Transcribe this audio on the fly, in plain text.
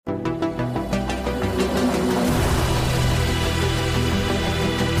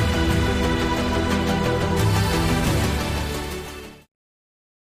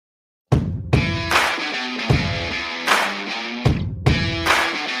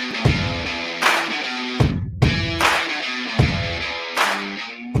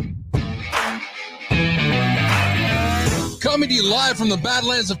Coming to you live from the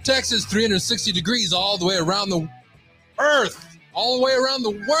Badlands of Texas, 360 degrees all the way around the earth, all the way around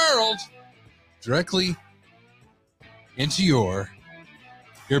the world, directly into your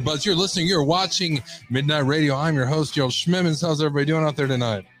earbuds. You're listening, you're watching Midnight Radio. I'm your host, Joel Schmimmons. How's everybody doing out there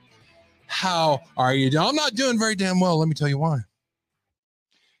tonight? How are you doing? I'm not doing very damn well. Let me tell you why.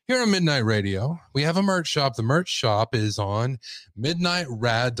 Here on Midnight Radio, we have a merch shop. The merch shop is on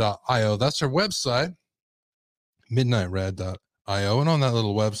midnightrad.io. That's our website, midnightrad.io. And on that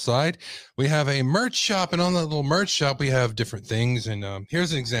little website, we have a merch shop. And on that little merch shop, we have different things. And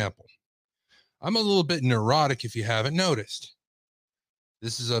here's an example. I'm a little bit neurotic if you haven't noticed.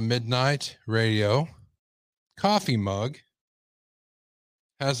 This is a Midnight Radio coffee mug.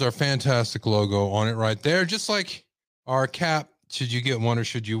 Has our fantastic logo on it right there, just like our cap. Should you get one or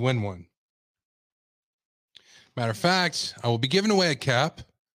should you win one? Matter of fact, I will be giving away a cap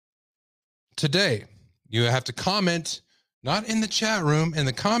today. You have to comment, not in the chat room, in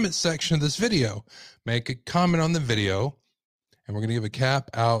the comment section of this video. Make a comment on the video, and we're going to give a cap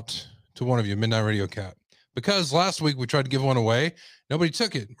out to one of you, Midnight Radio cap. Because last week we tried to give one away. Nobody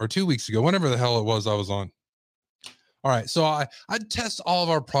took it, or 2 weeks ago, whenever the hell it was I was on. All right, so I test all of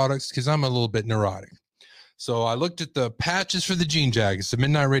our products because I'm a little bit neurotic. So I looked at the patches for the jean jacket. It's the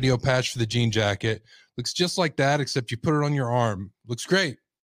Midnight Radio patch for the jean jacket. Looks just like that, except you put it on your arm. Looks great.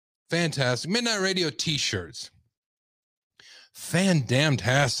 Fantastic. Midnight Radio t-shirts.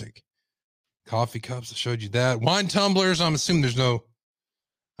 Fan-damn-tastic. Coffee cups, I showed you that. Wine tumblers, I'm assuming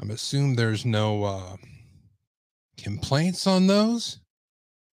there's no complaints on those.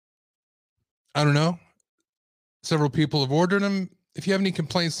 I don't know. Several people have ordered them. If you have any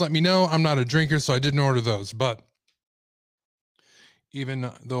complaints, let me know. I'm not a drinker, so I didn't order those. But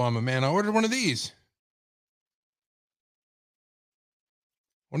even though I'm a man, I ordered one of these.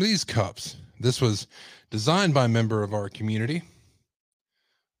 One of these cups. This was designed by a member of our community.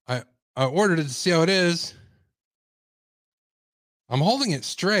 I ordered it to see how it is. I'm holding it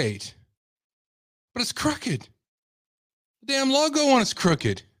straight, but it's crooked. The damn logo on it's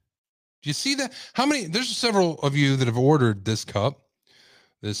crooked. Do you see that? There's several of you that have ordered this cup,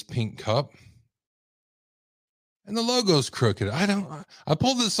 this pink cup, and the logo's crooked. I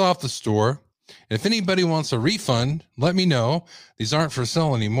pulled this off the store. And if anybody wants a refund, let me know. These aren't for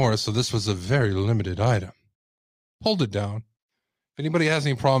sale anymore, so this was a very limited item. Hold it down. If anybody has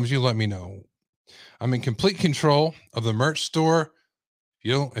any problems, you let me know. I'm in complete control of the merch store.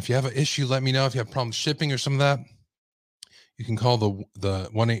 If you have an issue, let me know. If you have problems shipping or some of that, you can call the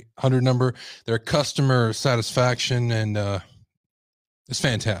 1-800 number. Their customer satisfaction, and it's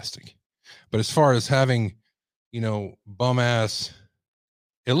fantastic. But as far as having, bum ass,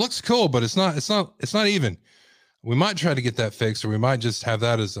 it looks cool, but it's not even. We might try to get that fixed, or we might just have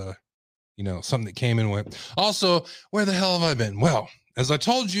that as a, something that came and went. Also, where the hell have I been? Well, as I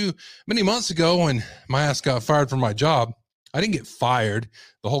told you many months ago when my ass got fired from my job, I didn't get fired.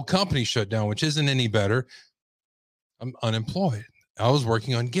 The whole company shut down, which isn't any better. I'm unemployed. I was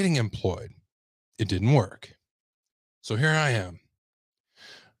working on getting employed. It didn't work. So here I am.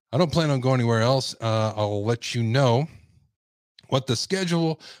 I don't plan on going anywhere else. I'll let you know what the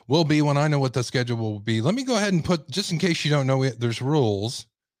schedule will be when I know what the schedule will be. Let me go ahead and put, just in case you don't know it, there's rules.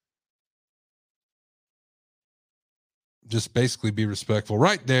 Just basically be respectful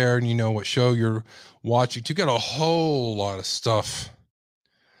right there, and you know what show you're watching. You got a whole lot of stuff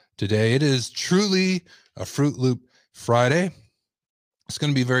today. It is truly a Fruit Loop Friday. It's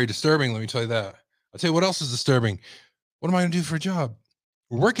going to be very disturbing. Let me tell you that. I'll tell you what else is disturbing. What am I going to do for a job?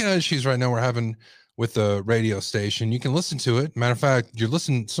 We're working on issues right now we're having with the radio station. You can listen to it. Matter of fact,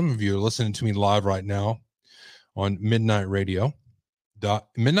 some of you are listening to me live right now on Midnight Radio.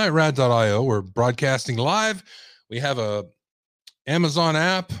 midnightrad.io. We're broadcasting live. We have a Amazon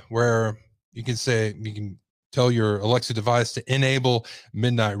app where you can tell your Alexa device to enable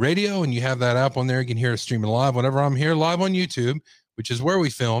Midnight Radio, and you have that app on there. You can hear us streaming live whenever I'm here live on YouTube, which is where we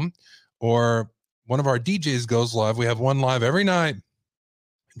film, or one of our DJs goes live. We have one live every night,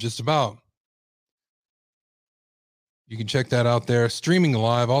 just about. You can check that out there, streaming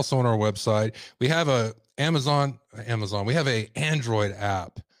live, also on our website. We have a Amazon. We have a Android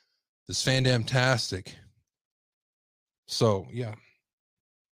app that's fantastic. So, yeah.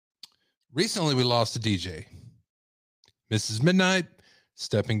 Recently, we lost a DJ. Mrs. Midnight,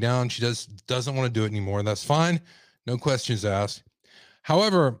 stepping down. She doesn't want to do it anymore. That's fine. No questions asked.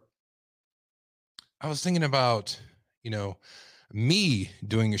 However, I was thinking about, me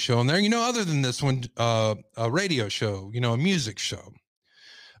doing a show in there, other than this one, a radio show, a music show.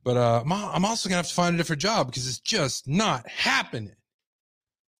 But I'm also going to have to find a different job because it's just not happening.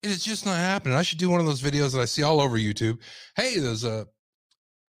 It is just not happening. I should do one of those videos that I see all over YouTube. Hey,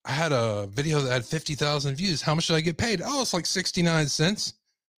 I had a video that had 50,000 views. How much did I get paid? Oh, it's like 69 cents.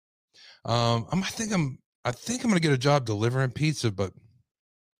 I think I'm going to get a job delivering pizza, but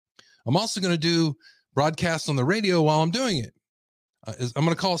I'm also going to do broadcasts on the radio while I'm doing it. I'm going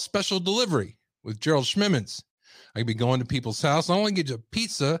to call it Special Delivery with Gerald Schmimmins. I can be going to people's house. Not only get you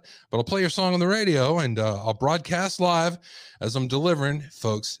pizza, but I'll play your song on the radio, and I'll broadcast live as I'm delivering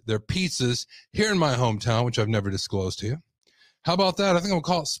folks their pizzas here in my hometown, which I've never disclosed to you. How about that? I think I'll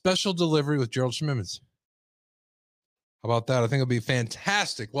call it Special Delivery with Gerald Schmimmins. How about that? I think it'll be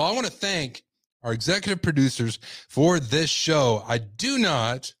fantastic. Well, I want to thank our executive producers for this show. I do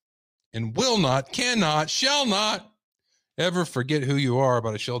not and will not, cannot, shall not ever forget who you are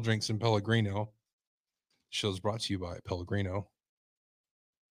about a Shell Drinks in Pellegrino. The show is brought to you by Pellegrino.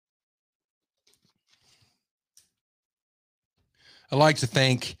 I'd like to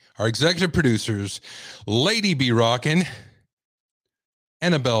thank our executive producers, Lady B Rockin',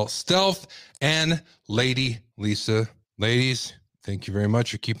 Annabelle Stealth, and Lady Lisa. Ladies, thank you very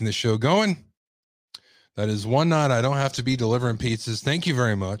much for keeping the show going. That is one night I don't have to be delivering pizzas. Thank you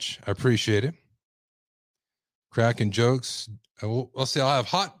very much. I appreciate it. Cracking jokes. I'll say I'll have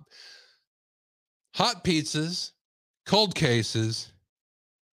hot pizzas, cold cases,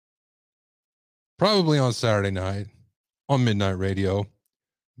 probably on Saturday night on Midnight Radio.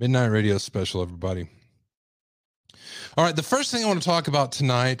 Midnight Radio special, everybody. All right, the first thing I want to talk about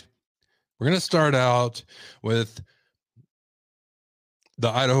tonight, we're going to start out with the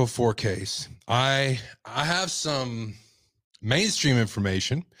Idaho 4 case. I have some mainstream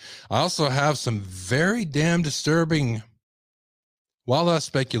information. I also have some very damn disturbing wild-ass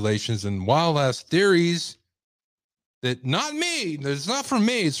speculations and wild-ass theories that not me, it's not from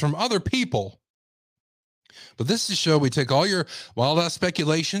me, it's from other people. But this is a show we take all your wild-ass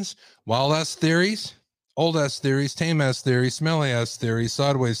speculations, wild-ass theories, old-ass theories, tame-ass theories, smelly-ass theories,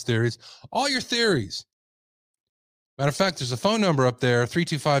 sideways theories, all your theories. Matter of fact, there's a phone number up there,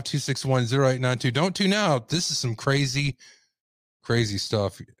 325-261-0892. Don't tune out. This is some crazy, crazy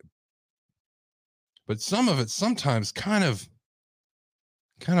stuff. But some of it sometimes kind of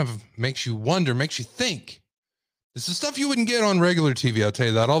makes you wonder, makes you think. This is stuff you wouldn't get on regular TV, I'll tell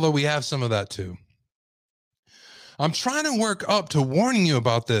you that, although we have some of that too. I'm trying to work up to warning you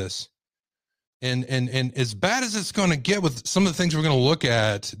about this. And as bad as it's going to get with some of the things we're going to look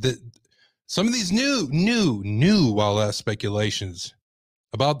at, that some of these new wild-ass speculations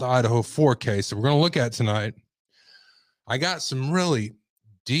about the Idaho 4 case that we're going to look at tonight, I got some really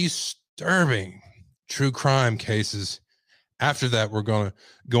disturbing true crime cases. After that, we're going to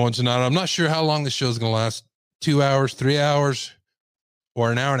go on tonight. I'm not sure how long this show is going to last, 2 hours, 3 hours,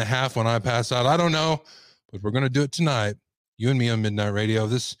 or an hour and a half when I pass out. I don't know, but we're going to do it tonight. You and me on Midnight Radio.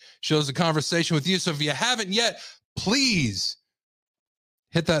 This show's a conversation with you. So if you haven't yet, please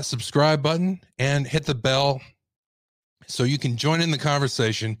hit that subscribe button and hit the bell so you can join in the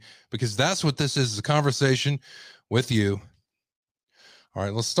conversation, because that's what this is a conversation with you. All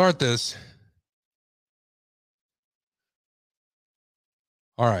right, let's start this.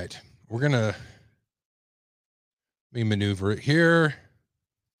 All right, we're going to maneuver it here.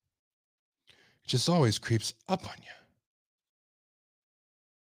 It just always creeps up on you.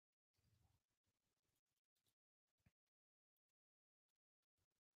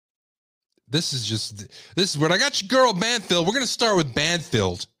 This is what I got you, girl, Banfield. We're going to start with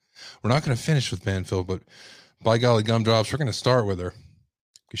Banfield. We're not going to finish with Banfield, but by golly gumdrops, we're going to start with her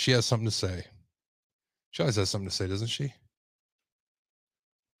because she has something to say. She always has something to say, doesn't she?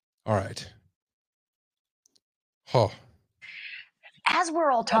 All right. Oh. As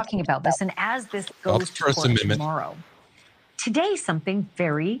we're all talking about this, and as this goes to court tomorrow, today something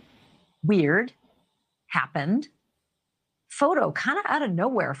very weird happened. Photo kind of out of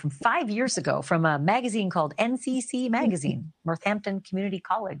nowhere from 5 years ago from a magazine called NCC Magazine, Northampton Community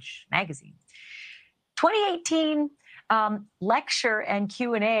College Magazine. 2018 lecture and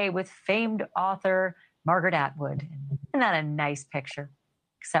Q&A with famed author Margaret Atwood. Isn't that a nice picture?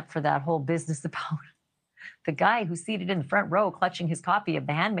 Except for that whole business about the guy who's seated in the front row clutching his copy of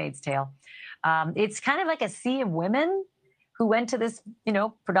The Handmaid's Tale. It's kind of like a sea of women who went to this,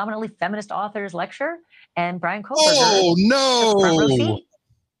 predominantly feminist author's lecture, and Brian Kohlberger. Oh, no. Front row seat,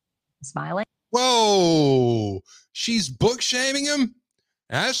 smiling. Whoa. She's book shaming him?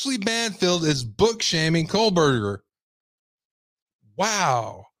 Ashley Banfield is book shaming Kohlberger.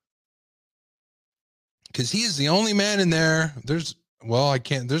 Wow. Because he is the only man in there. There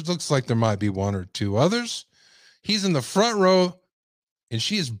looks like there might be one or two others. He's in the front row and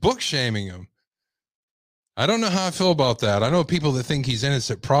she is book shaming him. I don't know how I feel about that. I know people that think he's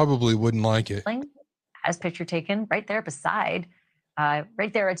innocent probably wouldn't like it. Has picture taken right there beside,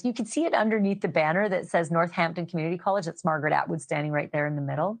 right there. You can see it underneath the banner that says Northampton Community College. That's Margaret Atwood standing right there in the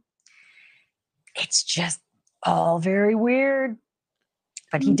middle. It's just all very weird.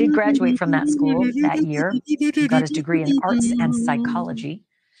 But he did graduate from that school that year. He got his degree in arts and psychology.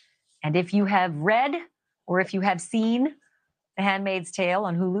 And if you have read or if you have seen The Handmaid's Tale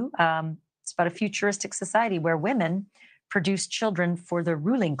on Hulu, it's about a futuristic society where women produce children for the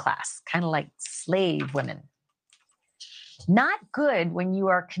ruling class, kind of like slave women. Not good when you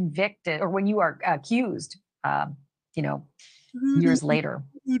are convicted or when you are accused, years later,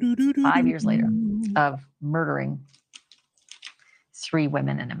 5 years later, of murdering 3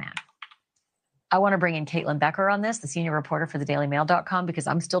 women and a man. I want to bring in Caitlin Becker on this, the senior reporter for thedailymail.com, because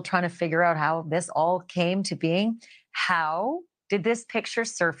I'm still trying to figure out how this all came to being. How did this picture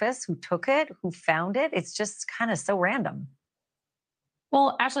surface? Who took it? Who found it? It's just kind of so random.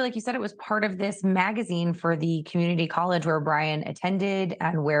 Well, Ashley, like you said, it was part of this magazine for the community college where Brian attended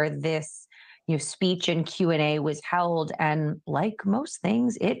and where this speech and Q&A was held. And like most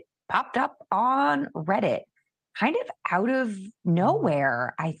things, it popped up on Reddit kind of out of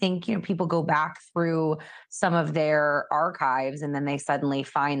nowhere. I think, people go back through some of their archives and then they suddenly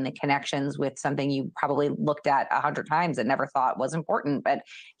find the connections with something you probably looked at 100 times and never thought was important. But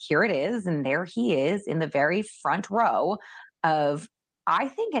here it is. And there he is in the very front row of, I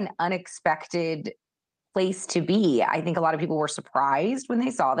think, an unexpected place to be. I think a lot of people were surprised when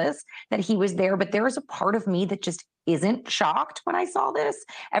they saw this, that he was there, but there is a part of me that just isn't shocked when I saw this.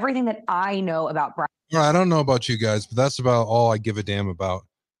 Everything that I know about Brian. I don't know about you guys, but that's about all I give a damn about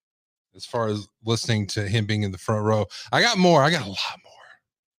as far as listening to him being in the front row. I got a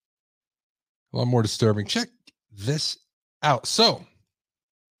lot more disturbing. Check this out. So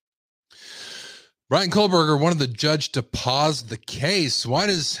Brian Kohlberger wanted the judge to pause the case. Why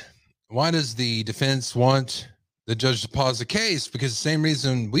does the defense want the judge to pause the case? Because the same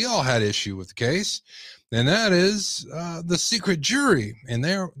reason we all had issue with the case, and that is the secret jury. And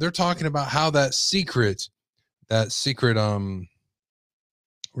they're talking about how that secret, what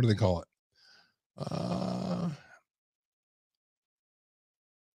do they call it?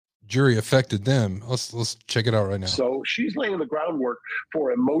 Jury affected them. Let's check it out right now. So she's laying the groundwork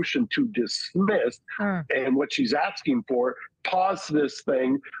for a motion to dismiss, and what she's asking for, pause this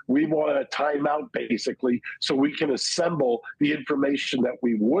thing. We want a timeout, basically, so we can assemble the information that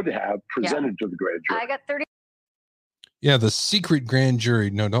we would have presented to the grand jury. I got 30. Yeah, the secret grand jury.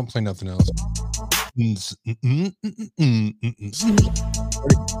 No, don't play nothing else.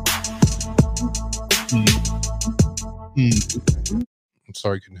 I'm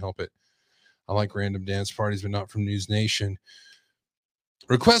sorry, couldn't help it. I like random dance parties, but not from News Nation.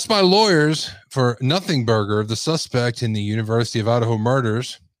 Request by lawyers for Nothing Burger, the suspect in the University of Idaho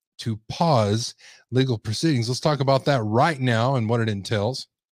murders, to pause legal proceedings. Let's talk about that right now and what it entails.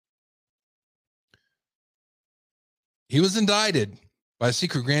 He was indicted by a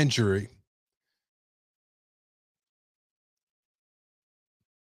secret grand jury.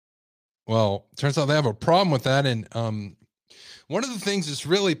 Well, turns out they have a problem with that. And one of the things that's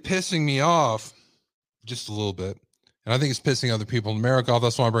really pissing me off just a little bit, and I think it's pissing other people in America off,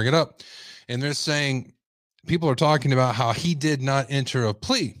 that's why I bring it up. And they're saying, people are talking about how he did not enter a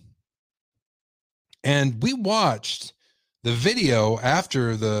plea. And we watched the video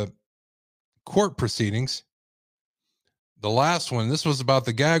after the court proceedings. The last one, this was about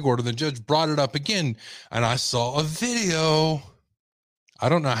the gag order. The judge brought it up again, and I saw a video. I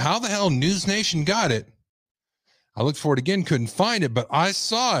don't know how the hell News Nation got it. I looked for it again, couldn't find it, but I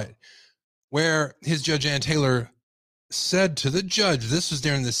saw it, where his Judge Ann Taylor said to the judge, this was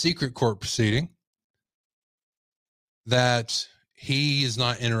during the secret court proceeding, that he is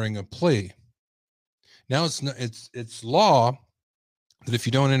not entering a plea. Now it's law that if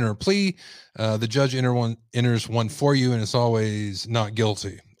you don't enter a plea, the judge enters one for you, and it's always not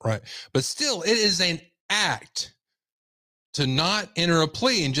guilty, right? But still, it is an act to not enter a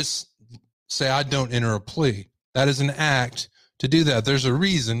plea and just say, I don't enter a plea. That is an act to do that. There's a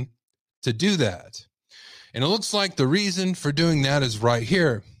reason to do that. And it looks like the reason for doing that is right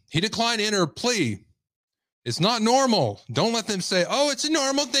here. He declined to enter a plea. It's not normal. Don't let them say, oh, it's a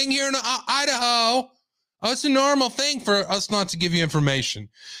normal thing here in Idaho. Oh, it's a normal thing for us not to give you information.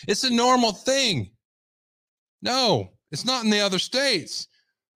 It's a normal thing. No, it's not in the other states.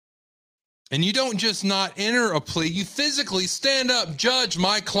 And you don't just not enter a plea. You physically stand up, judge,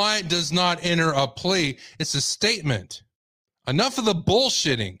 my client does not enter a plea. It's a statement. Enough of the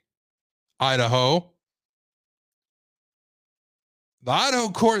bullshitting, Idaho. The Idaho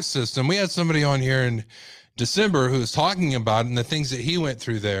court system, we had somebody on here and December who is talking about it and the things that he went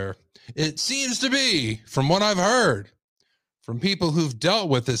through there. It seems to be, from what I've heard, from people who've dealt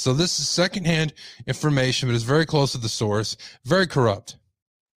with it. So this is secondhand information, but it's very close to the source, very corrupt.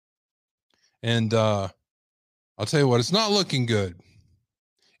 And I'll tell you what, it's not looking good.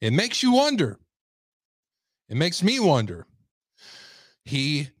 It makes you wonder. It makes me wonder.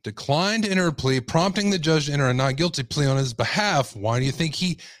 He declined to enter a plea, prompting the judge to enter a not guilty plea on his behalf. Why do you think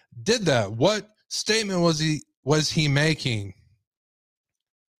he did that? What statement was he making?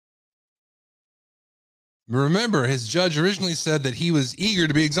 Remember, his judge originally said that he was eager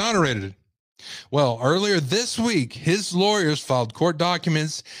to be exonerated. Well, earlier this week, his lawyers filed court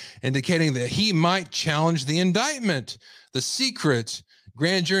documents indicating that he might challenge the indictment, the secret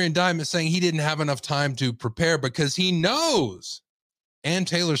grand jury indictment, saying he didn't have enough time to prepare because he knows. Ann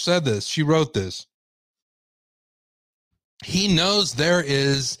Taylor said this. She wrote this. He knows there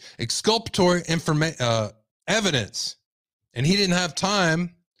is exculpatory evidence, and he didn't have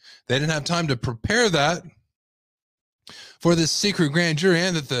time. They didn't have time to prepare that for this secret grand jury,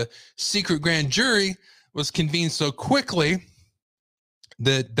 and that the secret grand jury was convened so quickly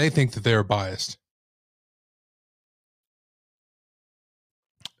that they think that they're biased.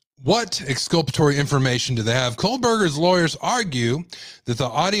 What exculpatory information do they have? Kohlberger's lawyers argue that the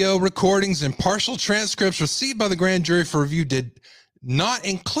audio recordings and partial transcripts received by the grand jury for review did not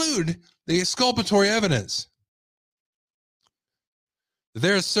include the exculpatory evidence.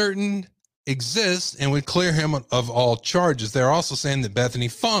 There are certain exists and would clear him of all charges. They're also saying that Bethany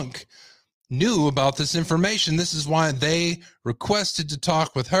Funk knew about this information. This is why they requested to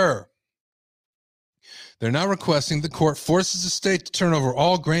talk with her. They're now requesting the court forces the state to turn over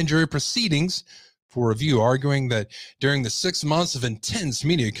all grand jury proceedings for review, arguing that during the 6 months of intense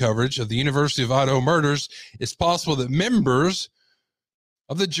media coverage of the University of Idaho murders, it's possible that members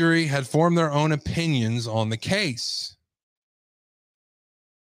of the jury had formed their own opinions on the case.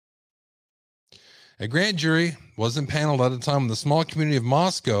 A grand jury was impaneled at a time when the small community of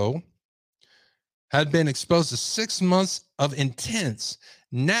Moscow had been exposed to 6 months of intense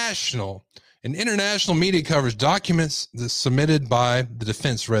national and international media coverage. Documents submitted by the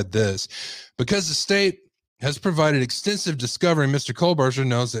defense read this: because the state has provided extensive discovery, Mr. Kohlberger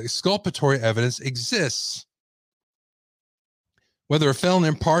knows that exculpatory evidence exists. Whether a fair and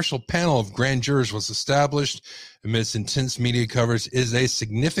impartial panel of grand jurors was established amidst intense media coverage is a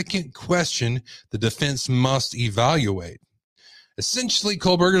significant question the defense must evaluate. Essentially,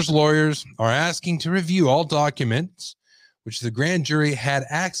 Kohlberger's lawyers are asking to review all documents which the grand jury had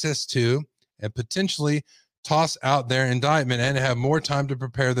access to and potentially toss out their indictment and have more time to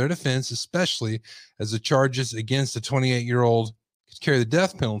prepare their defense, especially as the charges against the 28-year-old could carry the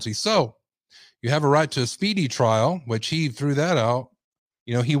death penalty. So you have a right to a speedy trial, which he threw that out.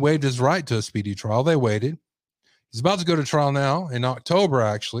 You know, he waived his right to a speedy trial. They waited. He's about to go to trial now in October,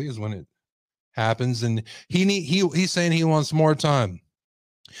 actually, is when it happens. And he's saying he wants more time.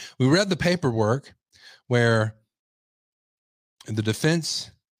 We read the paperwork where the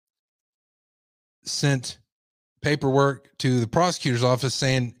defense sent paperwork to the prosecutor's office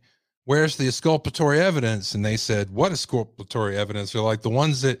saying, where's the exculpatory evidence? And they said, what exculpatory evidence? They're like, the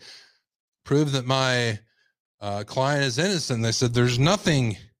ones that prove that my client is innocent. They said, there's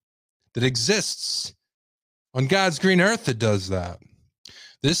nothing that exists on God's green earth that does that.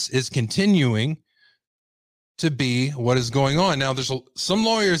 This is continuing to be what is going on. Now, there's some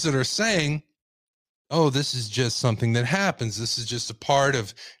lawyers that are saying, oh, this is just something that happens. This is just a part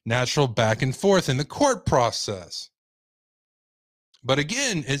of natural back and forth in the court process. But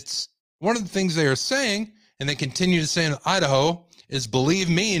again, it's one of the things they are saying, and they continue to say in Idaho, is believe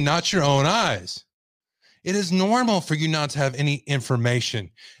me, not your own eyes. It is normal for you not to have any information.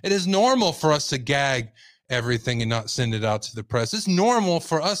 It is normal for us to gag everything and not send it out to the press. It's normal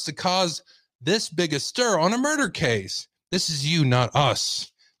for us to cause this big a stir on a murder case. This is you, not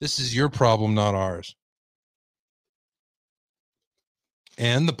us. This is your problem, not ours.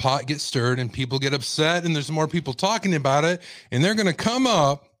 And the pot gets stirred and people get upset and there's more people talking about it. And they're going to come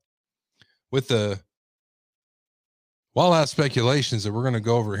up with the wild-ass speculations that we're going to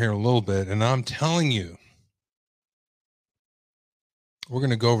go over here in a little bit. And I'm telling you, we're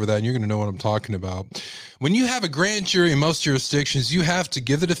going to go over that and you're going to know what I'm talking about. When you have a grand jury in most jurisdictions, you have to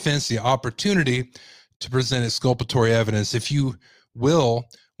give the defense the opportunity to present exculpatory evidence, if you will,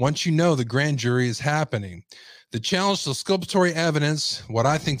 once you know the grand jury is happening. The challenge to exculpatory evidence, what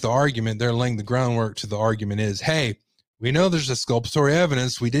I think the argument, they're laying the groundwork to the argument is, hey, we know there's exculpatory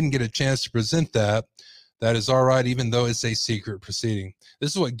evidence. We didn't get a chance to present that. That is all right, even though it's a secret proceeding.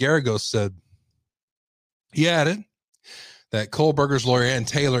 This is what Garagos said. He added that Kohlberger's lawyer, Ann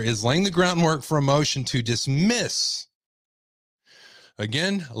Taylor, is laying the groundwork for a motion to dismiss.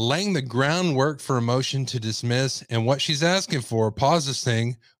 Again, laying the groundwork for a motion to dismiss. And what she's asking for, pause this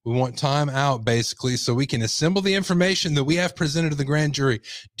thing, we want time out, basically, so we can assemble the information that we have presented to the grand jury.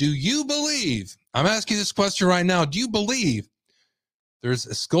 Do you believe, I'm asking this question right now, do you believe there's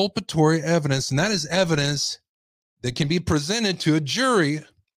exculpatory evidence, and that is evidence that can be presented to a jury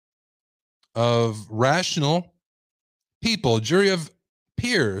of rational people, a jury of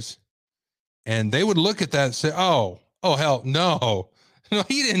peers, and they would look at that and say, oh, hell, no,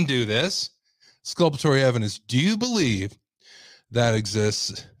 he didn't do this. Exculpatory evidence. Do you believe that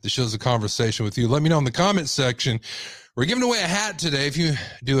exists? This shows a conversation with you. Let me know in the comment section. We're giving away a hat today. If you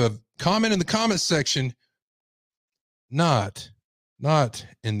do a comment in the comment section, not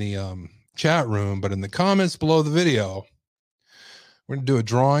in the chat room, but in the comments below the video, we're going to do a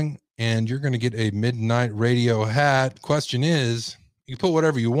drawing, and you're going to get a Midnight Radio hat. Question is, you can put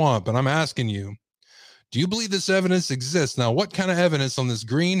whatever you want, but I'm asking you, do you believe this evidence exists? Now, what kind of evidence on this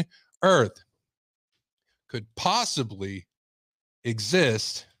green earth could possibly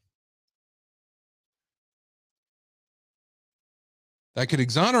exist that could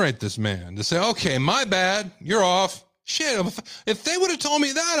exonerate this man to say, okay, my bad, you're off. Shit, if they would have told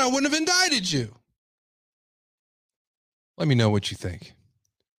me that, I wouldn't have indicted you. Let me know what you think.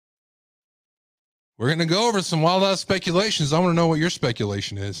 We're going to go over some wild-ass speculations. I want to know what your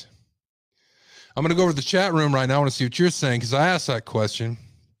speculation is. I'm going to go over to the chat room right now. I want to see what you're saying, because I asked that question.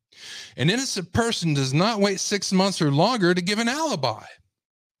 An innocent person does not wait 6 months or longer to give an alibi.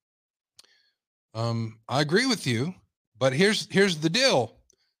 I agree with you, but here's the deal.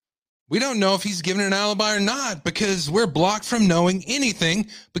 We don't know if he's given an alibi or not, because we're blocked from knowing anything,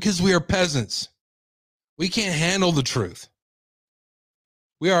 because we are peasants. We can't handle the truth.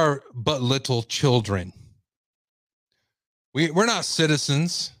 We are but little children. We're not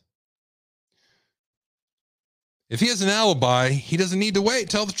citizens. If he has an alibi, he doesn't need to wait.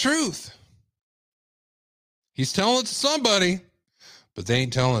 Tell the truth. He's telling it to somebody, but they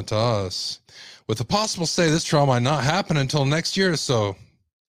ain't telling it to us. With the possible say this trial might not happen until next year or so.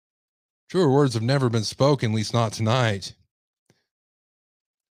 Truer words have never been spoken, at least not tonight.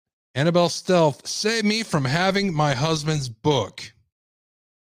 Annabelle Stealth, save me from having my husband's book.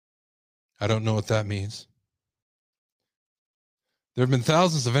 I don't know what that means. There have been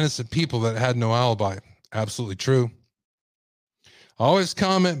thousands of innocent people that had no alibi. Absolutely true. I always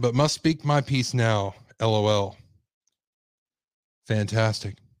comment, but must speak my piece now. LOL.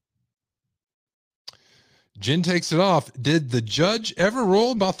 Fantastic. Jen takes it off. Did the judge ever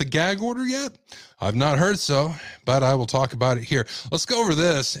rule about the gag order yet? I've not heard so, but I will talk about it here. Let's go over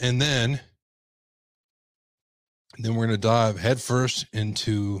this, and then we're going to dive headfirst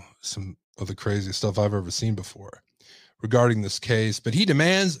into some of the craziest stuff I've ever seen before regarding this case. But he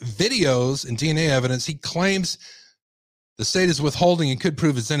demands videos and DNA evidence. He claims the state is withholding and could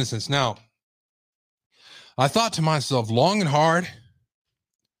prove his innocence. Now, I thought to myself long and hard,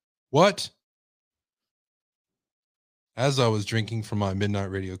 what? As I was drinking from my Midnight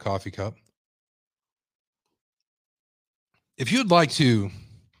Radio coffee cup. If you'd like to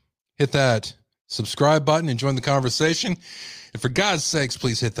hit that subscribe button and join the conversation, and for God's sakes,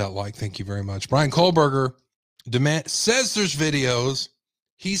 please hit that like. Thank you very much. Brian Kohlberger says there's videos.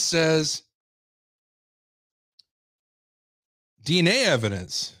 He says DNA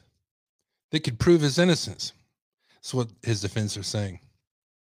evidence that could prove his innocence. That's what his defense are saying.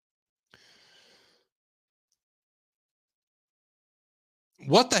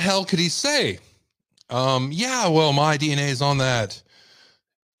 What the hell could he say? Yeah, well, my DNA is on that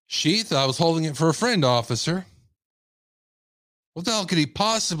sheath. I was holding it for a friend, officer. What the hell could he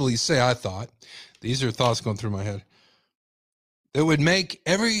possibly say? I thought. These are thoughts going through my head. It would make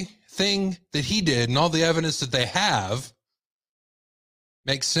everything that he did and all the evidence that they have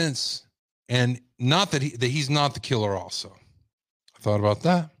make sense. And not that he's not the killer also. I thought about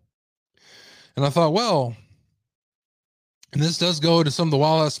that. And I thought, well, and this does go to some of the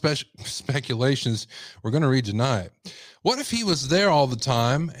wild speculations we're going to read tonight. What if he was there all the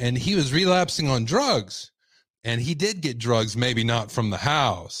time and he was relapsing on drugs, and he did get drugs, maybe not from the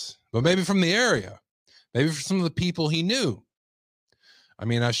house, but maybe from the area, maybe from some of the people he knew? I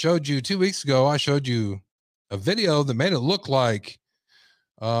mean, I showed you 2 weeks ago, I showed you a video that made it look like,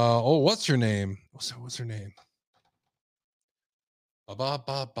 what's her name? What's her name?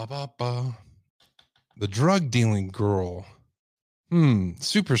 The drug dealing girl.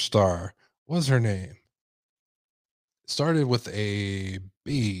 Superstar. What's her name? Started with a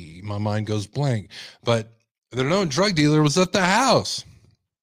B. My mind goes blank. But the known drug dealer was at the house.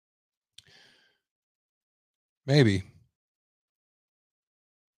 Maybe.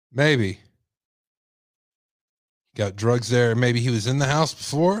 Maybe. Got drugs there. Maybe he was in the house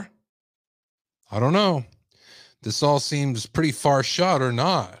before. I don't know. This all seems pretty far shot or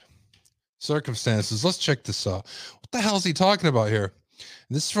not. Circumstances. Let's check this out. What the hell is he talking about here?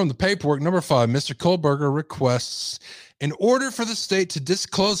 This is from the paperwork. Number 5, Mr. Kohlberger requests in order for the state to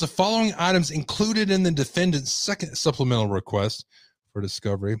disclose the following items included in the defendant's second supplemental request for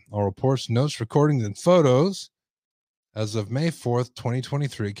discovery. All reports, notes, recordings, and photos. As of May 4th,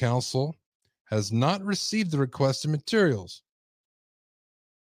 2023, counsel has not received the requested materials.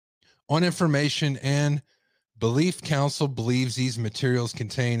 On information and belief, counsel believes these materials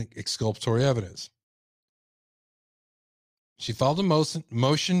contain exculpatory evidence. She filed a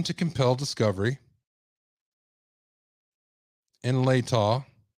motion to compel discovery in Latah,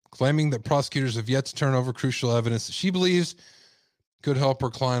 claiming that prosecutors have yet to turn over crucial evidence that she believes could help her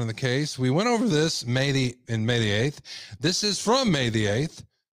client in the case. We went over this May the 8th. This is from May the 8th,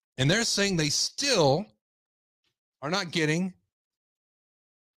 and they're saying they still are not getting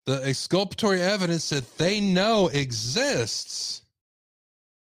the exculpatory evidence that they know exists.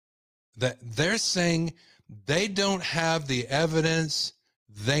 That they're saying they don't have the evidence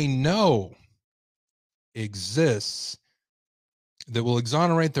they know exists that will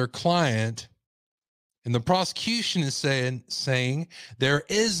exonerate their client. And the prosecution is saying there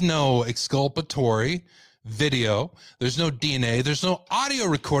is no exculpatory video. There's no DNA. There's no audio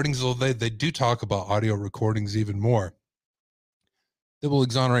recordings, although they do talk about audio recordings even more, that will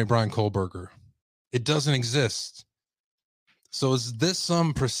exonerate Brian Kohlberger. It doesn't exist. So is this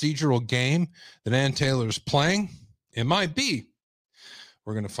some procedural game that Ann Taylor is playing? It might be.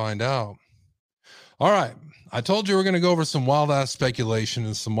 We're going to find out. All right. I told you we're going to go over some wild-ass speculation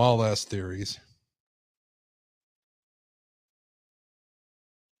and some wild-ass theories.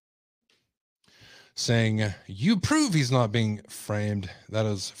 Saying, you prove he's not being framed. That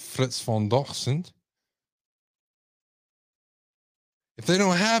is Fritz von Doxend. If they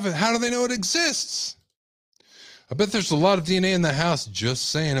don't have it, how do they know it exists? I bet there's a lot of DNA in the house, just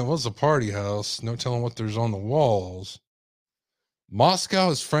saying it was a party house. No telling what there's on the walls.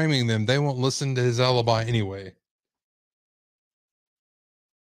 Moscow is framing them. They won't listen to his alibi anyway.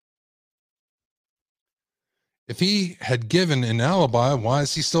 If he had given an alibi, why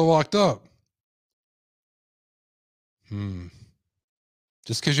is he still locked up?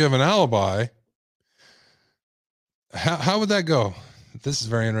 Just because you have an alibi, how would that go? This is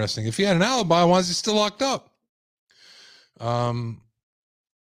very interesting. If he had an alibi, why is he still locked up?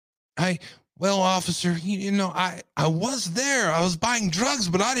 Well, officer, I was there. I was buying drugs,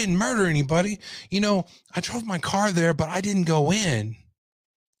 but I didn't murder anybody. I drove my car there, but I didn't go in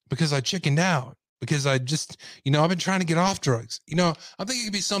because I chickened out, because I just, I've been trying to get off drugs. I think it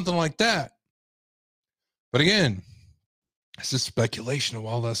could be something like that. But again, it's just speculation,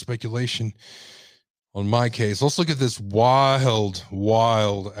 all that speculation on my case. Let's look at this wild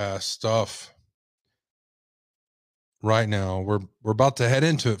ass stuff. Right now, we're about to head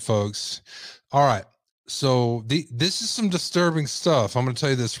into it, folks. All right. So this is some disturbing stuff. I'm going to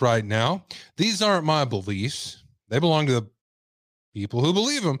tell you this right now. These aren't my beliefs. They belong to the people who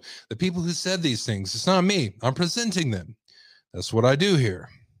believe them, the people who said these things. It's not me. I'm presenting them. That's what I do here.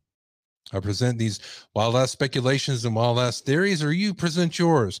 I present these wild-ass speculations and wild-ass theories, or you present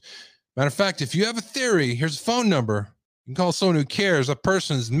yours. Matter of fact, if you have a theory, here's a phone number. You can call someone who cares. That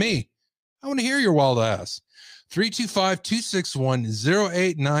person is me. I want to hear your wild ass.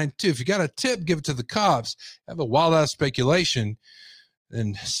 325-261-0892. If you got a tip, give it to the cops. Have a wild-ass speculation,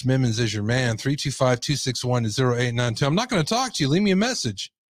 then Smimmons is your man. 325-261-0892. I'm not going to talk to you. Leave me a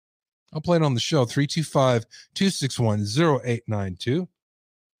message. I'll play it on the show. 325-261-0892.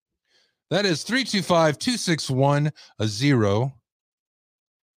 That is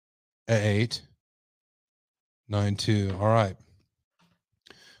 325-261-0892. All right.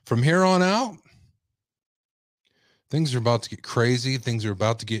 From here on out, things are about to get crazy. Things are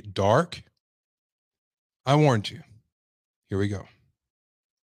about to get dark. I warned you. Here we go.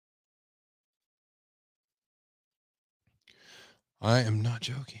 I am not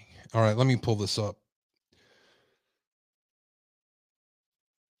joking. All right, let me pull this up.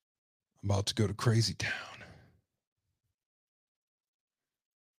 I'm about to go to crazy town.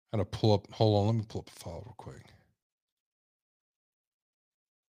 I gotta pull up. Hold on, let me pull up a file real quick.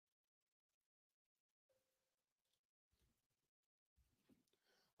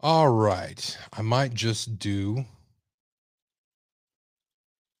 All right, I might just do.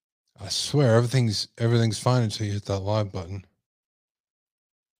 I swear everything's fine until you hit that live button.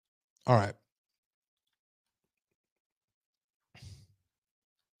 All right.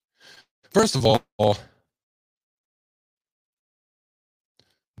 First of all,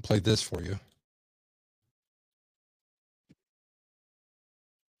 I'll play this for you.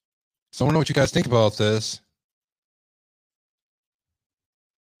 So I want to know what you guys think about this.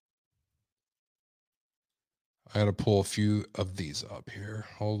 I got to pull a few of these up here.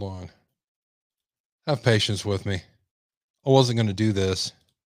 Hold on. Have patience with me. I wasn't going to do this.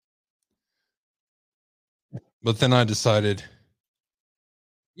 But then I decided,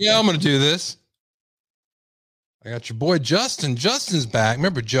 yeah, I'm going to do this. I got your boy Justin. Justin's back.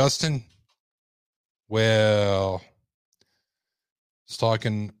 Remember Justin? Well, it's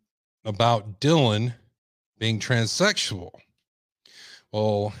talking about Dylan being transsexual.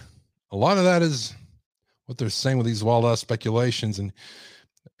 Well, a lot of that is what they're saying with these wild ass speculations. And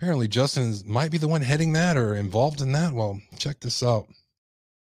apparently Justin might be the one heading that or involved in that. Well, check this out.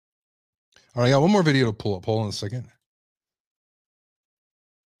 All right, I got one more video to pull up. Hold on a second.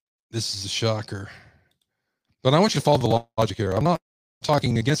 This is a shocker. But I want you to follow the logic here. I'm not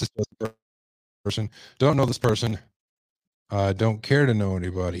talking against this person. Don't know this person. Don't care to know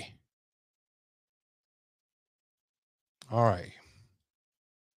anybody. All right.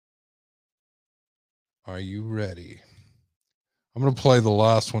 Are you ready? I'm going to play the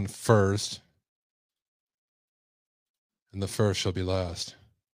last one first. And the first shall be last.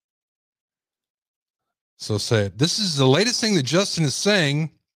 So say it. This is the latest thing that Justin is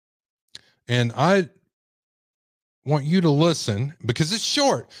saying. And I want you to listen because it's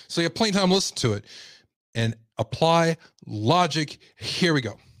short. So you have plenty of time to listen to it and apply logic. Here we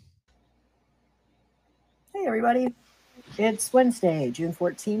go. Hey, everybody. It's Wednesday, June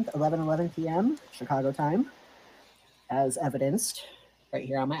 14th, 11:11 p.m. Chicago time, as evidenced right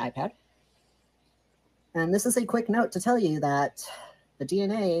here on my iPad. And this is a quick note to tell you that the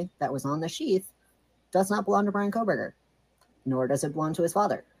DNA that was on the sheath does not belong to Bryan Kohberger, nor does it belong to his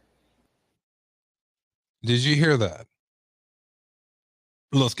father. Did you hear that?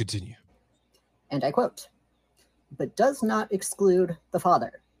 Let's continue. And I quote, but does not exclude the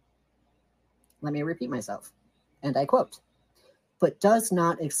father. Let me repeat myself. And I quote, but does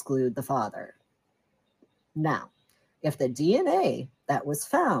not exclude the father. Now, if the DNA that was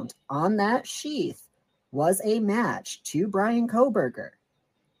found on that sheath was a match to Bryan Kohberger,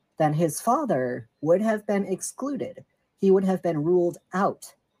 then his father would have been excluded. He would have been ruled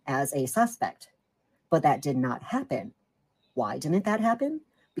out as a suspect. But that did not happen. Why didn't that happen?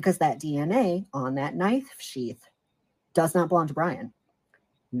 Because that DNA on that knife sheath does not belong to Bryan,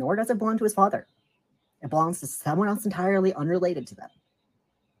 nor does it belong to his father. It belongs to someone else entirely unrelated to them.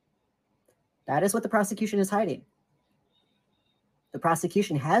 That is what the prosecution is hiding. The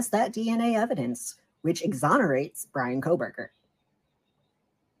prosecution has that DNA evidence, which exonerates Bryan Kohberger,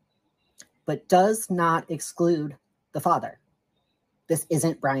 but does not exclude the father. This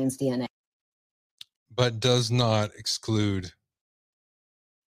isn't Bryan's DNA. But does not exclude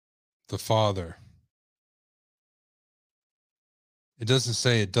the father. It doesn't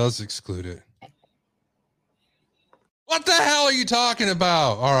say it does exclude it. What the hell are you talking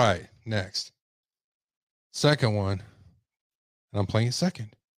about? All right, next. Second one. And I'm playing it second.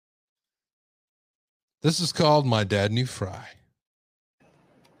 This is called My Dad Knew Fry.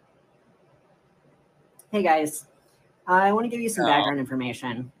 Hey guys, I want to give you some background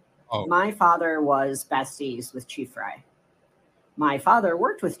information. My father was besties with Chief Fry. My father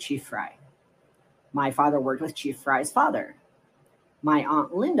worked with Chief Fry. My father worked with Chief Fry's father. My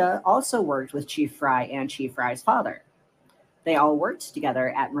Aunt Linda also worked with Chief Fry and Chief Fry's father. They all worked together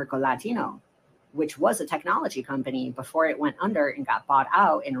at Merco Latino, which was a technology company before it went under and got bought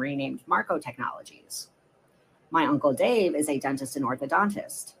out and renamed Marco Technologies. My Uncle Dave is a dentist and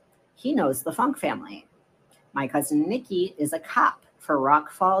orthodontist. He knows the Funk family. My cousin Nikki is a cop for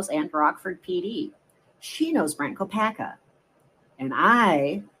Rock Falls and Rockford PD. She knows Brent Kopacka. And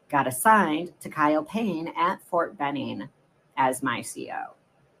I got assigned to Kyle Payne at Fort Benning as my CO.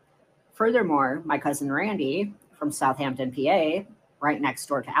 Furthermore, my cousin Randy from Southampton, PA, right next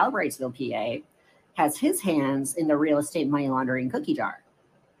door to Albrightsville, PA, has his hands in the real estate money laundering cookie jar.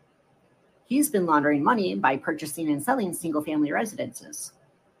 He's been laundering money by purchasing and selling single-family residences,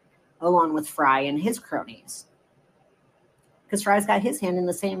 along with Fry and his cronies. Because Fry's got his hand in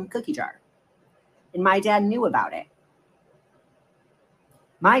the same cookie jar. And my dad knew about it.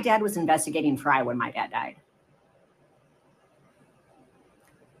 My dad was investigating Fry when my dad died.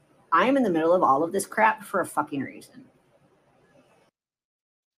 I am in the middle of all of this crap for a fucking reason.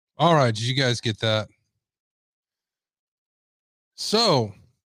 All right, did you guys get that? So,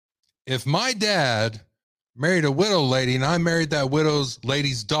 if my dad married a widow lady and I married that widow's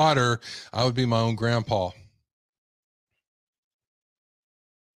lady's daughter, I would be my own grandpa.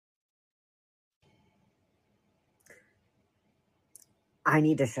 I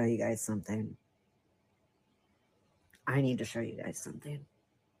need to show you guys something. I need to show you guys something.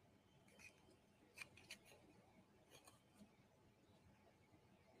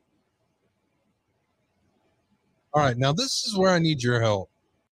 All right, now this is where I need your help.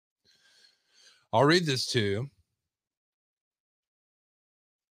 I'll read this to you.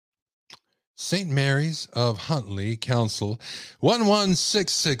 St. Mary's of Huntley Council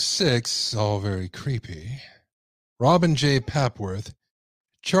 11666, all very creepy. Robin J. Papworth,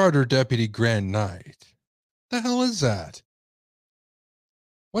 Charter Deputy Grand Knight. The hell is that?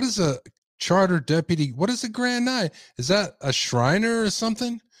 What is a Charter Deputy? What is a Grand Knight? Is that a Shriner or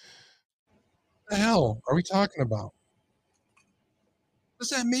something? What the hell are we talking about? What does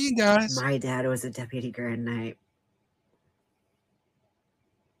that mean, guys? My dad was a Deputy Grand Knight.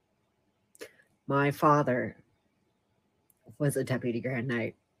 My father was a Deputy Grand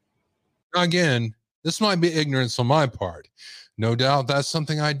Knight. Again, this might be ignorance on my part. No doubt that's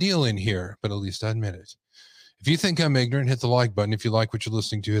something I deal in here, but at least I admit it. If you think I'm ignorant, hit the like button. If you like what you're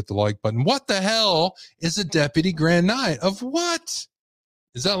listening to, hit the like button. What the hell is a Deputy Grand Knight of what?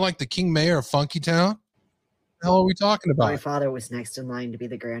 Is that like the King Mayor of Funky Town? What the hell are we talking about? My father was next in line to be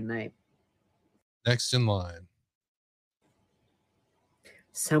the Grand Knight. Next in line.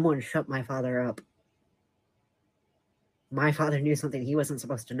 Someone shut my father up. My father knew something he wasn't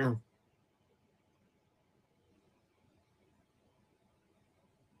supposed to know.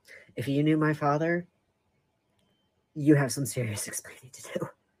 If you knew my father, you have some serious explaining to do.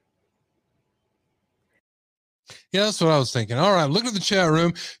 Yeah, that's what I was thinking. All right, look at the chat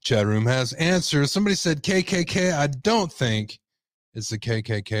room. Chat room has answers. Somebody said KKK. I don't think it's the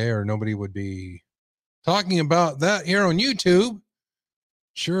KKK, or nobody would be talking about that here on YouTube.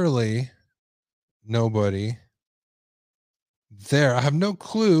 Surely nobody there. I have no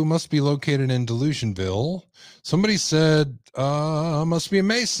clue. Must be located in Delusionville. Somebody said must be a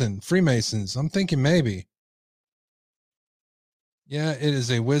Mason. Freemasons. I'm thinking maybe. Yeah, it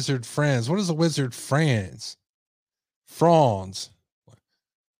is a Wizard Franz. What is a Wizard Franz? Franz.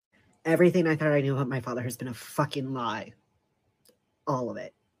 Everything I thought I knew about my father has been a fucking lie. All of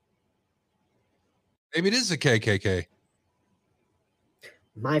it. Maybe it is the KKK.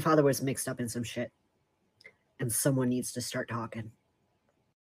 My father was mixed up in some shit. And someone needs to start talking.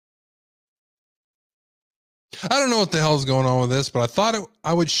 I don't know what the hell is going on with this, but I thought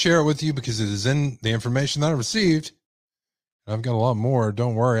I would share it with you because it is in the information that I received. I've got a lot more.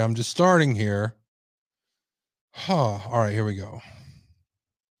 Don't worry. I'm just starting here. All right, here we go.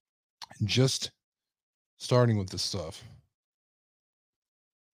 Just starting with this stuff.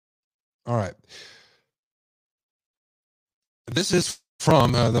 All right. This is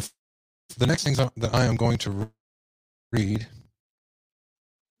from the next things that I am going to read.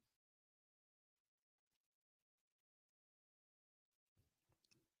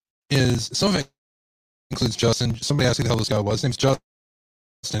 Is some of it includes Justin. Somebody asked who the hell this guy was. His name's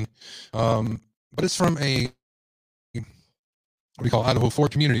Justin. But it's from a what do you call Idaho 4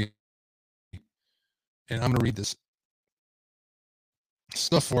 community. And I'm going to read this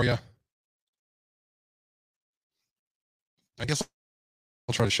stuff for you. I guess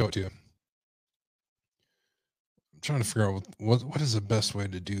I'll try to show it to you. I'm trying to figure out what is the best way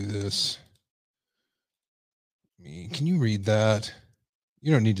to do this. Can you read that?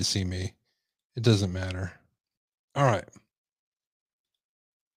 You don't need to see me. It doesn't matter. All right.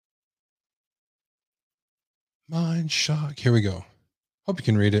 Mind shock. Here we go. Hope you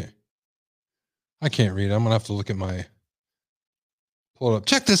can read it. I can't read it. I'm going to have to look at my... Pull it up.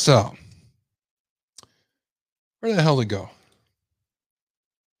 Check this out. Where the hell did it go?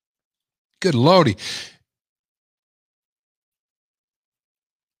 Good lordy.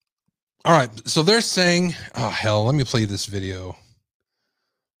 All right. So they're saying... Oh, hell. Let me play this video.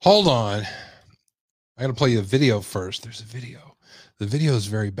 Hold on. I got to play you a video first. There's a video. The video is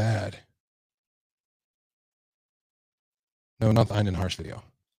very bad. No, not the Einen Harsh video.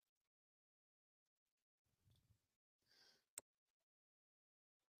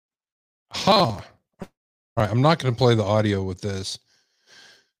 All right, I'm not going to play the audio with this.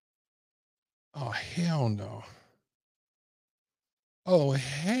 Oh, hell no. Oh,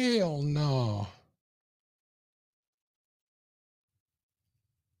 hell no.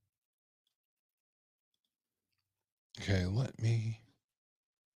 Okay, let me.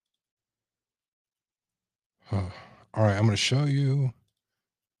 All right, I'm going to show you.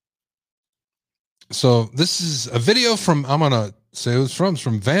 So this is a video from, I'm going to say it was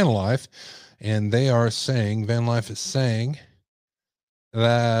from Van Life, and they are saying, Van Life is saying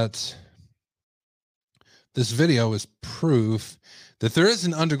that this video is proof that there is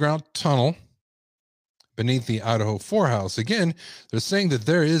an underground tunnel beneath the Idaho 4 house. Again, they're saying that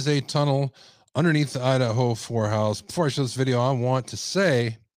there is a tunnel underneath the Idaho 4 house. Before I show this video, I want to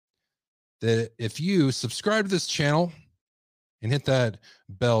say that if you subscribe to this channel and hit that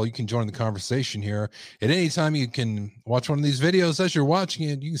bell, you can join the conversation here. At any time, you can watch one of these videos. As you're watching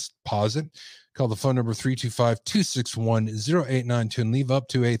it, you can pause it, call the phone number 325-261-0892 and leave up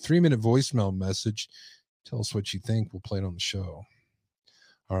to a 3-minute voicemail message. Tell us what you think. We'll play it on the show.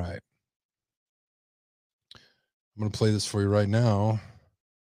 All right. I'm going to play this for you right now.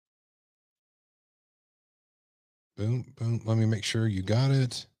 Boom, boom. Let me make sure you got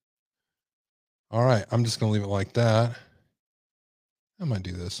it. All right. I'm just going to leave it like that. I might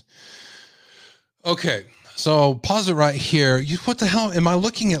do this. Okay. So pause it right here. What the hell? Am I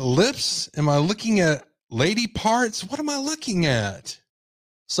looking at lips? Am I looking at lady parts? What am I looking at?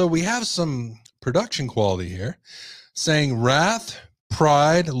 So we have some production quality here saying wrath,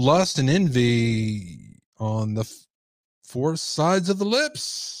 pride, lust, and envy on the 4 sides of the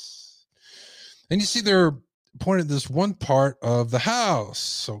lips. And you see they're pointing at this one part of the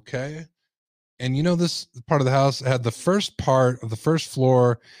house. Okay. And you know, this part of the house had the first part of the first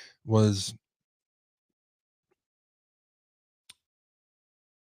floor was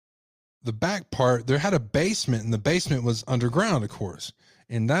the back part. There had a basement, and the basement was underground, of course.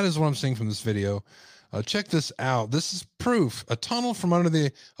 And that is what I'm seeing from this video. Check this out. This is proof. A tunnel from under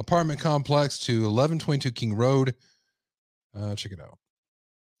the apartment complex to 1122 King Road. Check it out.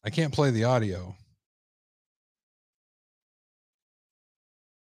 I can't play the audio.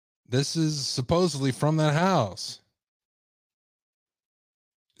 This is supposedly from that house,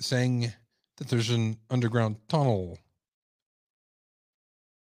 saying that there's an underground tunnel.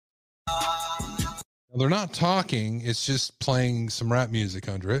 Now, they're not talking. It's just playing some rap music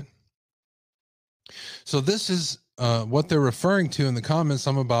under it. So this is what they're referring to in the comments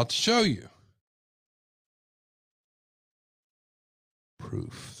I'm about to show you.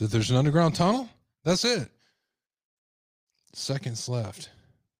 Proof that there's an underground tunnel. That's it. Seconds left.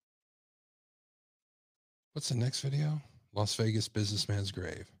 What's the next video? Las Vegas businessman's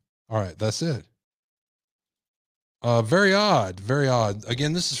grave. All right, that's it. Very odd, very odd.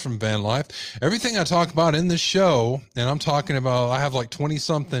 Again, this is from Van Life. Everything I talk about in this show, and I'm talking about, I have like 20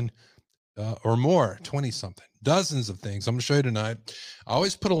 something or more, 20 something, dozens of things I'm going to show you tonight. I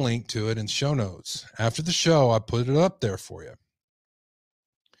always put a link to it in show notes. After the show, I put it up there for you.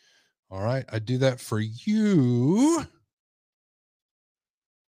 All right, I do that for you.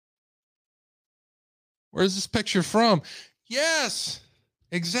 Where's this picture from? Yes,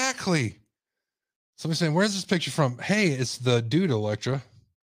 exactly. Somebody's saying, where's this picture from? Hey, it's the dude, Electra.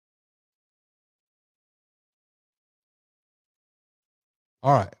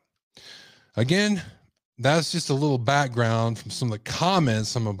 All right. Again, that's just a little background from some of the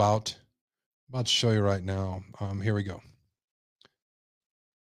comments I'm about to show you right now. Here we go.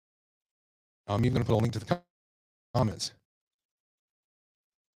 I'm even going to put a link to the comments.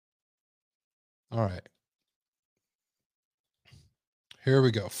 All right. Here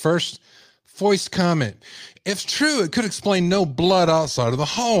we go. First voice comment. If true, it could explain no blood outside of the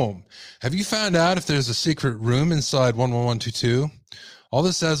home. Have you found out if there's a secret room inside 11122? All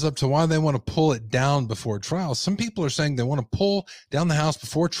this adds up to why they want to pull it down before trial. Some people are saying they want to pull down the house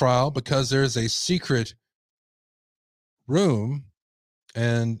before trial because there's a secret room,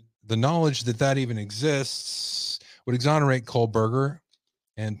 and the knowledge that that even exists would exonerate Kohlberger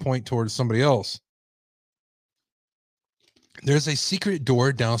and point towards somebody else. There's a secret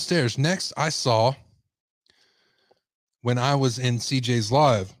door downstairs. Next, I saw when I was in CJ's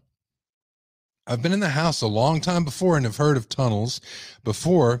live. I've been in the house a long time before and have heard of tunnels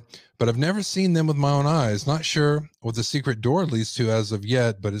before, but I've never seen them with my own eyes. Not sure what the secret door leads to as of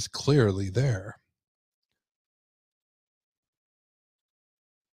yet, but it's clearly there.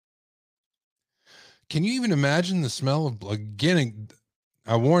 Can you even imagine the smell of, again,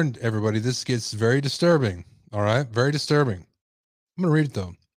 I warned everybody, this gets very disturbing. All right. Very disturbing. I'm going to read it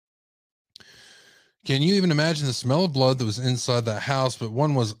though. Can you even imagine the smell of blood that was inside that house, but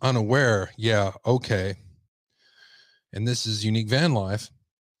one was unaware? Yeah. Okay. And this is unique van life.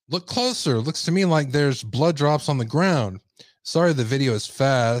 Look closer. Looks to me like there's blood drops on the ground. Sorry, the video is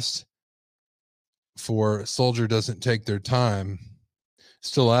fast for Soldier doesn't take their time.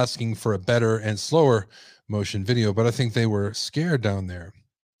 Still asking for a better and slower motion video, but I think they were scared down there.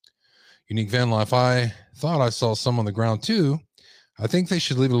 Unique van life. I thought I saw some on the ground too. I think they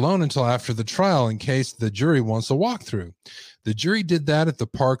should leave it alone until after the trial in case the jury wants a walkthrough. The jury did that at the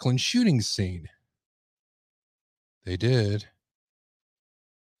Parkland shooting scene. They did.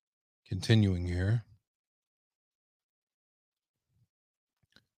 Continuing here.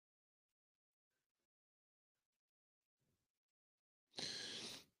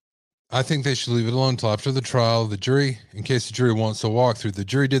 I think they should leave it alone until after the trial. The jury, in case the jury wants to walk through, the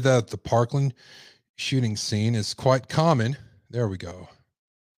jury did that at the Parkland shooting scene. It's quite common. There we go.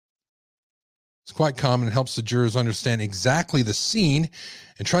 It's quite common. It helps the jurors understand exactly the scene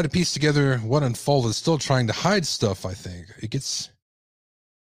and try to piece together what unfolded. Still trying to hide stuff, I think. It's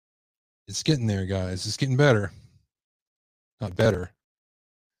getting there, guys. It's getting better. Not better.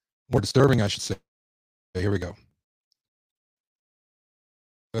 More disturbing, I should say. Okay, here we go.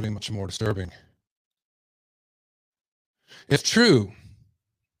 Very much more disturbing. If true,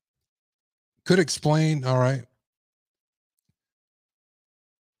 could explain. All right.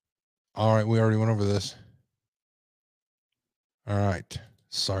 All right. We already went over this. All right.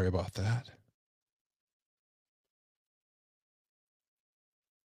 Sorry about that.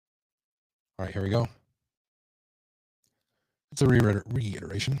 All right. Here we go. It's a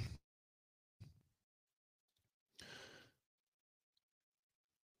reiteration.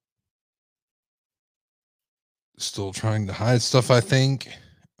 Still trying to hide stuff, I think.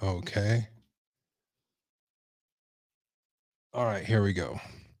 Okay. All right. Here we go.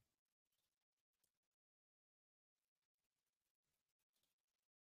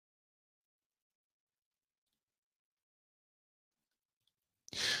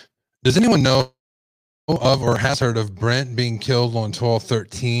 Does anyone know of or has heard of Brent being killed on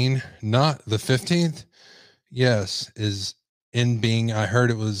 12/13, not the 15th? Yes, is in being. I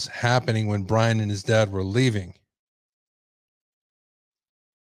heard it was happening when Brian and his dad were leaving.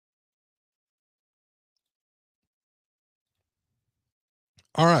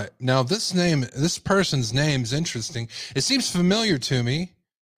 All right. Now this person's name is interesting. It seems familiar to me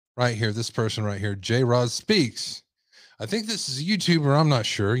right here. This person right here, J. Roz Speaks. I think this is a YouTuber. I'm not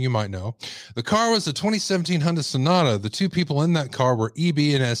sure. You might know. The car was a 2017 Honda Sonata. The two people in that car were EB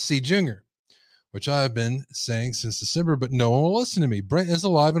and SC Jr., which I've been saying since December, but no one will listen to me. Brent is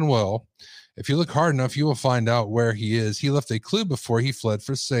alive and well. If you look hard enough, you will find out where he is. He left a clue before he fled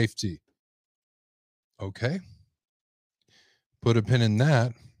for safety. Okay. Put a pin in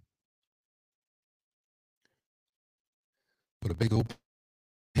that. Put a big old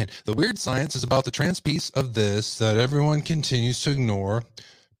pin. The weird science is about the trans piece of this that everyone continues to ignore,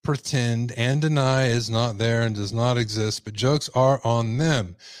 pretend, and deny is not there and does not exist, but jokes are on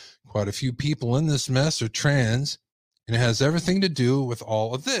them. Quite a few people in this mess are trans, and it has everything to do with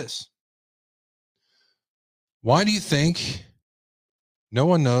all of this. Why do you think no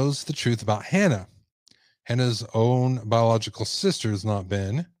one knows the truth about Hannah? Hannah's own biological sister has not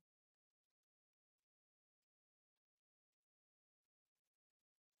been.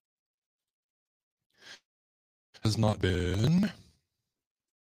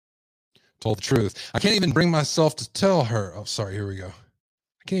 Told the truth. I can't even bring myself to tell her. Oh, sorry. Here we go.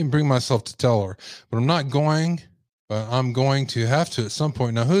 I can't even bring myself to tell her, but I'm not going, but I'm going to have to at some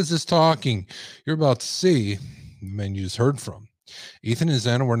point. Now, who's this talking? You're about to see the man you just heard from. Ethan and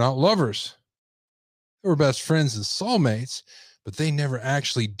Xana were not lovers. They were best friends and soulmates, but they never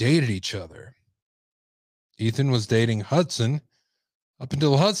actually dated each other. Ethan was dating Hudson up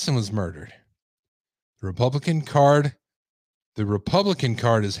until Hudson was murdered. The Republican card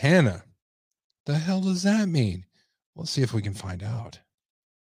is Hannah. The hell does that mean? Let's see if we can find out.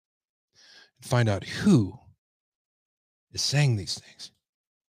 Find out who is saying these things.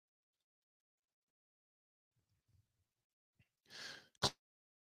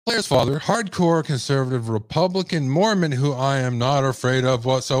 Claire's father, hardcore conservative Republican Mormon who I am not afraid of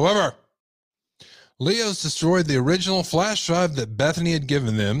whatsoever. Leo's destroyed the original flash drive that Bethany had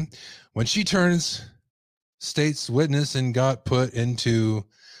given them when she turns state's witness and got put into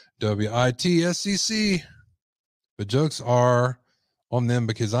WITSEC. But jokes are on them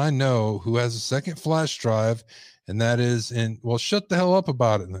because I know who has a second flash drive, and that is well, shut the hell up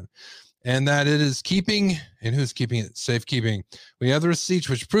about it then. And that it is keeping, and who's keeping it safekeeping? We have the receipts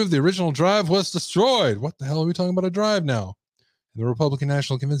which prove the original drive was destroyed. What the hell are we talking about a drive now? The Republican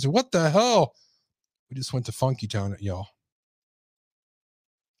National Convention. What the hell? We just went to Funky Town at y'all.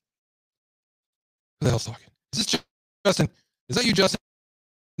 Who the hell's talking? Is this Justin? Is that you, Justin?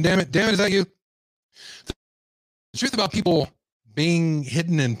 Damn it, is that you? The truth about people being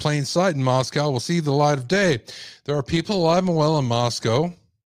hidden in plain sight in Moscow will see the light of day. There are people alive and well in Moscow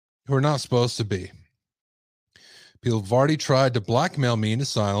who are not supposed to be. People have already tried to blackmail me into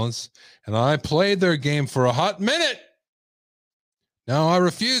silence, and I played their game for a hot minute. Now I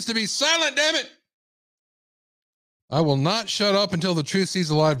refuse to be silent, damn it. I will not shut up until the truth sees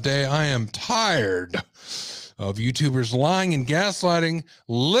the light of day. I am tired of YouTubers lying and gaslighting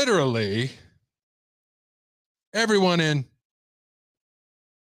literally everyone in.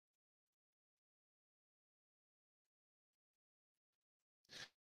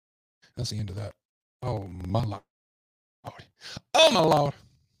 That's the end of that. Oh, my Lord. Oh, my Lord.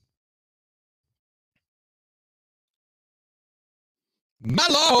 My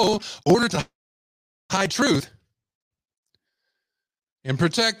Lord, order to hide truth and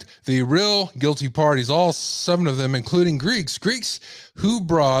protect the real guilty parties, all 7 of them, including Greeks who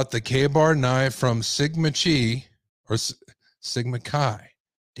brought the K-bar knife from Sigma Chi, or Sigma Chi,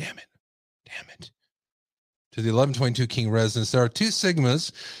 damn it, to the 1122 King residence. There are 2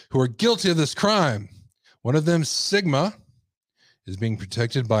 Sigmas who are guilty of this crime. One of them, Sigma, is being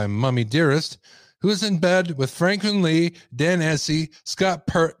protected by Mummy Dearest, who is in bed with Franklin Lee, Dan Essie, Scott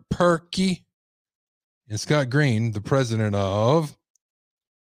Perky, and Scott Green, the president of...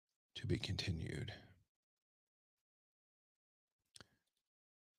 To be continued.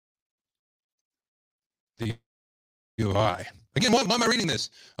 The UI. Again, why am I reading this?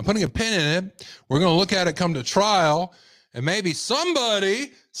 I'm putting a pin in it. We're going to look at it come to trial, and maybe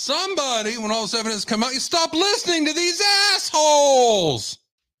somebody, when all this evidence come out, you stop listening to these assholes.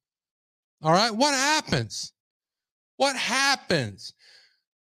 All right, what happens? What happens?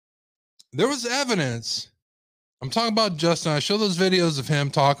 There was evidence. I'm talking about Justin. I showed those videos of him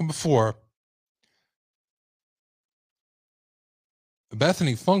talking before.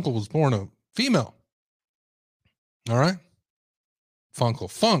 Bethany Funkle was born a female. All right?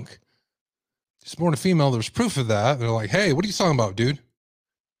 Funk. She's born a female. There's proof of that. They're like, hey, what are you talking about, dude?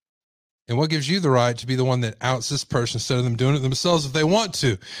 And what gives you the right to be the one that outs this person instead of them doing it themselves if they want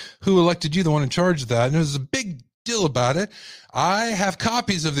to? Who elected you the one in charge of that? And there's a big deal about it. I have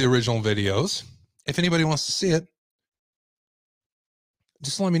copies of the original videos. If anybody wants to see it,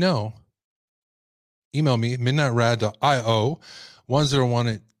 just let me know. Email me,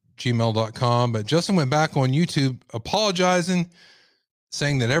 midnightrad.io101@gmail.com. But Justin went back on YouTube apologizing,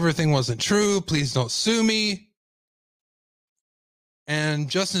 saying that everything wasn't true. Please don't sue me. And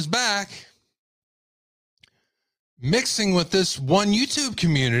Justin's back mixing with this one YouTube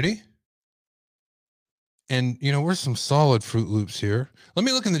community. And, you know, we're some solid Fruit Loops here. Let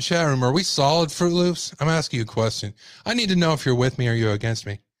me look in the chat room. Are we solid Fruit Loops? I'm asking you a question. I need to know if you're with me or you're against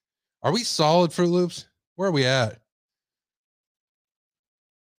me. Are we solid Fruit Loops? Where are we at?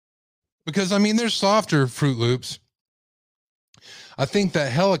 Because, I mean, there's softer Fruit Loops. I think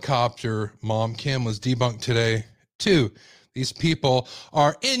that helicopter mom, Kim, was debunked today, too. These people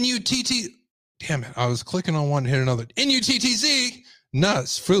are N-U-T-T. Damn it. I was clicking on one and hit another. N-U-T-T-Z.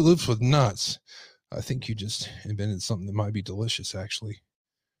 Nuts. Fruit Loops with nuts. I think you just invented something that might be delicious, actually.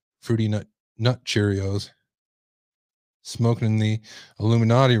 Fruity nut Cheerios. Smoking in the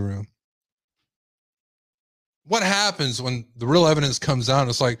Illuminati room. What happens when the real evidence comes out?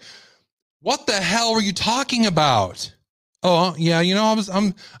 It's like, what the hell were you talking about? Oh, yeah, you know,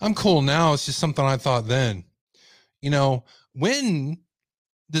 I'm cool now. It's just something I thought then. You know, when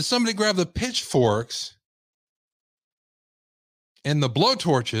did somebody grab the pitchforks and the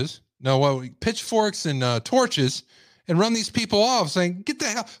blowtorches? No, well, pitchforks and torches and run these people off saying, get the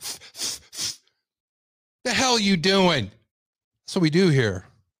hell you doing? That's what we do here.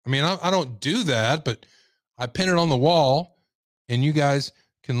 I mean, I don't do that, but I pin it on the wall and you guys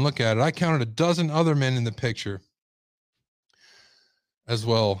can look at it. I counted a dozen other men in the picture as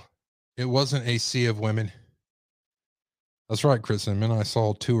well. It wasn't a sea of women. That's right, Chris and I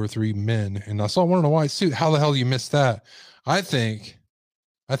saw 2 or 3 men and I saw one in a white suit. How the hell you missed that? I think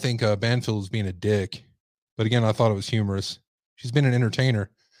Banfield is being a dick, but again, I thought it was humorous. She's been an entertainer.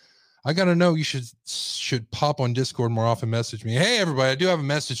 I got to know, you should pop on Discord more often, message me. Hey, everybody, I do have a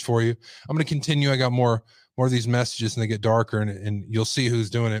message for you. I'm going to continue. I got more of these messages and they get darker and you'll see who's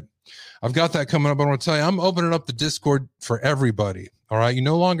doing it. I've got that coming up. I want to tell you, I'm opening up the Discord for everybody. All right. You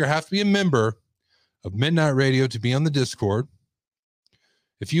no longer have to be a member of Midnight Radio to be on the Discord.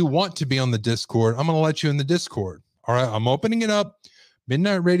 If you want to be on the Discord, I'm going to let you in the Discord. All right. I'm opening it up.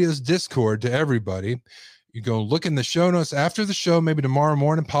 Midnight Radio's Discord to everybody. You go look in the show notes after the show, maybe tomorrow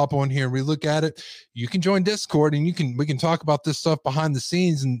morning, pop on here and relook at it. You can join Discord and we can talk about this stuff behind the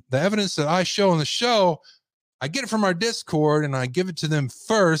scenes, and the evidence that I show on the show, I get it from our Discord and I give it to them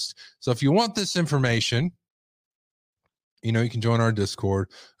first. So if you want this information, you know, you can join our Discord.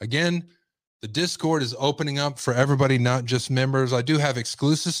 Again, the Discord is opening up for everybody, not just members. I do have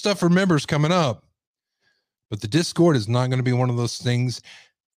exclusive stuff for members coming up, but the Discord is not going to be one of those things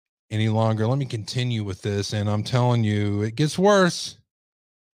any longer. Let me continue with this. And I'm telling you, it gets worse.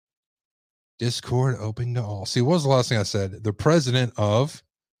 Discord open to all. See, what was the last thing I said? The president of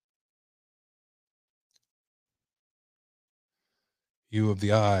U of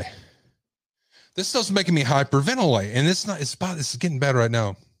the I. This stuff's making me hyperventilate, and it's getting bad right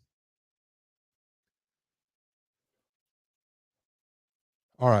now.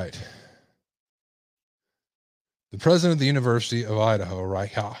 All right. the president of the University of Idaho, right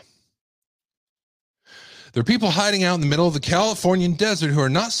here. There are people hiding out in the middle of the Californian desert who are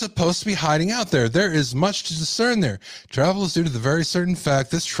not supposed to be hiding out there. There is much to discern there. Travel is due to the very certain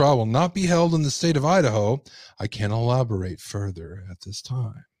fact this trial will not be held in the state of Idaho. I can't elaborate further at this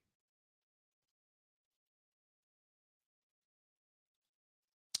time.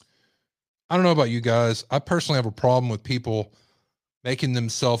 I don't know about you guys. I personally have a problem with people making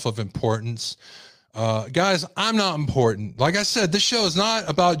themselves of importance. Guys, I'm not important. Like I said, this show is not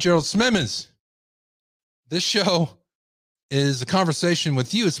about Gerald Smimmons. This show is a conversation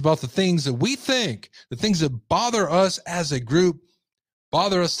with you. It's about the things that we think, the things that bother us as a group,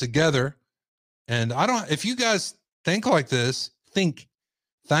 bother us together. And if you guys think like this, think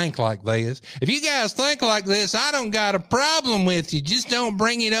like this. If you guys think like this, I don't got a problem with you. Just don't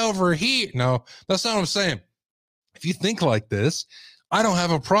bring it over here. No, that's not what I'm saying. If you think like this, I don't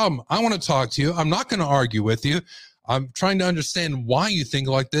have a problem. I want to talk to you. I'm not going to argue with you. I'm trying to understand why you think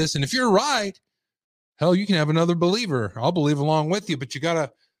like this. And if you're right, hell, you can have another believer. I'll believe along with you, but you got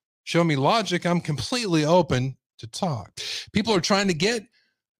to show me logic. I'm completely open to talk. People are trying to get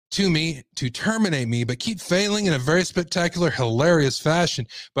to me to terminate me, but keep failing in a very spectacular, hilarious fashion.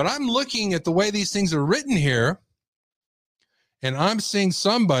 But I'm looking at the way these things are written here, and I'm seeing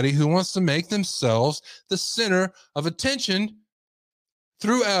somebody who wants to make themselves the center of attention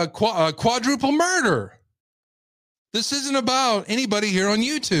through a quadruple murder. This isn't about anybody here on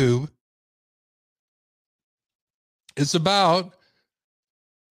YouTube. It's about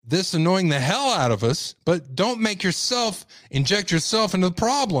this annoying the hell out of us, but don't make yourself, inject yourself into the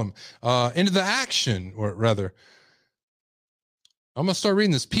problem, into the action, or rather, I'm going to start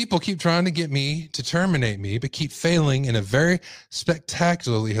reading this. People keep trying to get me to terminate me, but keep failing in a very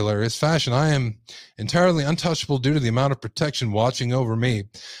spectacularly hilarious fashion. I am entirely untouchable due to the amount of protection watching over me.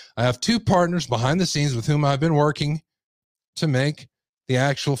 I have 2 partners behind the scenes with whom I've been working to make the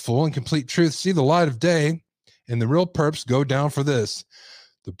actual full and complete truth see the light of day, and the real perps go down for this.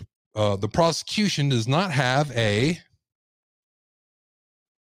 The prosecution does not have a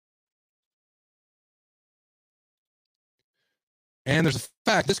and there's a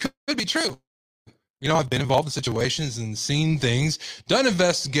fact this could be true. You know, I've been involved in situations and seen things, done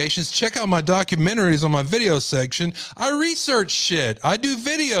investigations. Check out my documentaries on my video section. I research shit. I do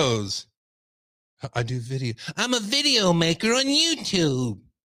videos. I'm a video maker on YouTube.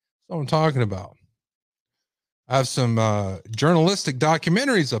 That's what I'm talking about. I have some journalistic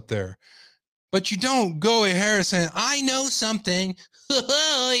documentaries up there. But you don't go ahead saying, I know something.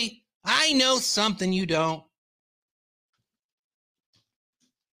 I know something you don't.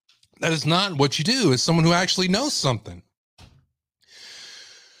 That is not what you do as someone who actually knows something.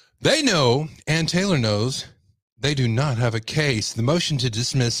 They know, and Taylor knows, they do not have a case. The motion to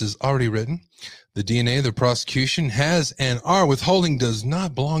dismiss is already written. The DNA the prosecution has and are withholding does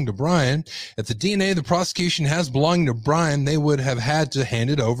not belong to Brian. If the DNA the prosecution has belonging to Brian, they would have had to hand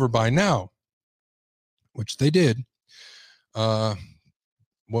it over by now, which they did.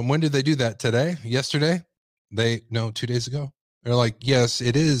 When did they do that? Today? Yesterday? 2 days ago. They're like, yes,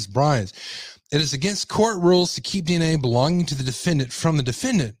 it is Brian's. It is against court rules to keep DNA belonging to the defendant from the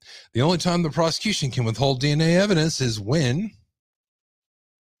defendant. The only time the prosecution can withhold DNA evidence is when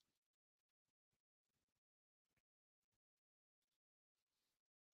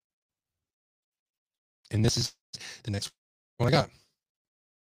and this is the next one I got.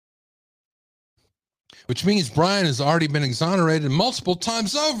 Which means Brian has already been exonerated multiple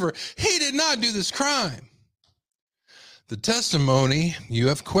times over. He did not do this crime. The testimony you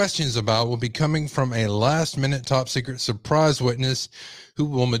have questions about will be coming from a last-minute top-secret surprise witness who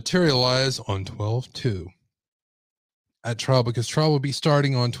will materialize on 12/2 at trial, because trial will be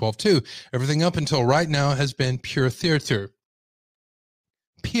starting on 12/2. Everything up until right now has been pure theater.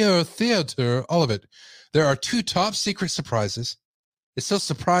 Pure theater, all of it. There are 2 top-secret surprises. It's so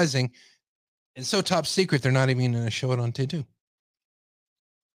surprising and so top secret, they're not even going to show it on T2.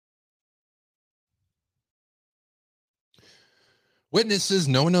 Witnesses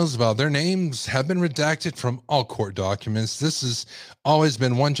no one knows about. Their names have been redacted from all court documents. This has always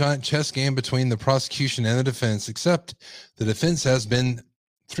been one giant chess game between the prosecution and the defense, except the defense has been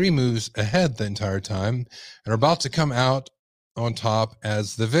 3 moves ahead the entire time and are about to come out on top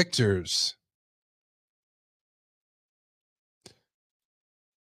as the victors.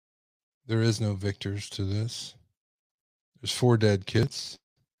 There is no victors to this. There's 4 dead kids.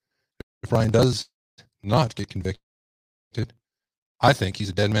 If Brian does not get convicted, I think he's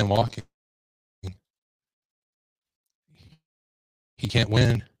a dead man walking. He can't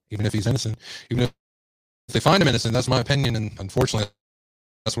win, even if he's innocent. Even if they find him innocent, that's my opinion, and unfortunately,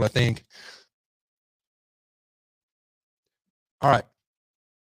 that's what I think. All right.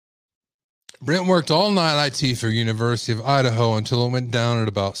 Brent worked all night IT for University of Idaho until it went down at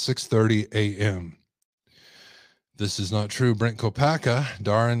about 6:30 a.m. This is not true. Brent Kopacka,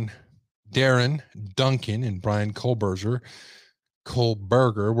 Darren Duncan, and Brian Kohlberger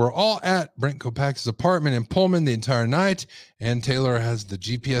were all at Brent Kopacka's apartment in Pullman the entire night, and Taylor has the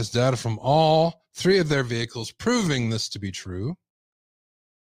GPS data from all three of their vehicles proving this to be true.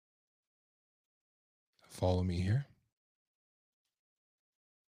 Follow me here.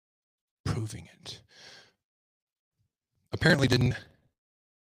 Proving it. Apparently didn't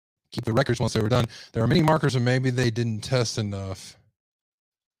keep the records once they were done. There are many markers, and maybe they didn't test enough.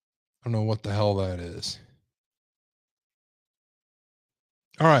 I don't know what the hell that is.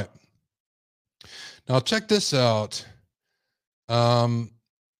 All right. Now check this out. There's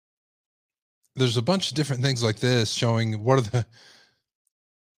a bunch of different things like this showing what are the,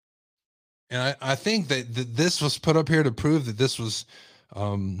 and I think that this was put up here to prove that this was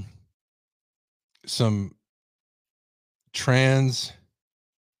some trans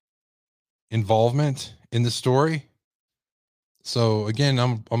involvement in the story. So again,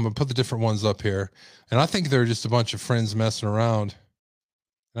 I'm going to put the different ones up here, and I think they're just a bunch of friends messing around.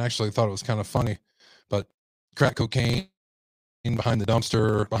 And I actually thought it was kind of funny, but crack cocaine behind the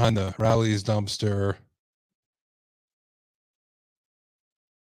dumpster, behind the Rally's dumpster.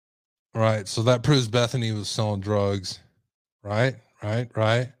 Right. So that proves Bethany was selling drugs. Right.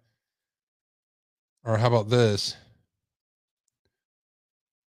 Or how about this?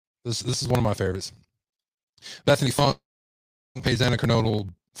 This is one of my favorites. Bethany Funk pays Anna Kernodle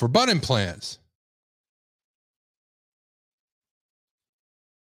for butt implants.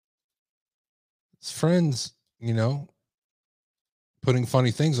 It's friends, you know, putting funny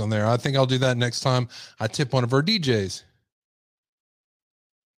things on there. I think I'll do that next time I tip one of our DJs.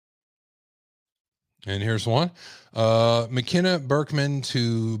 And here's one. McKenna Berkman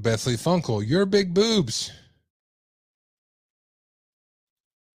to Bethany Funkle. Your big boobs.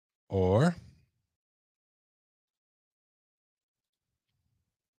 Or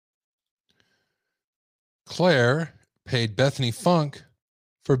Claire paid Bethany Funk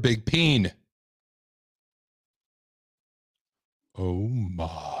for big peen. Oh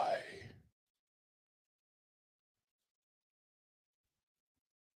my.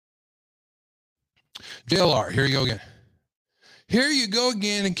 JLR, here you go again. Here you go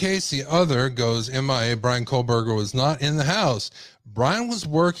again in case the other goes MIA. Brian Kohlberger was not in the house. Brian was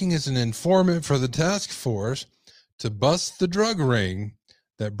working as an informant for the task force to bust the drug ring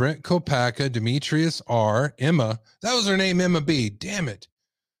that Brent Kopacka, Demetrius R., Emma, that was her name, Emma B. Damn it.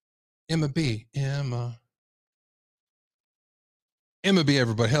 Emma B. Emma B,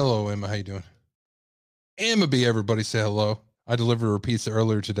 everybody. Hello, Emma. How you doing? Emma B, everybody say hello. I delivered her pizza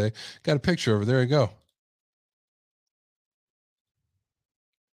earlier today. Got a picture of her. There you go.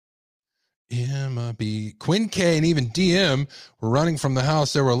 Emma B. Quinn K and even DM were running from the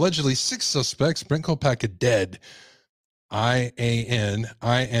house. There were allegedly 6 suspects. Brent Kopacka dead. INX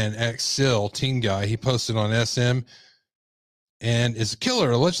Sill, teen guy. He posted on SM and is a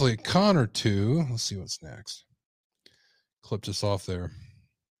killer, allegedly a con or two. Let's see what's next. Clip this off there.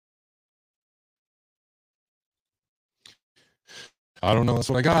 I don't know. That's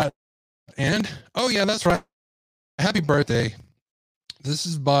what I got. And, oh yeah, that's right. Happy birthday. This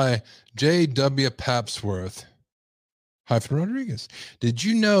is by J.W. Papsworth - Rodriguez. Did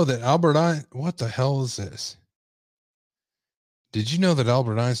you know that what the hell is this? Did you know that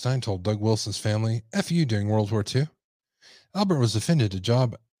Albert Einstein told Doug Wilson's family, F you during World War II? Albert was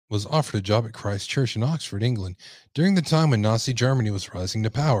offered a job at Christ Church in Oxford, England, during the time when Nazi Germany was rising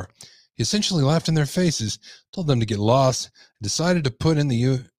to power. He essentially laughed in their faces, told them to get lost, and decided to put in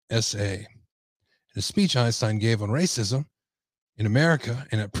the USA. In a speech Einstein gave on racism in America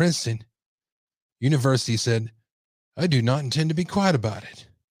and at Princeton University, said, I do not intend to be quiet about it.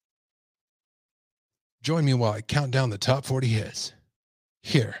 Join me while I count down the top 40 hits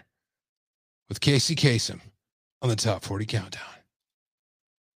here with Casey Kasem on the top 40 countdown.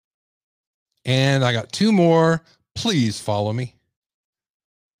 And I got 2 more. Please follow me.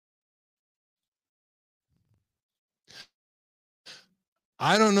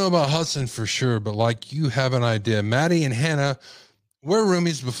 I don't know about Hudson for sure, but like you have an idea. Maddie and Hannah were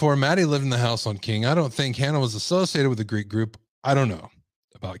roomies before. Maddie lived in the house on King. I don't think Hannah was associated with the Greek group. I don't know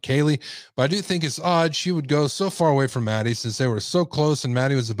about Kaylee, but I do think it's odd she would go so far away from Maddie since they were so close and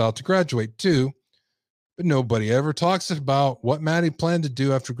Maddie was about to graduate too. But nobody ever talks about what Maddie planned to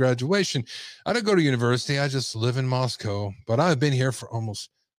do after graduation. I don't go to university. I just live in Moscow, but I've been here for almost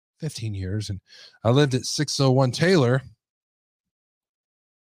 15 years and I lived at 601 Taylor.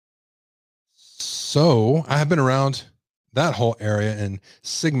 So I have been around that whole area. And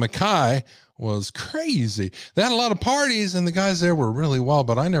Sigma Chi was crazy. They had a lot of parties, and the guys there were really well,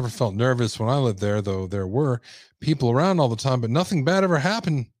 but I never felt nervous when I lived there, though there were people around all the time, but nothing bad ever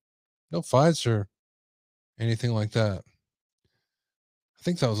happened. No fights or anything like that. I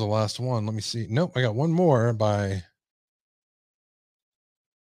think that was the last one. Let me see. Nope, I got one more by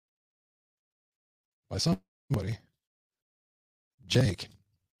somebody. Jake.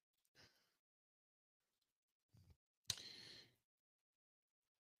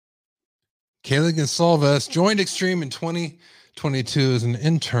 Kaylee Gonsalves joined Extreme in 2022 as an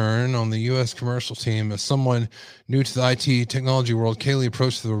intern on the U.S. commercial team. As someone new to the IT technology world, Kaylee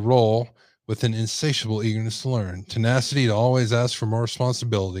approached the role with an insatiable eagerness to learn, tenacity to always ask for more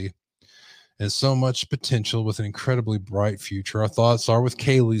responsibility, and so much potential with an incredibly bright future. Our thoughts are with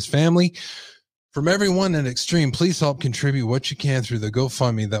Kaylee's family. From everyone at Extreme, please help contribute what you can through the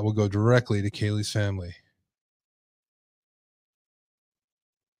GoFundMe that will go directly to Kaylee's family.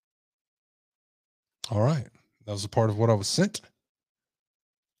 All right. That was a part of what I was sent.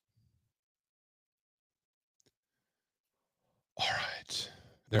 All right.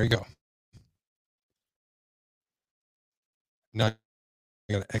 There you go. Now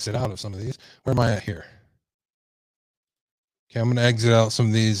I got to exit out of some of these. Where am I at here? Okay, I'm going to exit out some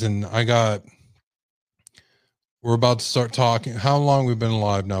of these, and we're about to start talking. How long we've been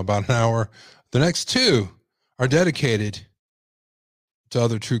live now? About an hour. The next two are dedicated to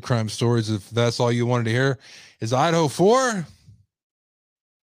other true crime stories. If that's all you wanted to hear, is Idaho 4?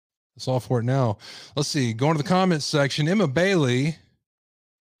 That's all for it now. Let's see. Going to the comments section. Emma Bailey.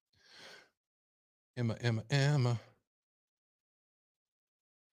 Emma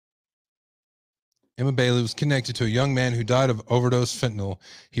Bailey was connected to a young man who died of overdose fentanyl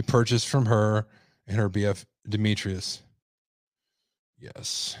he purchased from her and her BF Demetrius.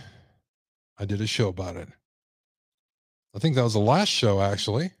 Yes. I did a show about it. I think that was the last show,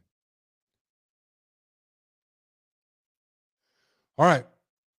 actually. All right.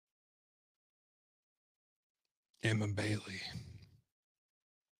 Emma Bailey.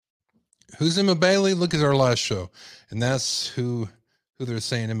 Who's Emma Bailey? Look at our last show. And that's who they're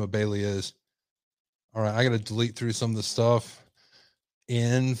saying Emma Bailey is. All right, I got to delete through some of the stuff.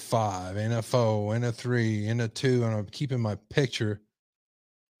 N5, NFO, N3, N2, and I'm keeping my picture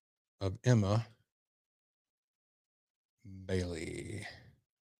of Emma Bailey.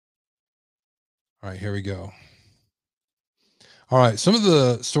 All right, here we go. All right, some of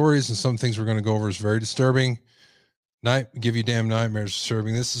the stories and some things we're going to go over is very disturbing. Give you damn nightmares,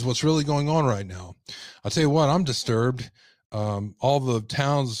 disturbing. This is what's really going on right now. I'll tell you what, I'm disturbed. All the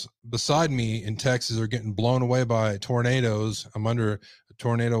towns beside me in Texas are getting blown away by tornadoes. I'm under a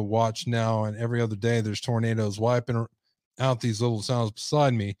tornado watch now, and every other day there's tornadoes wiping out these little towns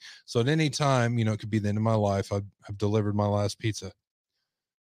beside me. So at any time, it could be the end of my life. I've delivered my last pizza.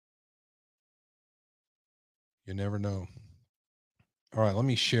 You never know. All right, let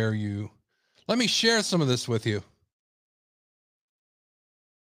me share some of this with you.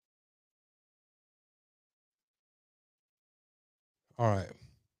 All right.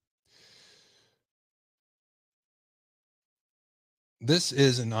 This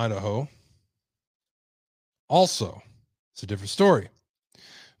is in Idaho. Also, it's a different story,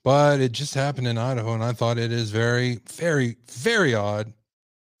 but it just happened in Idaho, and I thought it is very, very, very odd.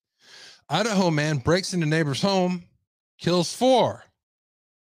 Idaho man breaks into neighbor's home, kills 4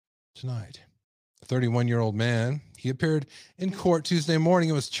 tonight. A 31-year-old man. He appeared in court Tuesday morning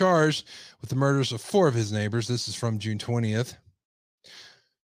and was charged with the murders of 4 of his neighbors. This is from June 20th.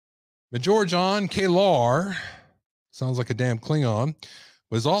 Major John Kalar, sounds like a damn Klingon,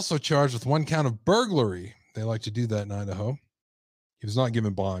 was also charged with 1 count of burglary. They like to do that in Idaho. He was not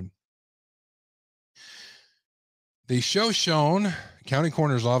given bond. The Shoshone County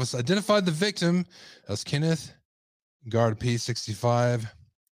Coroner's Office identified the victim as Kenneth Guard P, 65,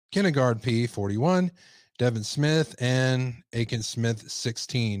 Kennegard P, 41, Devin Smith, and Aiken Smith,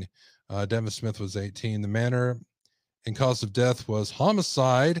 16. Devin Smith was 18. The manner and cause of death was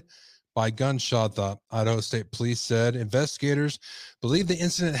homicide by gunshot, the Idaho State Police said. Investigators believe the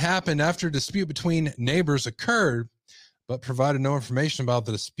incident happened after a dispute between neighbors occurred, but provided no information about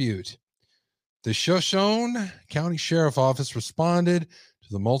the dispute. The Shoshone County Sheriff Office responded to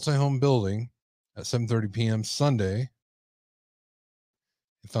the multi-home building at 7:30 p.m. Sunday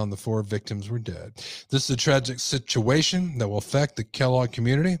and found the 4 victims were dead. This is a tragic situation that will affect the Kellogg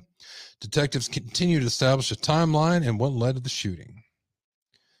community. Detectives continue to establish a timeline and what led to the shooting.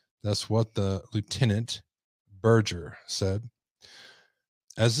 That's what the Lieutenant Berger said.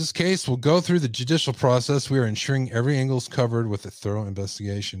 As this case will go through the judicial process, we are ensuring every angle is covered with a thorough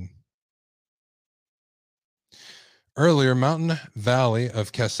investigation. Earlier, Mountain Valley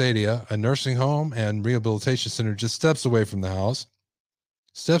of Cascadia, a nursing home and rehabilitation center just steps away from the house,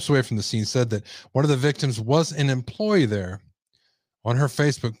 steps away from the scene, said that one of the victims was an employee there. On her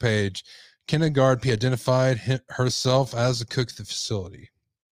Facebook page, Kindergarten identified herself as a cook at the facility.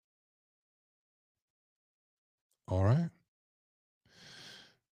 All right.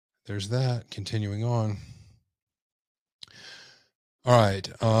 There's that. Continuing on. All right.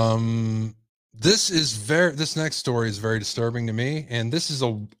 This next story is very disturbing to me. And this is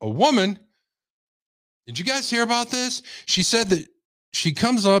a woman. Did you guys hear about this? She said that she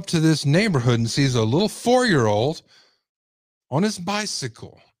comes up to this neighborhood and sees a little 4-year-old on his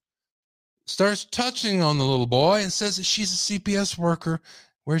bicycle, starts touching on the little boy and says that she's a CPS worker.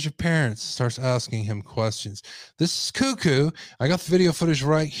 Where's your parents? Starts asking him questions. This is cuckoo. I got the video footage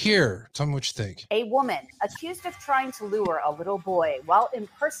right here. Tell me what you think. A woman accused of trying to lure a little boy while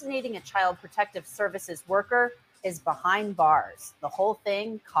impersonating a child protective services worker is behind bars. The whole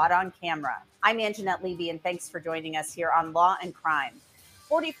thing caught on camera. I'm Anjanette Levy, and thanks for joining us here on Law and Crime.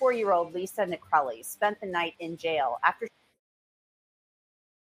 44-year-old Lisa Nicrelli spent the night in jail after...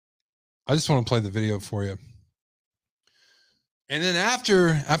 I just want to play the video for you. And then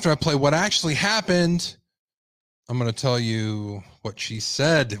after I play what actually happened, I'm going to tell you what she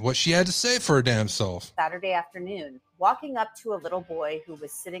said, what she had to say for her damn self. Saturday afternoon, walking up to a little boy who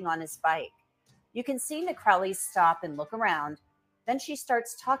was sitting on his bike. You can see Nicrelli stop and look around. Then she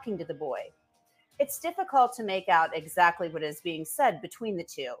starts talking to the boy. It's difficult to make out exactly what is being said between the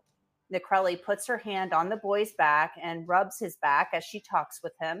two. Nicrelli puts her hand on the boy's back and rubs his back as she talks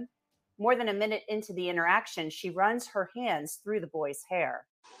with him. More than a minute into the interaction, she runs her hands through the boy's hair.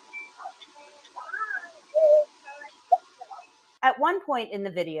 At one point in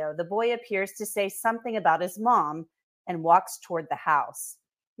the video, the boy appears to say something about his mom and walks toward the house.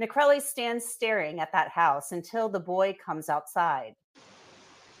 Nicrelli stands staring at that house until the boy comes outside.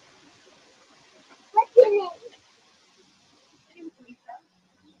 What's your name?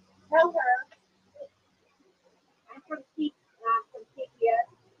 Tell her. I'm from CPS.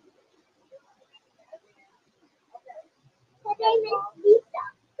 My name is Lisa.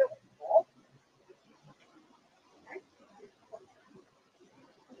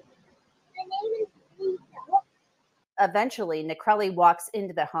 My name is Lisa. Eventually, Nicrelli walks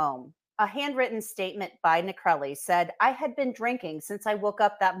into the home. A handwritten statement by Nicrelli said, "I had been drinking since I woke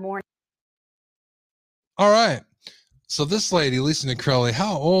up that morning." All right. So this lady, Lisa Nicrelli,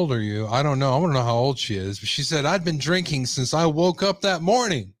 how old are you? I don't know. I want to know how old she is. But she said, I'd been drinking since I woke up that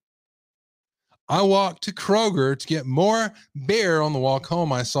morning. I walked to Kroger to get more beer. On the walk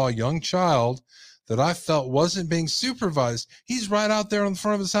home, I saw a young child that I felt wasn't being supervised. He's right out there on the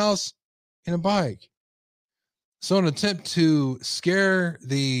front of his house in a bike. So in an attempt to scare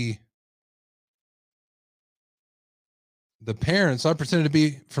the parents, I pretended to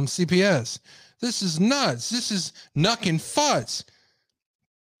be from CPS. This is nuts. This is nuck and futz.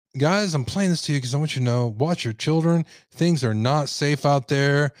 Guys, I'm playing this to you because I want you to know, watch your children. Things are not safe out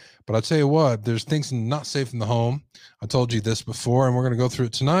there. But I'll tell you what, there's things not safe in the home. I told you this before, and we're going to go through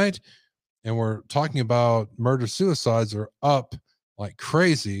it tonight. And we're talking about murder-suicides are up like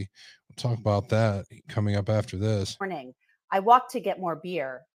crazy. We'll talk about that coming up after this. Morning. I walked to get more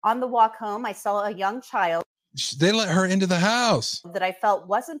beer. On the walk home, I saw a young child. They let her into the house that I felt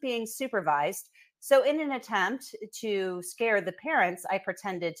wasn't being supervised. So in an attempt to scare the parents, I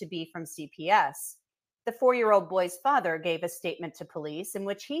pretended to be from CPS. The 4-year-old boy's father gave a statement to police in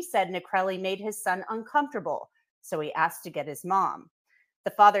which he said Nicrelli made his son uncomfortable, so he asked to get his mom.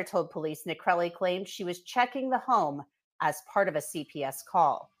 The father told police Nicrelli claimed she was checking the home as part of a CPS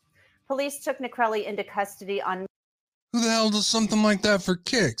call. Police took Nicrelli into custody on... Who the hell does something like that for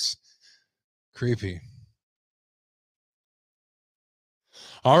kicks? Creepy.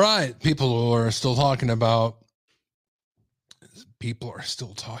 All right, people are still talking about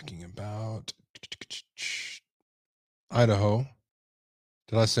Idaho.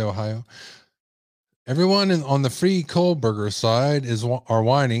 Did I say Ohio? Everyone on the Free Kohlberger side are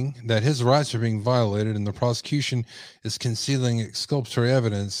whining that his rights are being violated and the prosecution is concealing exculpatory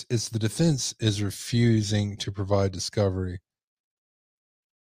evidence. It's the defense is refusing to provide discovery.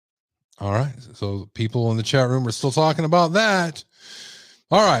 All right, so people in the chat room are still talking about that.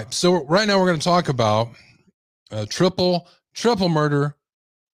 All right, so right now we're going to talk about a triple murder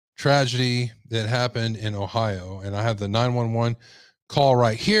tragedy that happened in Ohio. And I have the 911 call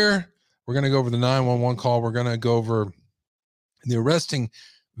right here. We're going to go over the 911 call. We're going to go over the arresting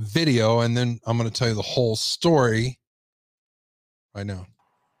video, and then I'm going to tell you the whole story right now.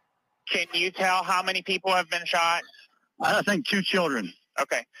 Can you tell how many people have been shot? I think 2 children.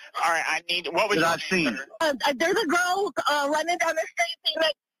 Okay. All right. I need. What was I seen? There's a girl running down the street saying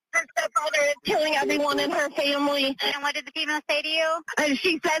that her stepfather is killing everyone in her family. And what did the female say to you? And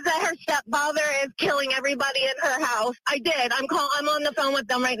she says that her stepfather is killing everybody in her house. I did. I'm on the phone with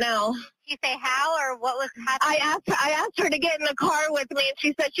them right now. You say how or what was happening? I asked her to get in the car with me, and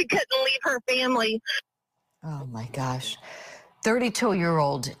she said she couldn't leave her family. Oh my gosh.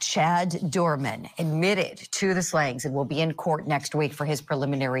 32-year-old Chad Dorman admitted to the slayings and will be in court next week for his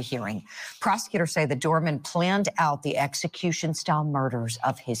preliminary hearing. Prosecutors say that Dorman planned out the execution-style murders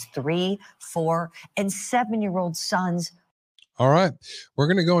of his 3, 4, and 7-year-old sons. All right. We're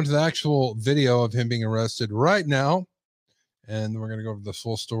going to go into the actual video of him being arrested right now. And we're going to go over the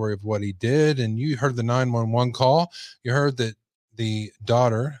full story of what he did. And you heard the 911 call. You heard that the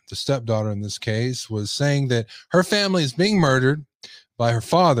daughter, the stepdaughter in this case, was saying that her family is being murdered by her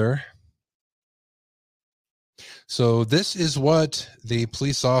father. So this is what the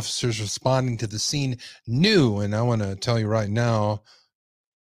police officers responding to the scene knew. And I want to tell you right now,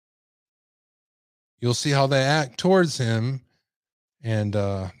 you'll see how they act towards him. And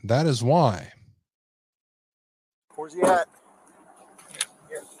that is why. Where's he at?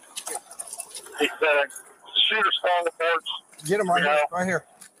 The shooter's on the porch. Get him right here.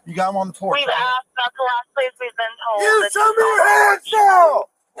 You got him on the porch. We've asked, that's the last place we've been told. You show me your hands now!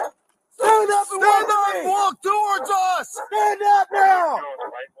 Stand up and walk towards us! Stand up now!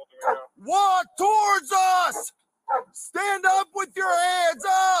 Walk towards us! Stand up with your hands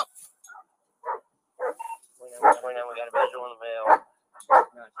up! We got a visual in the mail.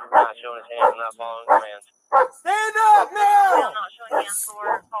 Not showing his hands, not following commands. Stand up now! I'm not showing hands, so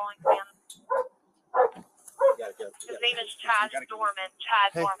we're following commands. His name is Chad Dorman.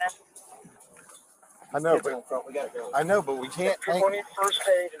 Chad Dorman. I know, but we can't. People need first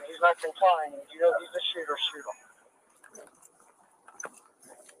aid, and he's not complying. You know he's a shooter. Shoot him.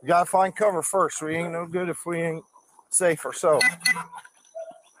 We gotta find cover first. We ain't no good if we ain't safe ourselves.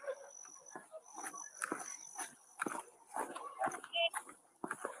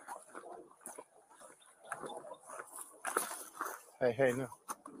 Hey, no.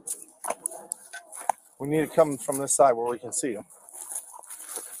 We need to come from this side where we can see them.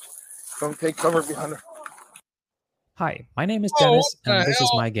 Don't take cover behind her. Hi, my name is Dennis, and this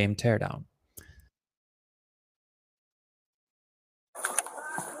is my game Teardown.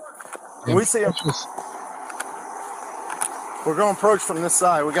 We see him. We're going to approach from this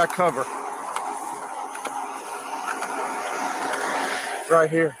side. We got cover. Right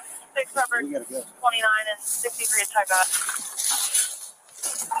here. 6 numbers, 29 and 63 type out.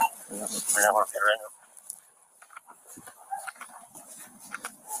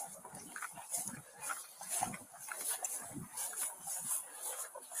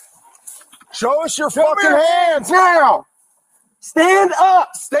 Show us your fucking hands now! Stand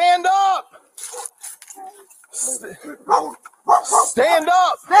up! Stand up! Stand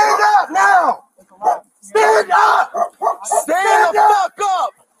up! Stand up now! Stand up! Stand the fuck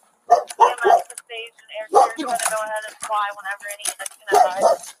up!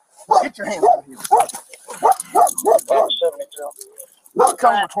 Get your hands out here.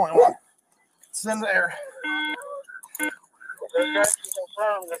 Cover 21. It's in there. Those guys can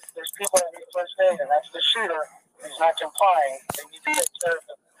confirm that there's people that need first aid, and that's the shooter. He's not complying. They need to take care of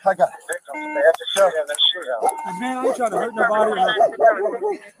the victims. They have to shoot him and shoot him. Man, I ain't trying to hurt nobody.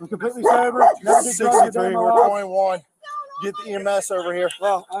 I'm completely sober. Never did drugs a day in my life. 21. Get the EMS over here.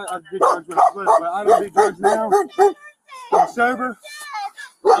 Well, I did drugs when I was little, but I don't do drugs now. I'm sober.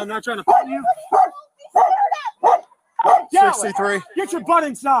 I'm not trying to fight you. 63. Get your butt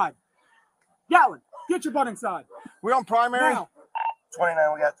inside. Yellen, get your butt inside. We on primary? Now.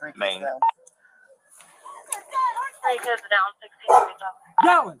 29, we got 3 kids down. 3 kids down, 16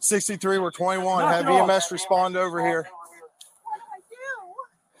 down. 63, we're 21. Have EMS respond over here.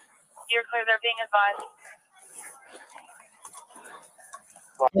 You're clear, they're being advised.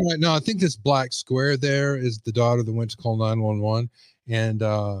 All right, now I think this black square there is the daughter that went to call 911, and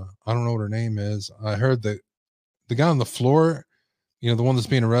I don't know what her name is. I heard that the guy on the floor, you know, the one that's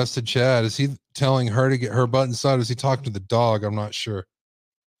being arrested, Chad, is he telling her to get her butt inside? Or is he talking to the dog? I'm not sure.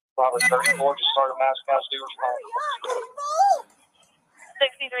 Probably 34, just started mass custody response.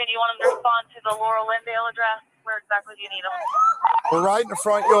 63, do you want them to respond to the Laurel Lindale address? Where exactly do you need them? We're right in the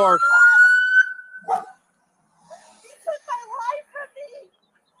front yard.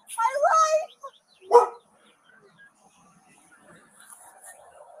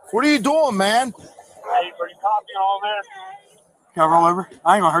 What are you doing, man? Hey, pretty copy all this. Can I roll over?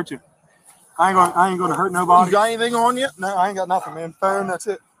 I ain't gonna hurt you. I ain't gonna hurt nobody. You got anything on you? No, I ain't got nothing, man. Phone, that's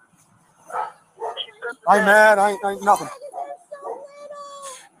it. I ain't mad. I ain't nothing.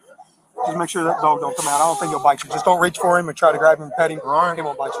 Just make sure that dog don't come out. I don't think he'll bite you. Just don't reach for him and try to grab him and pet him. All right. He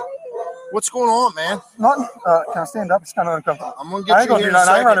won't bite you. What's going on, man? Nothing. Can I stand up? It's kind of uncomfortable. I'm going to get I ain't you gonna here do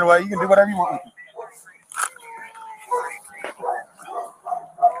nothing. I ain't running away. You can do whatever you want.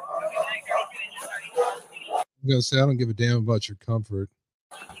 I'm going to say, I don't give a damn about your comfort.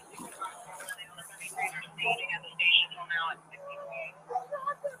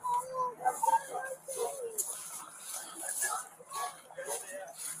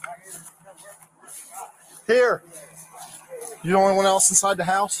 Here. You the only one else inside the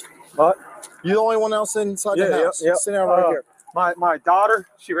house? What? You the only one else inside the house? Yeah. Sit down right here. My daughter,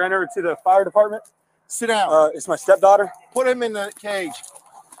 she ran over to the fire department. Sit down. It's my stepdaughter. Put him in the cage.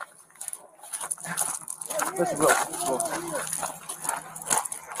 This is Will.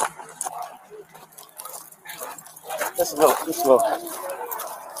 This is Will.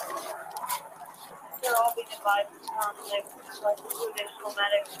 They're all being advised they've selected 2 additional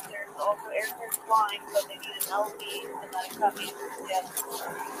medics. There's also aircraft flying, but they need an LV, the medic coming together.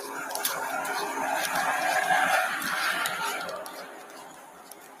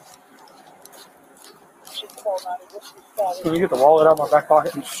 Can you get the wallet out of my back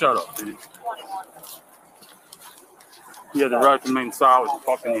pocket? Shut up, dude. Yeah, the right to main side was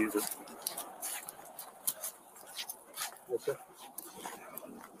fucking easy. Yes, sir.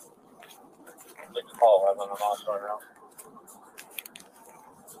 Let's call. I'm on the last right now.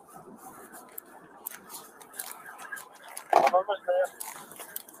 I'm almost there.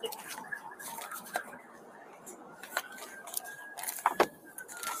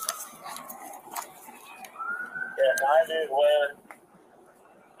 Yeah, 9 is where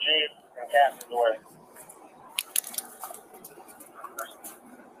Jeep and Captain's way.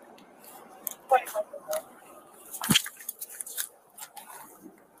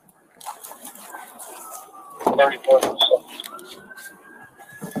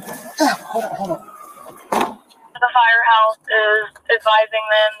 Hold on. The firehouse is advising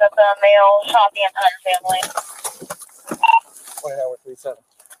them that the male shot the entire family. 29-37.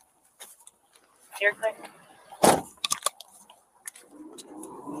 You're clear.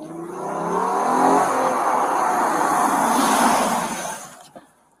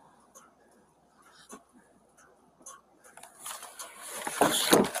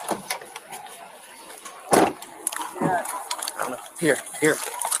 Here.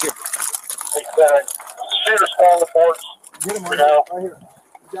 Shooter's on the porch. Get him right here.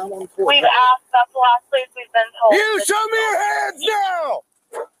 Down on the porch. We've asked, that's the last place we've been told. You show me your hands now!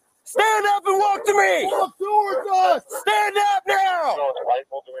 Stand up and walk to me! Walk towards us! Stand up now!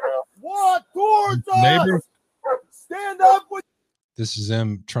 Walk towards us! Neighbor? Stand up with This is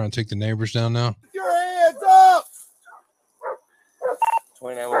them trying to take the neighbors down now. your hands up!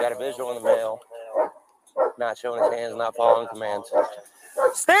 29, we got a visual on the male. Not showing his hands, not following commands.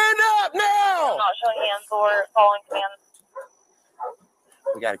 Stand up now! Not showing hands or following commands.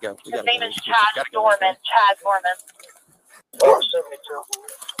 We gotta go. His name is Chad Dorman. Chad Dorman.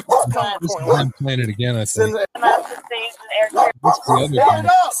 This is them playing it again, I think. The message stays in air. This is the other Stand one.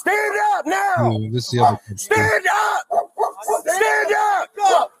 up! Stand up now! Ooh, this is the other one. Stand up! Stand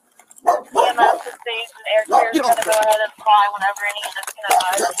up! EMS is staged in air carrier is going to go ahead and fly whenever any units can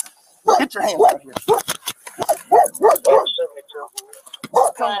advise. Get your hands out here.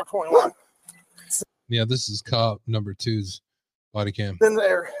 21. Yeah, this is cop number 2's body cam. In the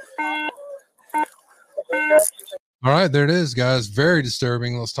air. All right, there it is, guys. Very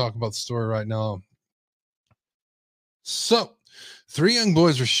disturbing. Let's talk about the story right now. So, 3 young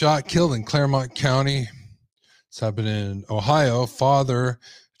boys were shot, killed in Claremont County. It's happened in Ohio. Father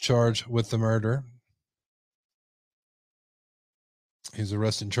charged with the murder. He's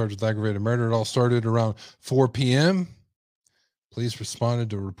arrested and charged with aggravated murder. It all started around 4 p.m. Police responded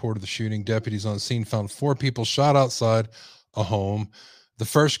to a report of the shooting. Deputies on the scene found 4 people shot outside a home. The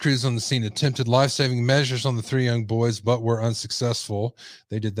first crews on the scene attempted life-saving measures on the 3 young boys, but were unsuccessful.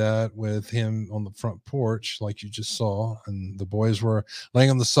 They did that with him on the front porch, like you just saw, and the boys were laying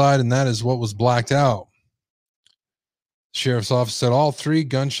on the side, and that is what was blacked out. The sheriff's office said all 3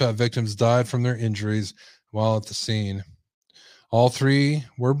 gunshot victims died from their injuries while at the scene. All 3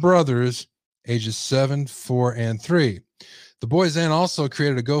 were brothers, ages 7, 4, and 3. The boy's aunt also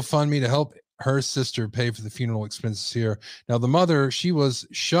created a GoFundMe to help her sister pay for the funeral expenses here. Now, the mother, she was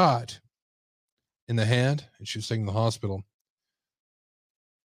shot in the hand, and she was taken to the hospital.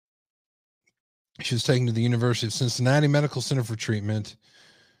 She was taken to the University of Cincinnati Medical Center for treatment.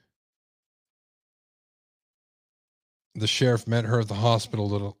 The sheriff met her at the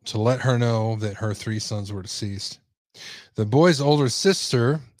hospital to let her know that her 3 sons were deceased. The boy's older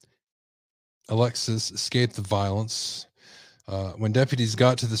sister, Alexis, escaped the violence. When deputies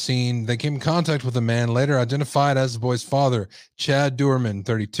got to the scene, they came in contact with a man later identified as the boy's father, Chad Doerman,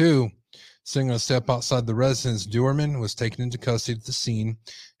 32. Sitting on a step outside the residence, Doerman was taken into custody at the scene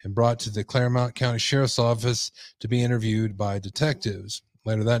and brought to the Claremont County Sheriff's Office to be interviewed by detectives.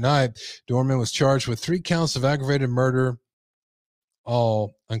 Later that night, Doerman was charged with 3 counts of aggravated murder,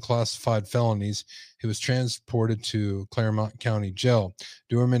 all unclassified felonies. He was transported to Claremont County Jail.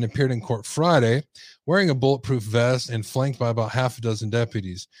 Doerman appeared in court Friday wearing a bulletproof vest and flanked by about half a dozen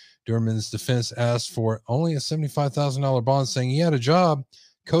deputies. Doerman's defense asked for only a $75,000 bond, saying he had a job,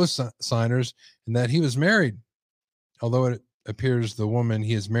 co-signers, and that he was married. Although it appears the woman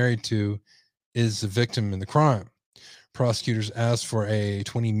he is married to is the victim in the crime. Prosecutors asked for a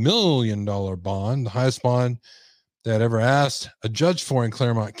 $20 million bond, the highest bond that ever asked a judge for in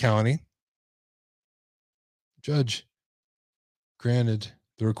Claremont County. Judge granted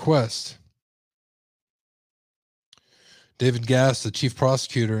the request. David Gass, the chief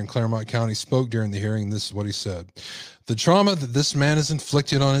prosecutor in Claremont County, spoke during the hearing. This is what he said. The trauma that this man has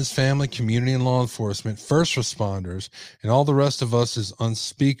inflicted on his family, community, and law enforcement, first responders, and all the rest of us is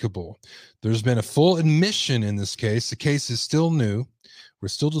unspeakable. There's been a full admission in this case. The case is still new. We're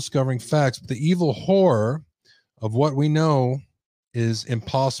still discovering facts, but the evil horror of what we know is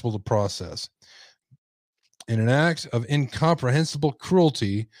impossible to process. In an act of incomprehensible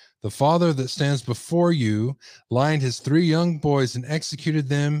cruelty, the father that stands before you lined his 3 young boys and executed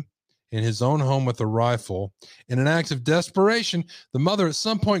them in his own home with a rifle. In an act of desperation, the mother at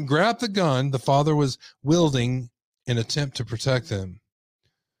some point grabbed the gun the father was wielding in an attempt to protect them.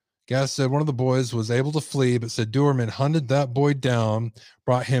 Gass said one of the boys was able to flee, but said Doerman hunted that boy down,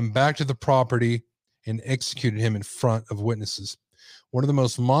 brought him back to the property, and executed him in front of witnesses. One of the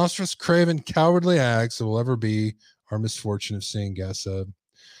most monstrous, craven, cowardly acts that will ever be our misfortune of seeing, Gass said.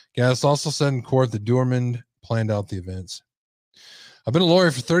 Gass also said in court that Doerman planned out the events. I've been a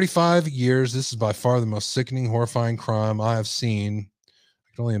lawyer for 35 years. This is by far the most sickening, horrifying crime I have seen.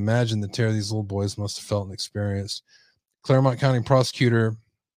 I can only imagine the terror these little boys must have felt and experienced. Claremont County prosecutor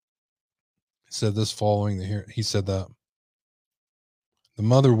said this following the hearing. He said that the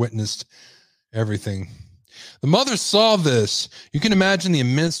mother witnessed everything. The mother saw this. You can imagine the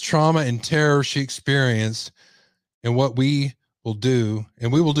immense trauma and terror she experienced, and what we will do,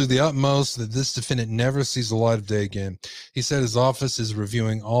 and we will do the utmost that this defendant never sees the light of day again. He said his office is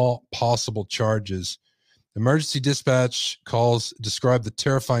reviewing all possible charges. Emergency dispatch calls describe the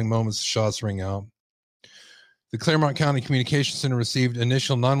terrifying moments the shots ring out. The Claremont County Communication Center received an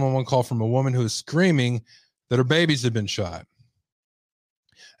initial 911 call from a woman who was screaming that her babies had been shot.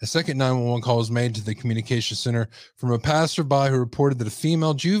 A second 911 call was made to the communication center from a passerby who reported that a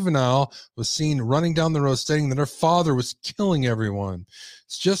female juvenile was seen running down the road stating that her father was killing everyone.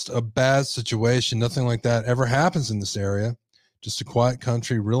 It's just a bad situation. Nothing like that ever happens in this area. Just a quiet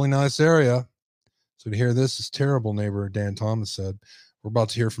country, really nice area. So to hear this is terrible, neighbor Dan Thomas said. We're about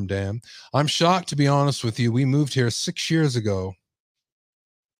to hear from Dan. I'm shocked, to be honest with you. We moved here 6 years ago.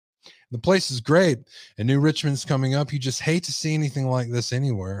 The place is great, and New Richmond's coming up. You just hate to see anything like this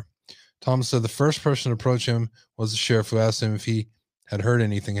anywhere. Thomas said the first person to approach him was the sheriff, who asked him if he had heard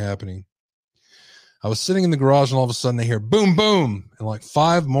anything happening. I was sitting in the garage, and all of a sudden I hear boom, boom, and like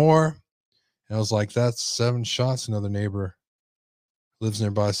 5 more. And I was like, that's 7 shots. Another neighbor lives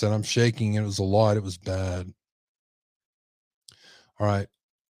nearby said, I'm shaking. It was a lot. It was bad. All right.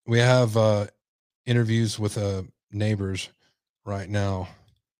 We have interviews with neighbors right now.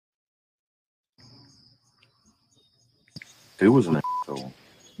 It was an asshole.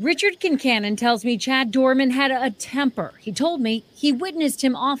 Richard Kincannon tells me Chad Doerman had a temper. He told me he witnessed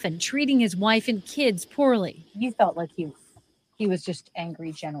him often treating his wife and kids poorly. You felt like he was just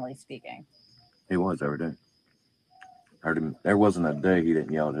angry, generally speaking. He was every day. Heard him. There wasn't a day he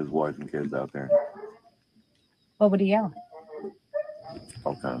didn't yell at his wife and kids out there. What would he yell?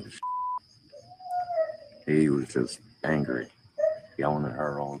 All kinds of shit. He was just angry, yelling at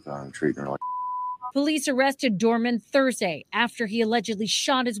her all the time, treating her like. Police arrested Doerman Thursday after he allegedly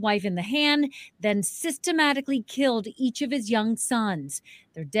shot his wife in the hand, then systematically killed each of his young sons.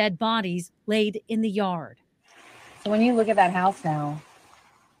 Their dead bodies laid in the yard. So when you look at that house now,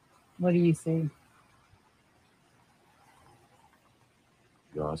 what do you see?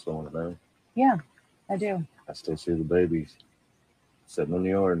 You honestly want to know? Yeah, I do. I still see the babies sitting in the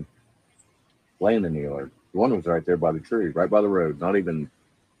yard, laying in the yard. One was right there by the tree, right by the road, not even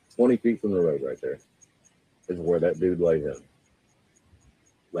 20 feet from the road right there. This is where that dude laid him.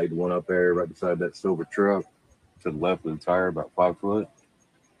 Laid one up there right beside that silver truck to the left of the tire, about 5 foot.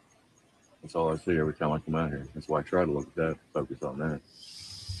 That's all I see every time I come out here. That's why I try to look at that, focus on that.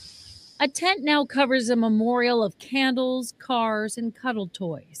 A tent now covers a memorial of candles, cars, and cuddle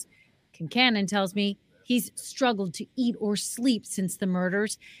toys. Kincannon tells me he's struggled to eat or sleep since the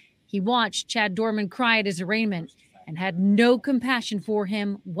murders. He watched Chad Dorman cry at his arraignment and had no compassion for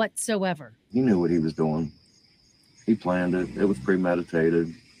him whatsoever. He knew what he was doing. He planned it. It was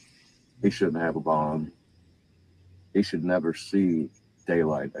premeditated. He shouldn't have a bond. He should never see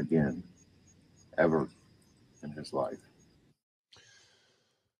daylight again, ever in his life.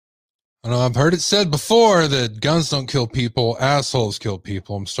 I know I've heard it said before that guns don't kill people, assholes kill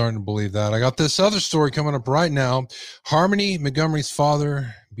people. I'm starting to believe that. I got this other story coming up right now. Harmony Montgomery's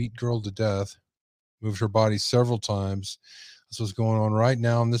father beat girl to death, moved her body several times. That's what's going on right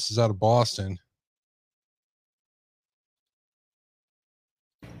now, and this is out of Boston.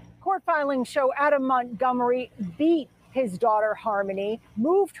 Court filings show Adam Montgomery beat his daughter Harmony,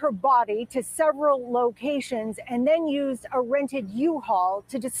 moved her body to several locations, and then used a rented U-Haul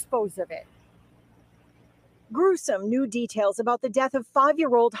to dispose of it. Gruesome new details about the death of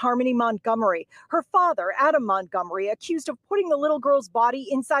 5-year-old Harmony Montgomery. Her father, Adam Montgomery, accused of putting the little girl's body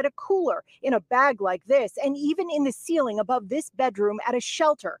inside a cooler, in a bag like this, and even in the ceiling above this bedroom at a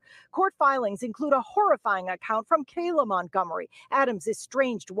shelter. Court filings include a horrifying account from Kayla Montgomery, Adam's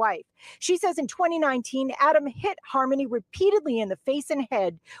estranged wife. She says in 2019, Adam hit Harmony repeatedly in the face and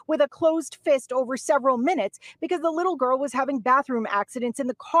head with a closed fist over several minutes because the little girl was having bathroom accidents in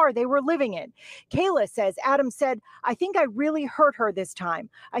the car they were living in. Kayla says Adam said, "I think I really hurt her this time.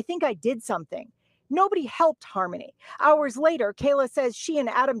 I think I did something." Nobody helped Harmony. Hours later, Kayla says she and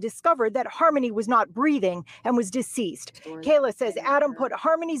Adam discovered that Harmony was not breathing and was deceased. Kayla says Adam put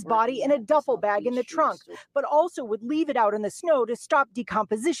Harmony's body in a duffel bag in the trunk, but also would leave it out in the snow to stop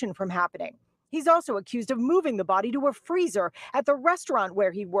decomposition from happening. He's also accused of moving the body to a freezer at the restaurant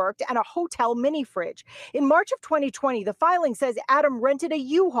where he worked and a hotel mini fridge. In March of 2020, the filing says Adam rented a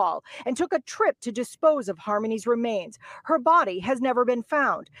U-Haul and took a trip to dispose of Harmony's remains. Her body has never been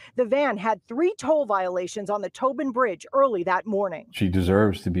found. The van had 3 toll violations on the Tobin Bridge early that morning. She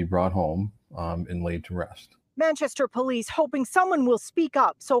deserves to be brought home and laid to rest. Manchester police hoping someone will speak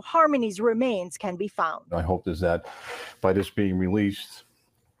up so Harmony's remains can be found. My hope is that by this being released,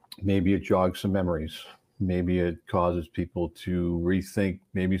 maybe it jogs some memories. Maybe it causes people to rethink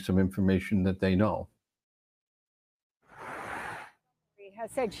maybe some information that they know.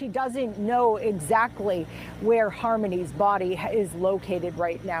 Has said she doesn't know exactly where Harmony's body is located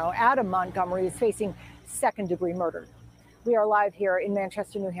right now. Adam Montgomery is facing second-degree murder. We are live here in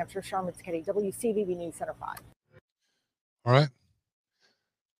Manchester, New Hampshire. Charlotte Skiddy, WCVB News Center 5. All right.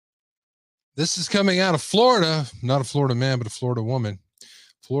 This is coming out of Florida. Not a Florida man, but a Florida woman.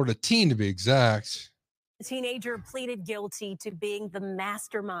 Florida teen, to be exact. The teenager pleaded guilty to being the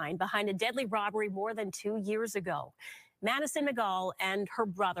mastermind behind a deadly robbery more than 2 years ago. Madison McGall and her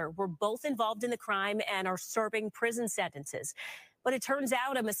brother were both involved in the crime and are serving prison sentences. But it turns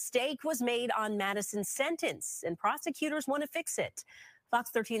out a mistake was made on Madison's sentence, and prosecutors want to fix it.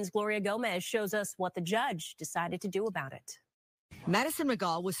 Fox 13's Gloria Gomez shows us what the judge decided to do about it. Madison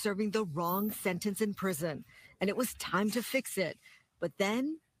McGall was serving the wrong sentence in prison, and it was time to fix it. But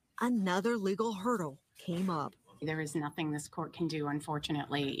then another legal hurdle came up. There is nothing this court can do,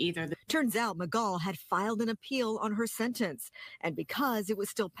 unfortunately. Turns out McGall had filed an appeal on her sentence, and because it was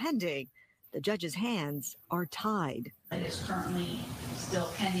still pending, the judge's hands are tied. It is currently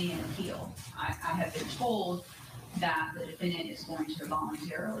still pending an appeal. I have been told that the defendant is going to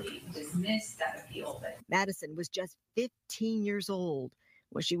voluntarily dismiss that appeal. But Madison was just 15 years old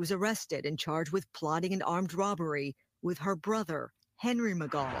when she was arrested and charged with plotting an armed robbery with her brother, Henry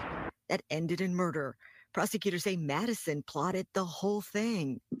McGall, that ended in murder. Prosecutors say Madison plotted the whole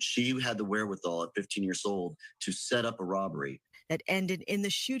thing. She had the wherewithal at 15 years old to set up a robbery that ended in the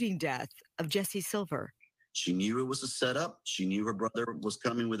shooting death of Jesse Silver. She knew it was a setup. She knew her brother was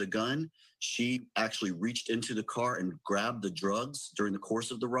coming with a gun. She actually reached into the car and grabbed the drugs during the course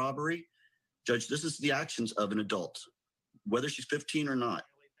of the robbery. Judge, this is the actions of an adult, whether she's 15 or not.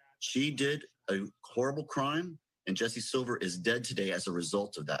 She did a horrible crime, and Jesse Silver is dead today as a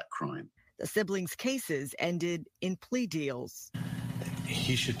result of that crime. The siblings' cases ended in plea deals.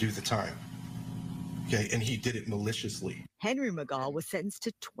 He should do the time. Okay, and he did it maliciously. Henry McGall was sentenced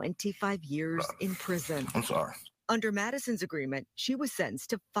to 25 years in prison. I'm sorry. Under Madison's agreement, she was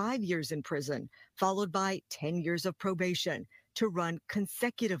sentenced to 5 years in prison, followed by 10 years of probation to run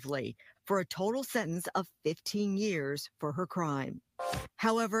consecutively for a total sentence of 15 years for her crime.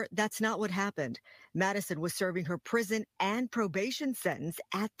 However, that's not what happened. Madison was serving her prison and probation sentence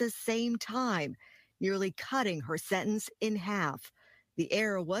at the same time, nearly cutting her sentence in half. The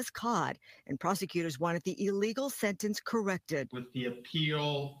error was caught, and prosecutors wanted the illegal sentence corrected. With the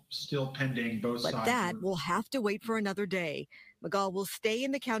appeal still pending, both sides. But that will have to wait for another day. McGall will stay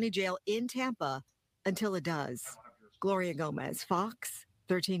in the county jail in Tampa until it does. Gloria Gomez, Fox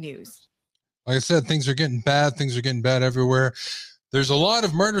 13 News. Like I said, things are getting bad. Things are getting bad everywhere. There's a lot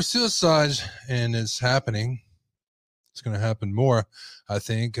of murder-suicides, and it's happening. It's going to happen more, I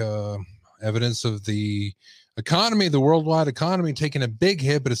think. Evidence of the economy, the worldwide economy, taking a big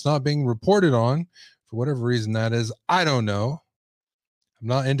hit, but it's not being reported on for whatever reason that is. I don't know. I'm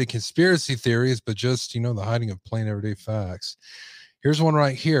not into conspiracy theories, but just, the hiding of plain everyday facts. Here's one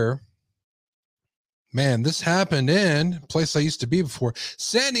right here. Man, this happened in a place I used to be before.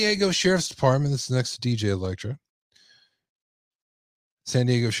 San Diego Sheriff's Department. This is next to DJ Electra. San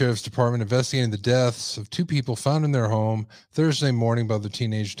Diego Sheriff's Department investigating the deaths of 2 people found in their home Thursday morning by their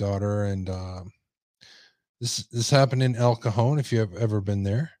teenage daughter. And this happened in El Cajon, if you have ever been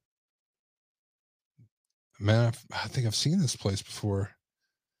there. Man, I think I've seen this place before.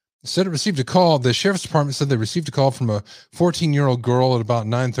 Said it received a call. The sheriff's department said they received a call from a 14-year-old girl at about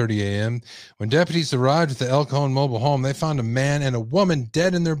 9:30 a.m. When deputies arrived at the El Cajon mobile home, they found a man and a woman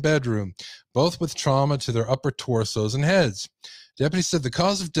dead in their bedroom, both with trauma to their upper torsos and heads. Deputies said the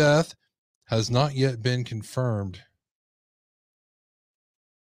cause of death has not yet been confirmed.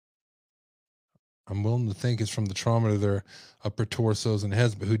 I'm willing to think it's from the trauma to their upper torsos and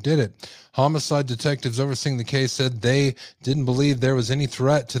heads, but who did it? Homicide detectives overseeing the case said they didn't believe there was any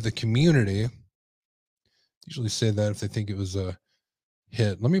threat to the community. Usually say that if they think it was a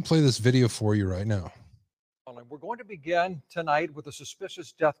hit. Let me play this video for you right now. We're going to begin tonight with a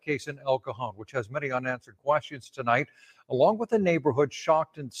suspicious death case in El Cajon, which has many unanswered questions tonight, along with the neighborhood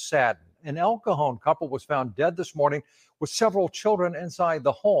shocked and saddened. An El Cajon couple was found dead this morning with several children inside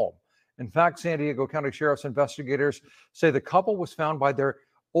the home. In fact, San Diego County Sheriff's investigators say the couple was found by their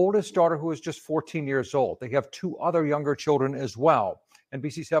oldest daughter, who is just 14 years old. They have 2 other younger children as well.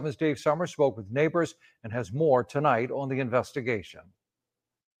 NBC7's Dave Summers spoke with neighbors and has more tonight on the investigation.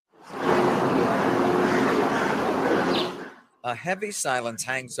 A heavy silence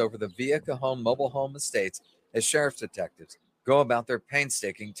hangs over the Via Cajon mobile home estates as sheriff's detectives go about their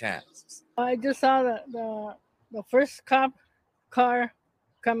painstaking tasks. I just saw the first cop car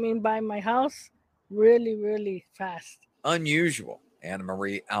coming by my house really, really fast. Unusual, Anna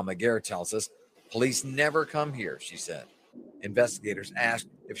Marie Almaguer tells us. Police never come here, she said. Investigators asked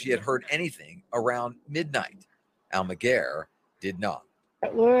if she had heard anything around midnight. Almaguer did not.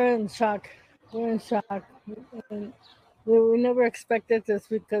 We're in shock. We're in shock. And we never expected this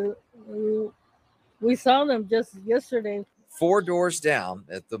because we saw them just yesterday. 4 doors down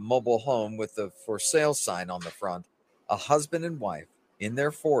at the mobile home with the for sale sign on the front, a husband and wife in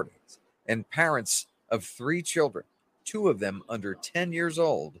their 40s and parents of 3 children, 2 of them under 10 years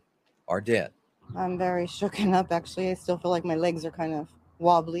old, are dead. I'm very shooken up, actually. I still feel like my legs are kind of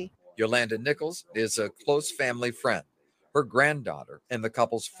wobbly. Yolanda Nichols is a close family friend. Her granddaughter and the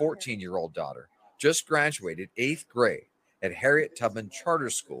couple's 14-year-old daughter just graduated 8th grade at Harriet Tubman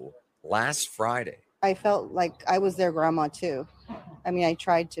Charter School last Friday. I felt like I was their grandma too. I mean, I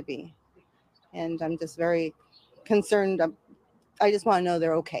tried to be. And I'm just very concerned. I just want to know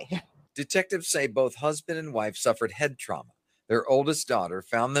they're okay. Detectives say both husband and wife suffered head trauma. Their oldest daughter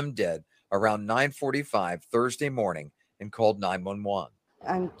found them dead around 9:45 Thursday morning and called 911.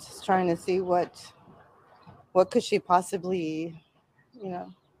 I'm just trying to see what could she possibly,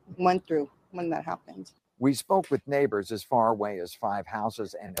 went through when that happened. We spoke with neighbors as far away as 5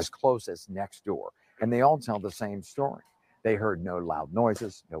 houses and as close as next door, and they all tell the same story. They heard no loud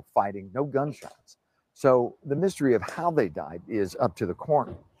noises, no fighting, no gunshots. So the mystery of how they died is up to the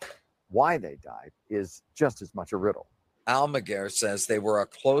coroner. Why they died is just as much a riddle. Almaguer says they were a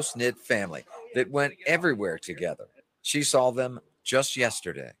close-knit family that went everywhere together. She saw them just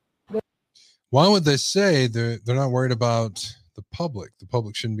yesterday. Why would they say they're not worried about the public? The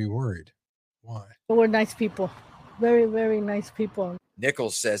public shouldn't be worried. Why? We're nice people. Very, very nice people.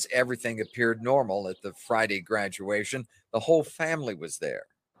 Nichols says everything appeared normal at the Friday graduation. The whole family was there.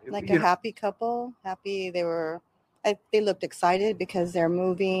 Like a happy couple, happy. They looked excited because they're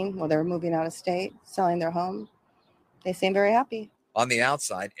moving. Well, they're moving out of state, selling their home. They seem very happy. On the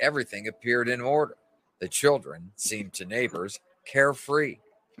outside, everything appeared in order. The children seemed to neighbors carefree,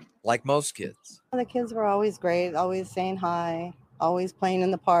 like most kids. The kids were always great, always saying hi, always playing in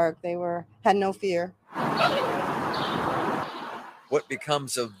the park. They had no fear. What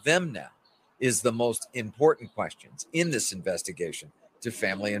becomes of them now is the most important questions in this investigation to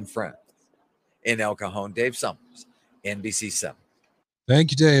family and friends. In El Cajon, Dave Summers, NBC7.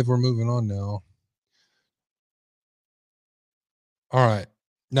 Thank you, Dave. We're moving on now. All right.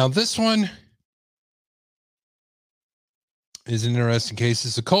 Now this one is an interesting case.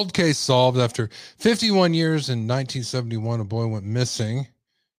 It's a cold case solved after 51 years. In 1971, a boy went missing.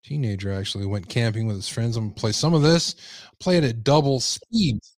 Teenager actually went camping with his friends. I'm going to play some of this. Play it at double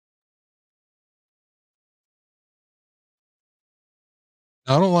speed.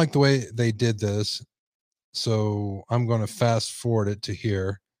 Now, I don't like the way they did this, so I'm going to fast forward it to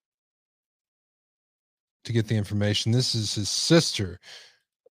here to get the information. This is his sister.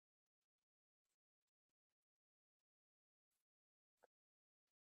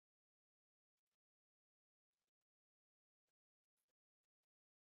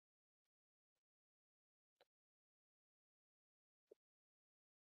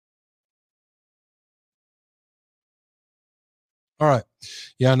 All right.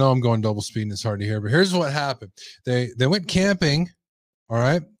 Yeah, I know I'm going double speed and it's hard to hear, but here's what happened. They went camping. All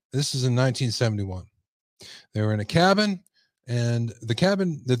right. This is in 1971. They were in a cabin, and the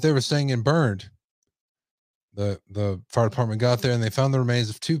cabin that they were staying in burned. The fire department got there and they found the remains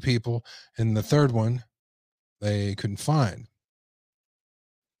of 2 people, and the third one they couldn't find.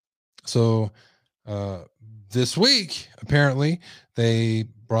 So this week, apparently, they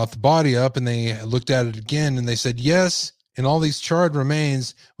brought the body up and they looked at it again, and they said, yes, in all these charred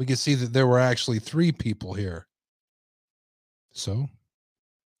remains, we could see that there were actually 3 people here. So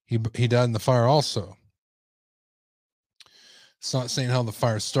he died in the fire also. It's not saying how the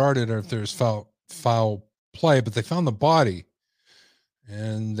fire started or if there's foul play, but they found the body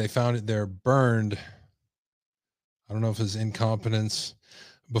and they found it there burned. I don't know if it's incompetence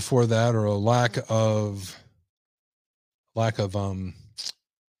before that or a lack of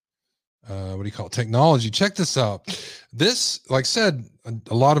what do you call it? Technology. Check this out. This, like I said,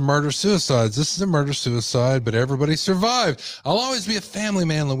 a lot of murder suicides. This is a murder suicide, but everybody survived. I'll always be a family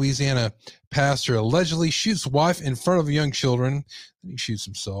man. Louisiana pastor allegedly shoots wife in front of young children. Then he shoots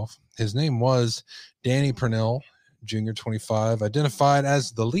himself. His name was Danny Purnell Jr., 25, identified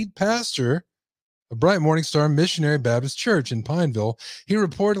as the lead pastor of Bright Morning Star Missionary Baptist Church in Pineville. He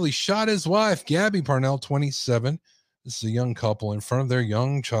reportedly shot his wife, Gabby Purnell, 27. This is a young couple in front of their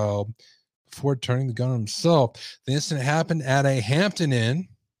young child before turning the gun on himself. The incident happened at a Hampton Inn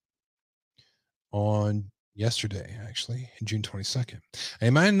on yesterday, actually, June 22nd. I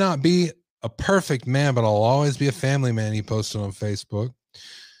might not be a perfect man, but I'll always be a family man, he posted on Facebook.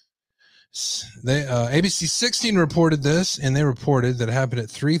 They ABC 16 reported this, and they reported that it happened at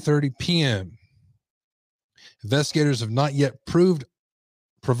 3:30 p.m. Investigators have not yet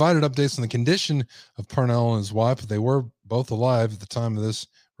provided updates on the condition of Purnell and his wife, but they were both alive at the time of this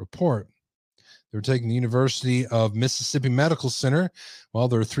report. They were taken to the University of Mississippi Medical Center while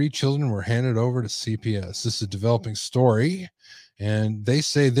their 3 children were handed over to CPS. This is a developing story, and they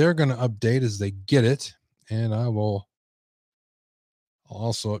say they're going to update as they get it, and I'll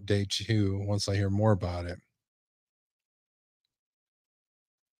also update you once I hear more about it.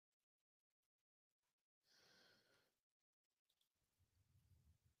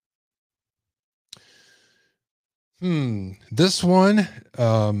 This one,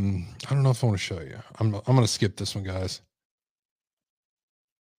 I don't know if I want to show you. I'm going to skip this one, guys.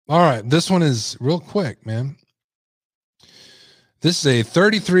 All right, this one is real quick, man. This is a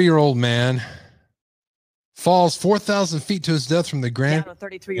 33-year-old man falls 4,000 feet to his death from the Grand. A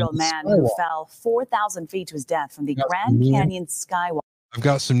 33-year-old man who fell 4,000 feet to his death from the Grand Canyon Skywalk. I've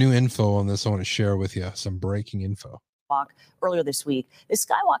got some new info on this I want to share with you, some breaking info. Earlier this week. The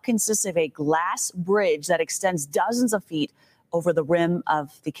skywalk consists of a glass bridge that extends dozens of feet over the rim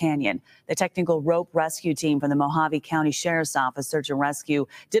of the canyon. The technical rope rescue team from the Mojave County Sheriff's Office Search and Rescue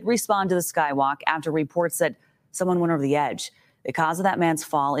did respond to the skywalk after reports that someone went over the edge. The cause of that man's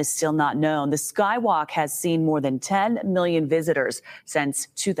fall is still not known. The skywalk has seen more than 10 million visitors since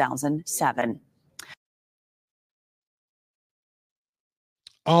 2007.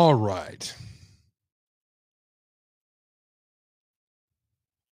 All right.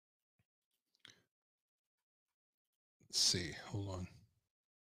 Let's see. Hold on.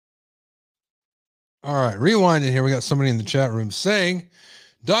 All right. Rewind it here. We got somebody in the chat room saying,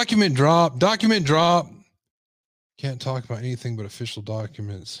 document drop, document drop. Can't talk about anything but official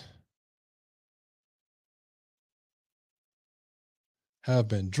documents have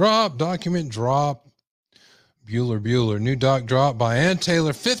been dropped. Document drop. Bueller. New doc drop by Ann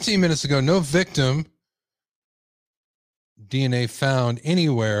Taylor 15 minutes ago. No victim. DNA found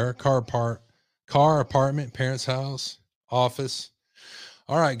anywhere. Car, apartment, parents' house, office.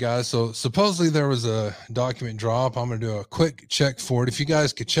 All right, guys. So supposedly there was a document drop. I'm going to do a quick check for it. If you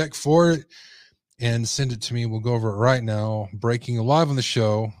guys could check for it and send it to me, we'll go over it right now. Breaking live on the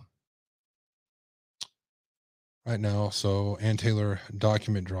show. right now. So Ann Taylor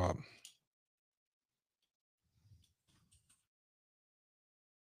document drop.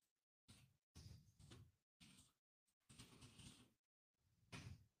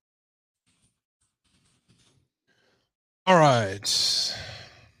 All right.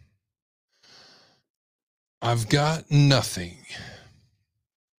 I've got nothing.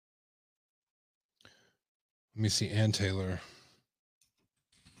 Let me see Ann Taylor.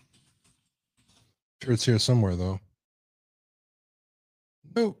 Sure, it's here somewhere though.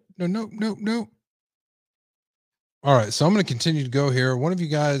 No. All right, so I'm going to continue to go here. One of you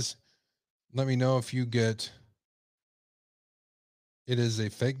guys, let me know if you get. It is a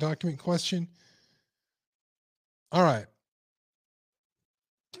fake document question. All right.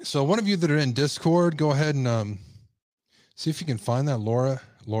 So one of you that are in Discord, go ahead and see if you can find that. Laura,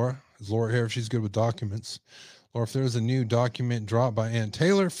 is Laura here? If she's good with documents. Or if there's a new document dropped by Ann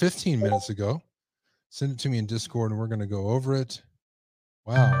Taylor 15 minutes ago, send it to me in Discord and we're going to go over it.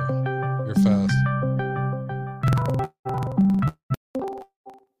 Wow, you're fast.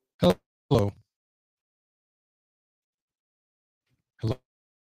 Hello.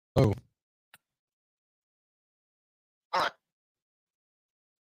 Hello.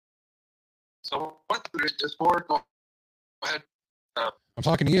 So what is Discord? Go ahead. I'm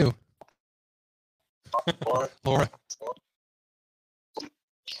talking to you. Laura.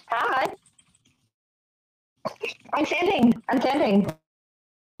 Hi. I'm sending.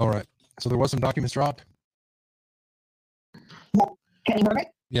 All right. So there was some documents dropped. Can you hear me?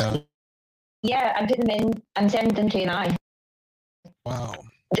 Yeah. Yeah, I'm putting them in. I'm sending them to you now. Wow.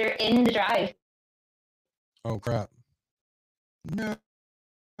 They're in the drive. Oh crap. No.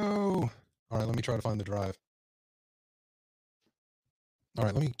 All right, let me try to find the drive. All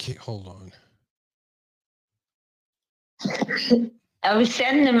right, let me hold on. I was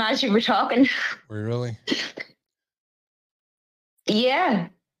sending them as you were talking. Were you really? Yeah.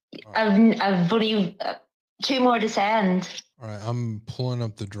 I've only 2 more to send. All right, I'm pulling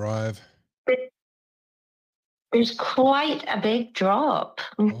up the drive. There's quite a big drop.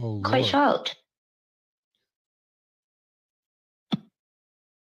 I'm quite shocked.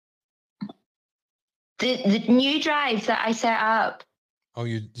 The new drive that I set up. Oh,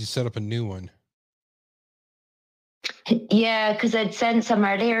 you set up a new one. Yeah, because I'd sent some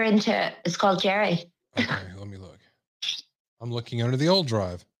earlier into it. It's called Jerry. Okay, let me look. I'm looking under the old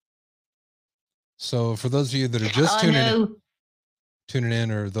drive. So for those of you that are just tuning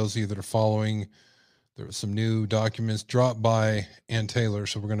in, or those of you that are following, there were some new documents dropped by Ann Taylor.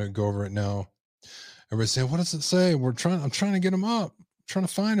 So we're going to go over it now. Everybody say, what does it say? I'm trying to get them up. I'm trying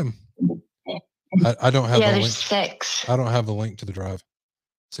to find them. I don't have the link. 6. I don't have the link to the drive.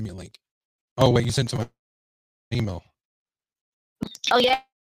 Send me a link. Oh, wait, you sent it to my email. Oh, yeah.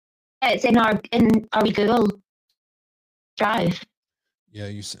 It's in our Google Drive. Yeah,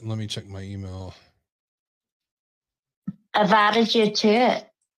 let me check my email. I've added you to it.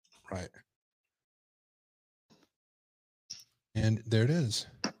 Right. And there it is.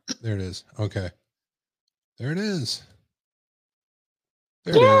 There it is. Okay. There it is.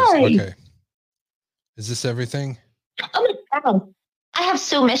 There it is. Okay. Is this everything? Oh my God. I have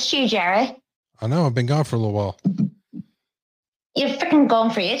so missed you, Jerry. I know. I've been gone for a little while. You've freaking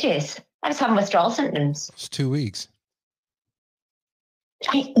gone for ages. I was having withdrawal symptoms. It's 2 weeks.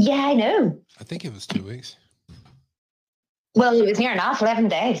 Yeah, I know. I think it was 2 weeks. Well, it was near enough, 11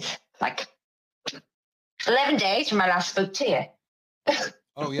 days. Like 11 days from I last spoke to you.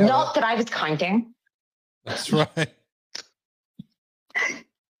 Oh, yeah. Not that I was counting. That's right.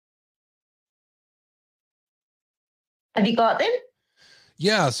 Have you got them?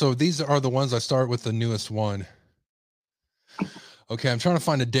 Yeah, so these are the ones. I start with the newest one. Okay, I'm trying to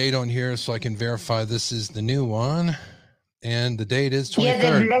find a date on here so I can verify this is the new one. And the date is 23rd. Yeah,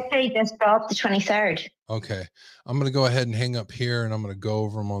 they literally just dropped the 23rd. Okay, I'm going to go ahead and hang up here and I'm going to go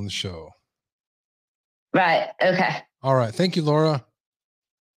over them on the show. Right, okay. All right, thank you, Laura.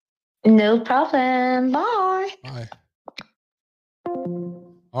 No problem. Bye. Bye.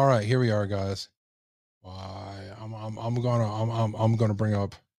 All right, here we are, guys. Why? I'm gonna bring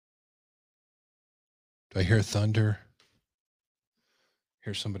up. Do I hear thunder?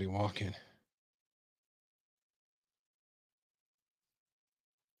 Hear somebody walking.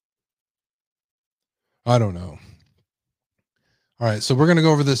 I don't know. All right, so we're gonna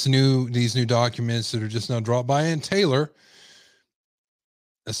go over these new documents that are just now dropped by Ann Taylor.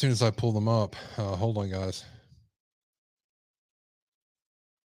 As soon as I pull them up, hold on, guys.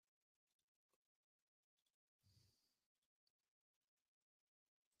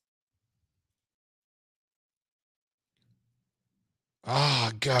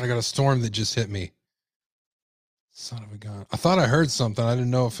 Ah, God, I got a storm that just hit me. Son of a gun. I thought I heard something. I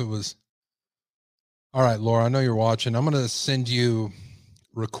didn't know if it was. All right, Laura, I know you're watching. I'm going to send you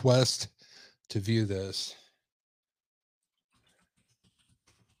request to view this.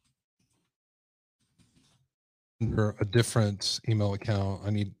 Under a different email account. I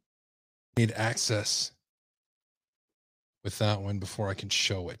need access with that one before I can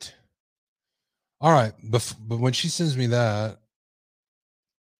show it. All right, but when she sends me that,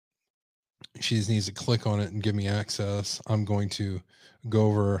 she just needs to click on it and give me access. I'm going to go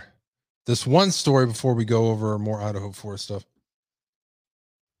over this one story before we go over more Idaho 4 stuff.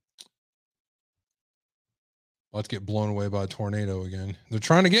 Let's get blown away by a tornado again. They're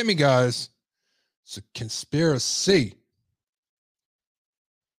trying to get me, guys. It's a conspiracy.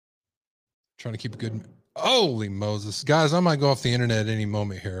 Trying to keep a good. Holy Moses. Guys, I might go off the internet any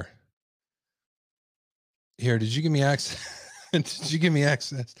moment here. Here, did you give me access? Did you give me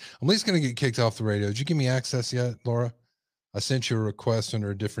access? I'm at least going to get kicked off the radio. Did you give me access yet, Laura? I sent you a request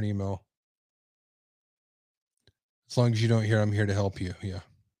under a different email. As long as you don't hear, I'm here to help you. Yeah.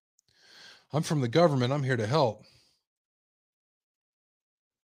 I'm from the government. I'm here to help.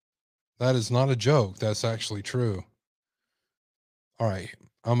 That is not a joke. That's actually true. All right.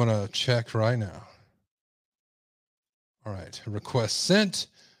 I'm going to check right now. All right. Request sent.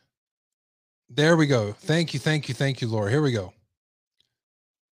 There we go. Thank you. Thank you. Thank you, Laura. Here we go.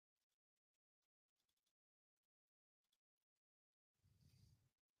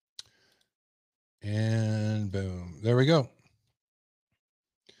 And boom. There we go.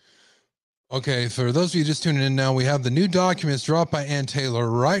 Okay, for those of you just tuning in now, we have the new documents dropped by Ann Taylor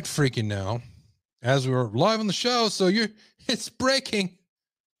right freaking now as we're live on the show. So it's breaking.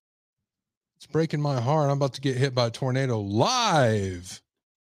 It's breaking my heart. I'm about to get hit by a tornado live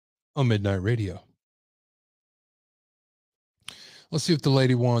on Midnight Radio. Let's see what the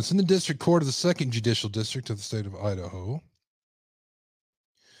lady wants. In the District Court of the 2nd Judicial District of the state of Idaho.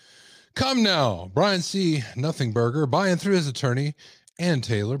 Come now, Brian C. Nothingburger, by and through his attorney, Ann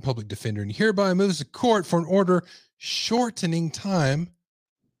Taylor, public defender, and hereby moves the court for an order shortening time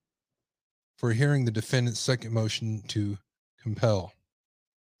for hearing the defendant's second motion to compile.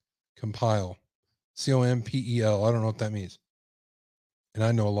 Compile. C-O-M-P-E-L. I don't know what that means. And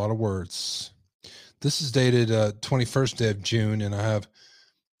I know a lot of words. This is dated 21st day of June, and I have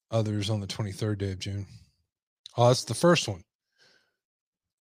others on the 23rd day of June. Oh, that's the first one.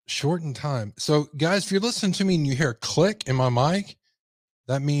 Shortened time. So, guys, if you're listening to me and you hear a click in my mic,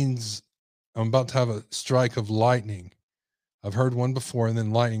 that means I'm about to have a strike of lightning. I've heard one before, and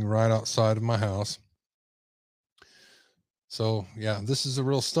then lightning right outside of my house. So, yeah, this is the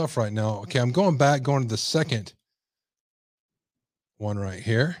real stuff right now. Okay, I'm going to the second one right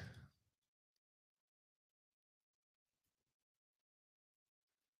here.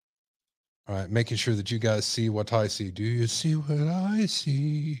 All right, making sure that you guys see what I see. Do you see what I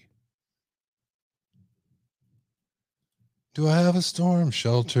see? Do I have a storm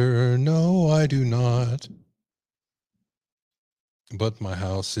shelter? No, I do not. But my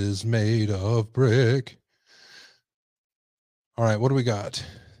house is made of brick. All right, what do we got?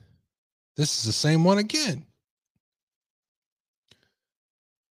 This is the same one again.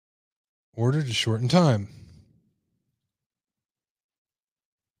 Order to shorten time.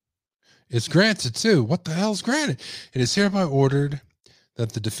 It's granted too. What the hell is granted? It is hereby ordered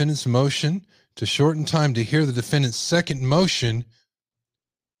that the defendant's motion to shorten time to hear the defendant's second motion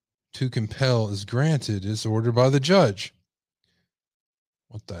to compel is granted, is ordered by the judge.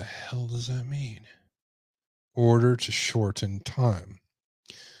 What the hell does that mean? Order to shorten time.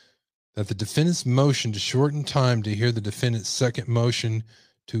 That the defendant's motion to shorten time to hear the defendant's second motion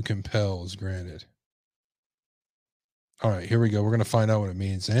to compel is granted. All right, here we go. We're going to find out what it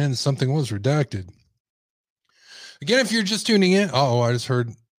means. And something was redacted. Again, if you're just tuning in, I just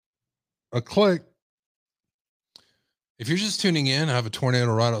heard a click. If you're just tuning in, I have a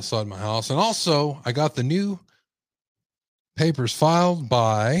tornado right outside my house. And also, I got the new papers filed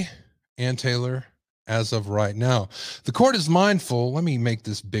by Ann Taylor as of right now. The court is mindful. Let me make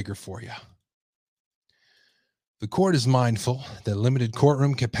this bigger for you. The court is mindful that limited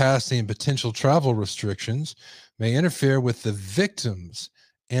courtroom capacity and potential travel restrictions may interfere with the victim's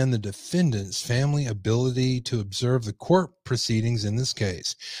and the defendant's family ability to observe the court proceedings in this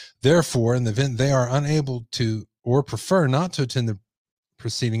case. Therefore, in the event they are unable to or prefer not to attend the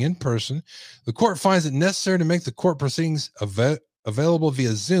proceeding in person, the court finds it necessary to make the court proceedings available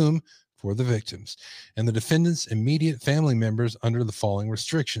via Zoom for the victims and the defendant's immediate family members under the following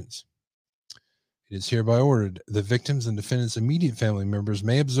restrictions. It is hereby ordered the victims and defendants' immediate family members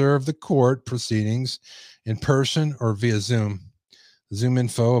may observe the court proceedings in person or via Zoom. Zoom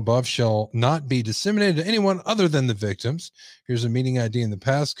info above shall not be disseminated to anyone other than the victims. Here's a meeting ID and the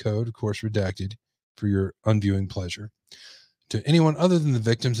passcode, of course, redacted for your unviewing pleasure. To anyone other than the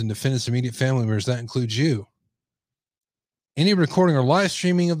victims and defendants' immediate family members, that includes you. Any recording or live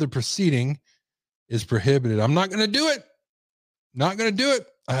streaming of the proceeding is prohibited. I'm not going to do it. Not going to do it.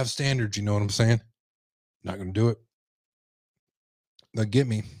 I have standards. You know what I'm saying? Not going to do it. They'll get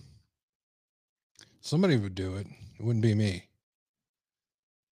me. Somebody would do it. It wouldn't be me.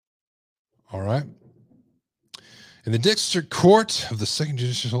 All right. In the District Court of the Second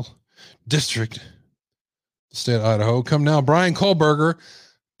Judicial District, the state of Idaho, come now Brian Kohlberger,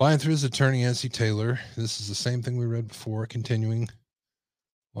 by and through his attorney, Nancy Taylor. This is the same thing we read before, continuing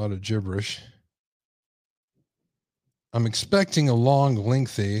a lot of gibberish. I'm expecting a long,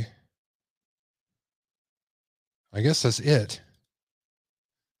 lengthy. I guess that's it.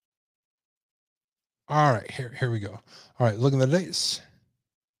 All right, here we go. All right, look at the dates.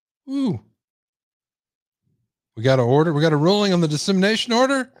 Ooh. We got an order. We got a ruling on the dissemination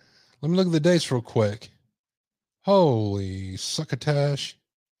order. Let me look at the dates real quick. Holy succotash.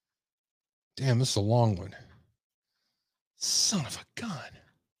 Damn, this is a long one. Son of a gun.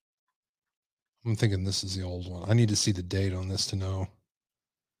 I'm thinking this is the old one. I need to see the date on this to know.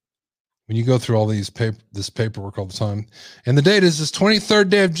 When you go through all this paperwork all the time. And the date is this 23rd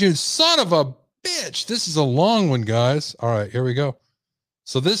day of June. Son of a bitch. This is a long one, guys. All right, here we go.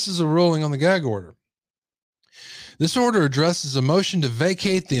 So this is a ruling on the gag order. This order addresses a motion to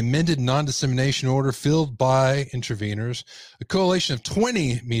vacate the amended non-dissemination order filed by interveners, a coalition of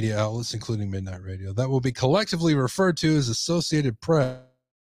 20 media outlets, including Midnight Radio, that will be collectively referred to as Associated Press.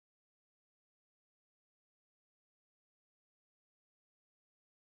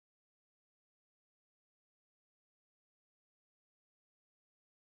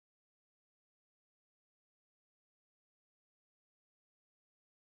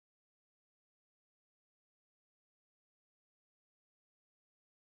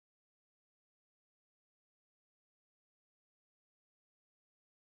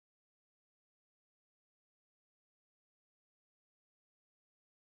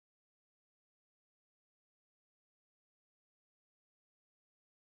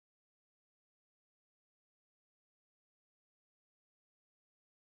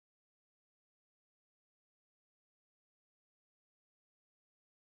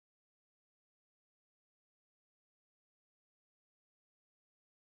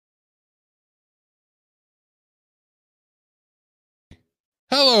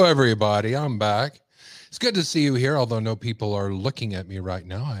 Hello, everybody. I'm back. It's good to see you here, although no people are looking at me right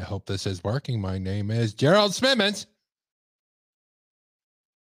now. I hope this is working. My name is Gerald Smimmons.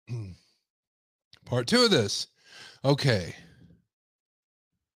 Part 2 of this. Okay.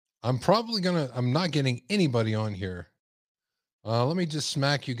 I'm not getting anybody on here. Let me just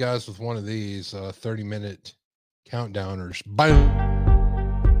smack you guys with one of these 30-minute countdowners. Bye.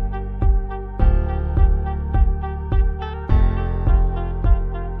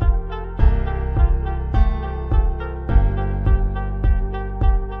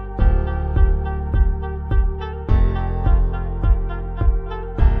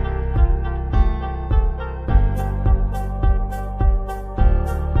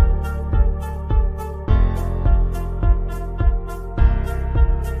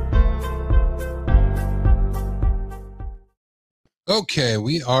 Okay,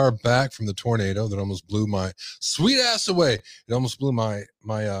 we are back from the tornado that almost blew my sweet ass away. It almost blew my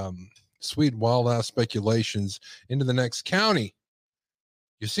sweet wild ass speculations into the next county.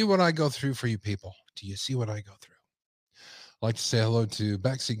 You see what I go through for you people? Do you see what I go through? I'd like to say hello to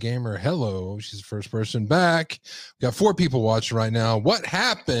Backseat Gamer. Hello, she's the first person back. We got 4 people watching right now. What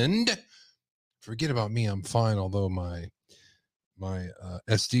happened? Forget about me. I'm fine. Although my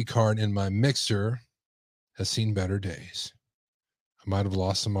SD card in my mixer has seen better days. I might have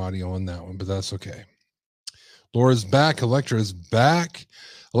lost some audio on that one, but that's okay. Laura's back. Electra is back.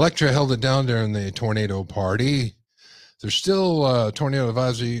 Electra held it down during the tornado party. There's still a tornado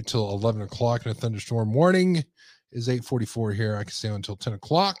advisory till 11 o'clock and a thunderstorm warning is 8:44 here. I can stay on until 10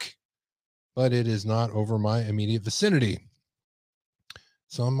 o'clock, but it is not over my immediate vicinity.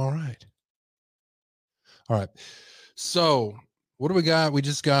 So I'm all right. All right. So what do we got? We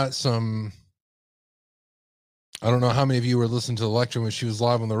just got some... I don't know how many of you were listening to Electra when she was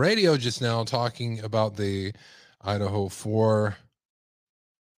live on the radio just now talking about the Idaho 4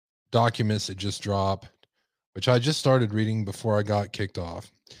 documents that just dropped, which I just started reading before I got kicked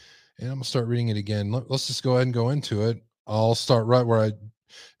off. And I'm going to start reading it again. Let's just go ahead and go into it. I'll start right where I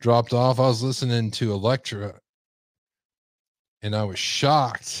dropped off. I was listening to Electra, and I was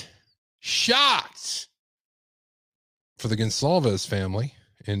shocked for the Gonsalves family.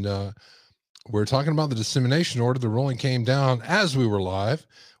 And we're talking about the dissemination order. The ruling came down as we were live.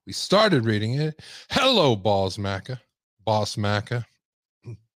 We started reading it. Hello, Boss Macca.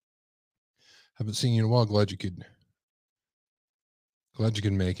 Haven't seen you in a while. Glad you could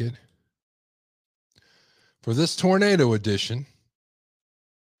make it. For this tornado edition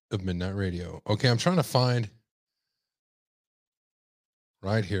of Midnight Radio. Okay, I'm trying to find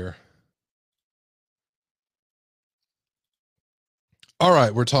right here. All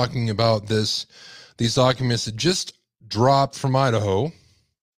right, we're talking about these documents that just dropped from Idaho,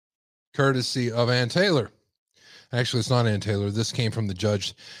 courtesy of Ann Taylor. Actually, it's not Ann Taylor. This came from the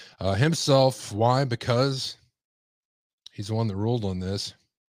judge himself. Why? Because he's the one that ruled on this.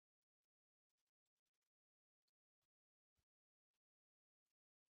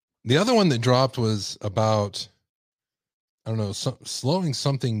 The other one that dropped was about, I don't know, slowing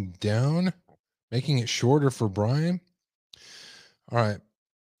something down, making it shorter for Brian. All right.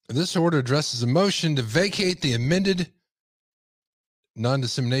 This order addresses a motion to vacate the amended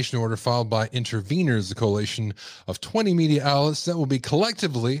non-dissemination order filed by Interveners, the coalition of 20 media outlets that will be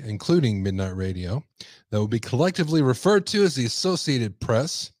collectively, including Midnight Radio, that will be collectively referred to as the Associated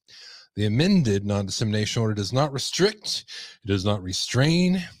Press. The amended non-dissemination order does not restrict, it does not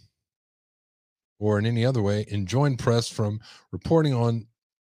restrain, or in any other way enjoin press from reporting on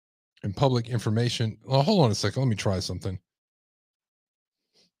and public information. Well, hold on a second. Let me try something.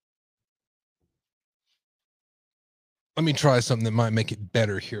 Let me try something that might make it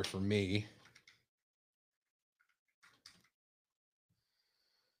better here for me.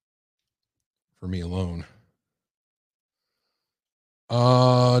 For me alone.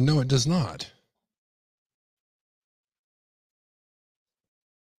 No, it does not.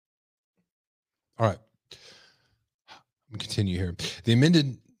 All right. Let me continue here. The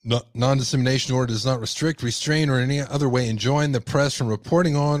amended non-dissemination order does not restrict, restrain, or in any other way enjoin the press from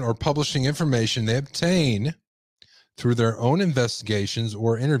reporting on or publishing information they obtain through their own investigations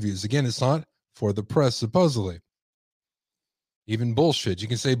or interviews. Again, it's not for the press, supposedly. Even bullshit. You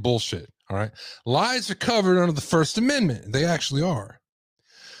can say bullshit. All right. Lies are covered under the First Amendment. They actually are.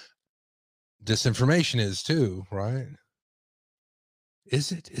 Disinformation is too, right?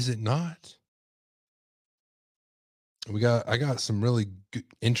 Is it? Is it not? I got some really good,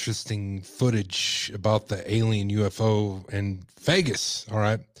 interesting footage about the alien UFO in Vegas. All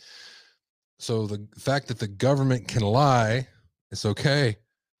right. So the fact that the government can lie, it's okay,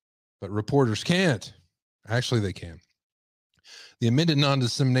 but reporters can't. Actually, they can. The amended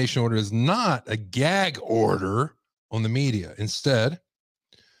non-dissemination order is not a gag order on the media. Instead,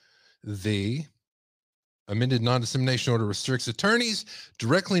 the amended non-dissemination order restricts attorneys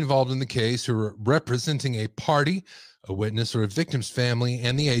directly involved in the case who are representing a party, a witness, or a victim's family,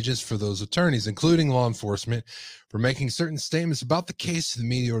 and the agents for those attorneys, including law enforcement, for making certain statements about the case to the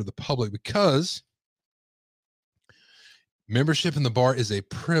media or the public, because membership in the bar is a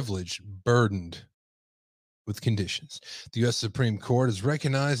privilege burdened with conditions. The U.S. Supreme Court has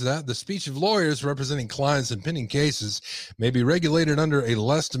recognized that the speech of lawyers representing clients in pending cases may be regulated under a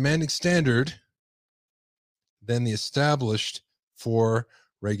less demanding standard than the established for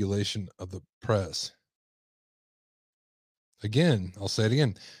regulation of the press. Again, I'll say it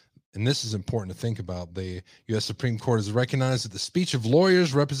again, and this is important to think about. The U.S. Supreme Court has recognized that the speech of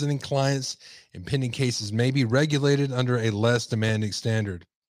lawyers representing clients in pending cases may be regulated under a less demanding standard.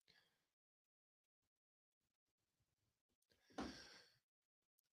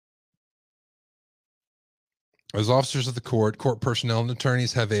 As officers of the court personnel and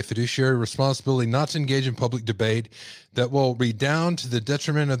attorneys have a fiduciary responsibility not to engage in public debate that will redound to the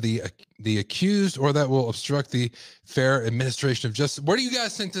detriment of the accused or that will obstruct the fair administration of justice. Where do you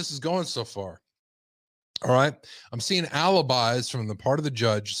guys think this is going so far? All right. I'm seeing alibis from the part of the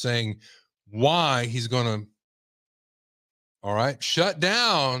judge saying why he's going to, all right, shut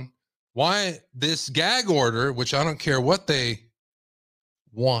down why this gag order, which I don't care what they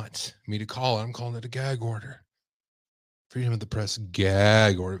want me to call it. I'm calling it a gag order. Freedom of the press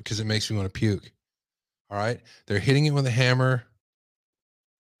gag order, because it makes me want to puke. All right. They're hitting it with a hammer.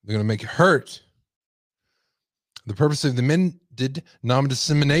 They're going to make it hurt. The purpose of the amended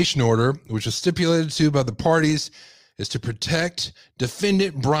non-dissemination order, which was stipulated to by the parties, is to protect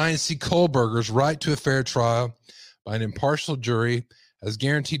defendant Brian C. Kohlberger's right to a fair trial by an impartial jury as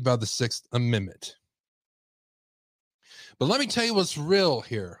guaranteed by the Sixth Amendment. But let me tell you what's real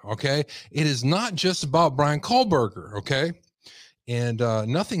here, okay? It is not just about Brian Kohlberger, okay? And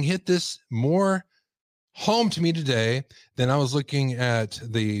nothing hit this more home to me today than I was looking at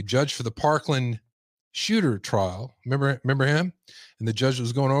the judge for the Parkland shooter trial. Remember him? And the judge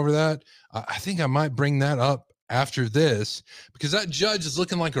was going over that. I think I might bring that up after this, because that judge is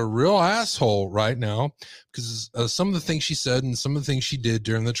looking like a real asshole right now, because some of the things she said and some of the things she did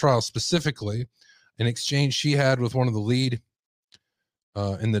during the trial, specifically an exchange she had with one of the lead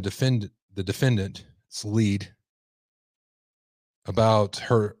in the defendant's lead about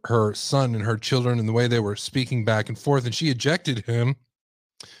her son and her children and the way they were speaking back and forth, and she ejected him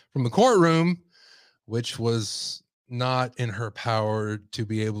from the courtroom, which was not in her power to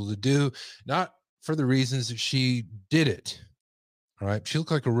be able to do, not for the reasons that she did it. All right. She looked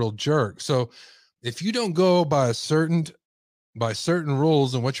like a real jerk. So if you don't go by certain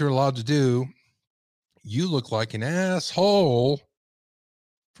rules and what you're allowed to do, you look like an asshole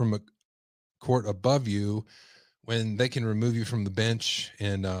from a court above you when they can remove you from the bench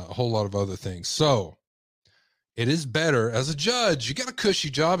and a whole lot of other things. So it is better as a judge. You got a cushy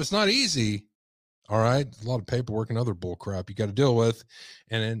job. It's not easy. All right. A lot of paperwork and other bull crap you got to deal with.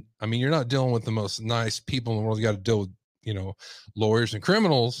 And then, I mean, you're not dealing with the most nice people in the world. You got to deal with, lawyers and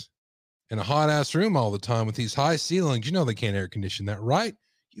criminals in a hot ass room all the time with these high ceilings. You know, they can't air condition that, right?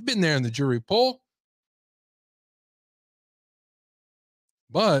 You've been there in the jury pool.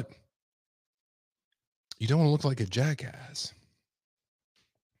 But you don't want to look like a jackass.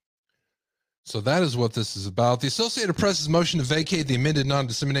 So that is what this is about. The Associated Press's motion to vacate the amended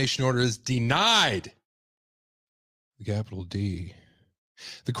non-dissemination order is denied. The capital D.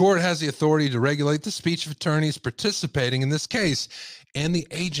 The court has the authority to regulate the speech of attorneys participating in this case and the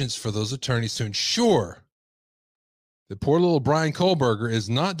agents for those attorneys to ensure that poor little Brian Kohlberger is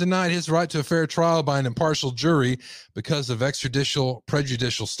not denied his right to a fair trial by an impartial jury because of extrajudicial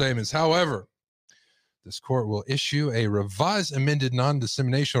prejudicial statements. However, this court will issue a revised amended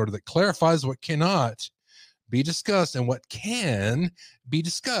non-dissemination order that clarifies what cannot be discussed and what can be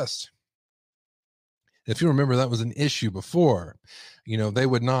discussed. If you remember, that was an issue before. They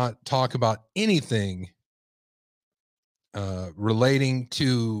would not talk about anything relating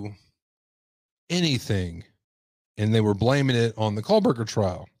to anything, and they were blaming it on the Kohlberger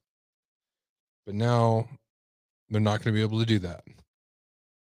trial. But now they're not going to be able to do that.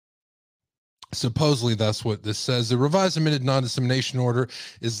 Supposedly, that's what this says. The revised amended non-dissemination order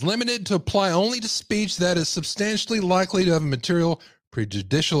is limited to apply only to speech that is substantially likely to have a material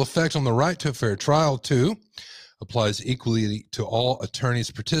prejudicial effect on the right to a fair trial. 2, applies equally to all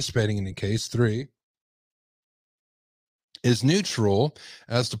attorneys participating in the case. 3, is neutral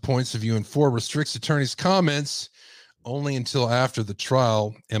as to points of view. And 4, restricts attorneys' comments only until after the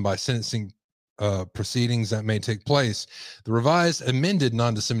trial and by sentencing proceedings that may take place. The revised amended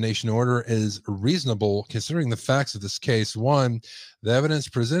non-dissemination order is reasonable considering the facts of this case. 1, the evidence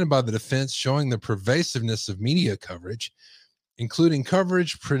presented by the defense showing the pervasiveness of media coverage, including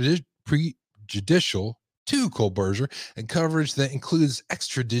coverage prejudicial to Kohlberger and coverage that includes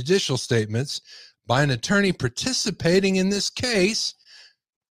extrajudicial statements by an attorney participating in this case,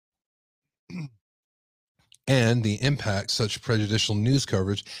 and the impact such prejudicial news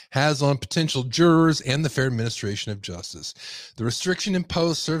coverage has on potential jurors and the fair administration of justice. The restriction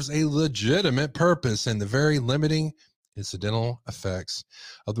imposed serves a legitimate purpose, and the very limiting incidental effects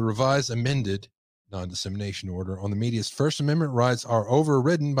of the revised amended non-dissemination order on the media's First Amendment rights are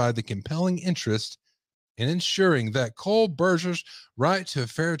overridden by the compelling interest in ensuring that Kohlberger's right to a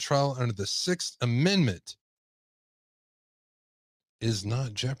fair trial under the Sixth Amendment is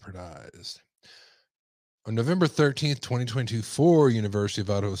not jeopardized. On November 13th, 2022, 4 University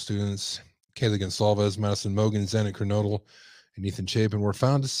of Idaho students, Kayla Gonsalves, Madison Mogan, Xana Kernodle, and Ethan Chapin, were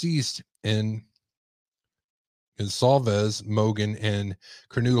found deceased in Gonsalves, Mogan, and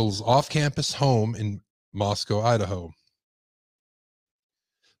Kernodle's off-campus home in Moscow, Idaho.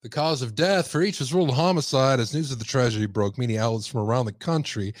 The cause of death for each was ruled a homicide as news of the tragedy broke. Media outlets from around the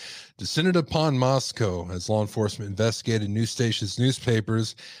country descended upon Moscow as law enforcement investigated. News stations,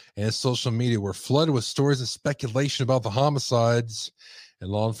 newspapers, and social media were flooded with stories and speculation about the homicides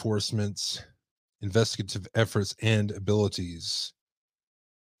and law enforcement's investigative efforts and abilities.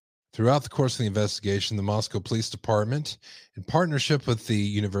 Throughout the course of the investigation, the Moscow Police Department, in partnership with the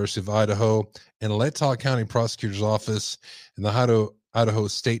University of Idaho and Lettow County Prosecutor's Office and the Idaho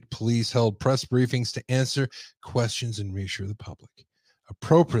State Police, held press briefings to answer questions and reassure the public.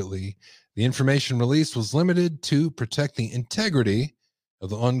 Appropriately, the information released was limited to protect the integrity of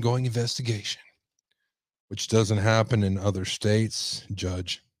the ongoing investigation, which doesn't happen in other states,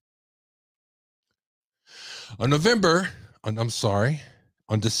 Judge. On December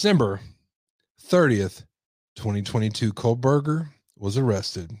 30th, 2022, Kohlberger was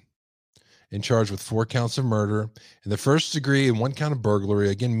arrested and charged with 4 counts of murder in the first degree and 1 count of burglary.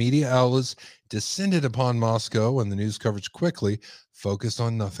 Again, media outlets descended upon Moscow, and the news coverage quickly focused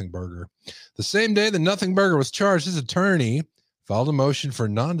on Nothing Burger. The same day that Nothing Burger was charged, his attorney filed a motion for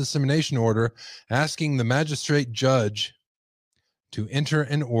non-dissemination order, asking the magistrate judge to enter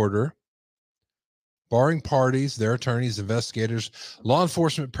an order barring parties, their attorneys, investigators, law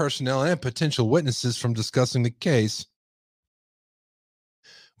enforcement personnel, and potential witnesses from discussing the case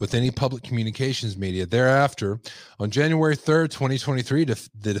with any public communications media. Thereafter, on January 3rd, 2023,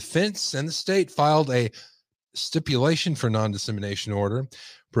 the defense and the state filed a stipulation for non-dissemination order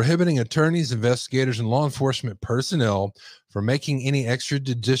prohibiting attorneys, investigators, and law enforcement personnel from making any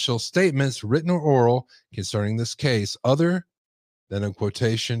extrajudicial statements, written or oral, concerning this case, other than a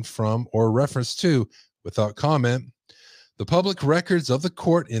quotation from or reference to, without comment, the public records of the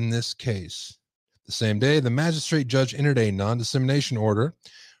court in this case. The same day, the magistrate judge entered a non-dissemination order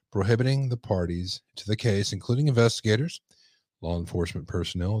prohibiting the parties to the case, including investigators, law enforcement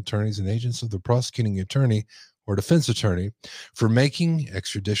personnel, attorneys, and agents of the prosecuting attorney or defense attorney, for making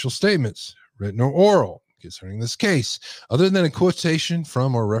extrajudicial statements, written or oral, concerning this case, other than a quotation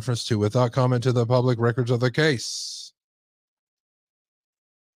from or reference to, without comment, to the public records of the case.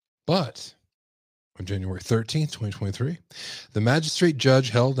 But on January 13th, 2023, the magistrate judge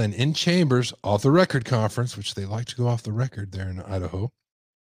held an in-chambers off-the-record conference, which they like to go off the record there in Idaho,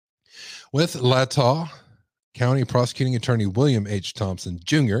 with Latah County Prosecuting Attorney William H. Thompson,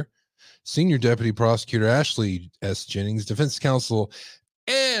 Jr., Senior Deputy Prosecutor Ashley S. Jennings, Defense Counsel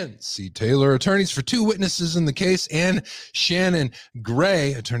Ann C. Taylor, attorneys for 2 witnesses in the case, and Shannon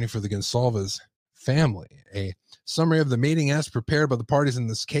Gray, attorney for the Gonsalves family. A summary of the meeting as prepared by the parties in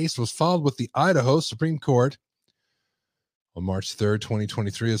this case was filed with the Idaho Supreme Court on March 3rd,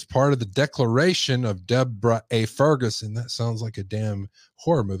 2023, as part of the declaration of Deborah A. Ferguson. That sounds like a damn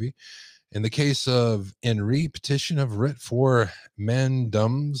horror movie. In the case of Henry petition of writ for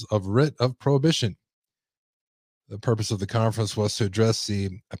mandums of writ of prohibition. The purpose of the conference was to address the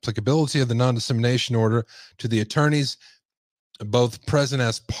applicability of the non-dissemination order to the attorneys both present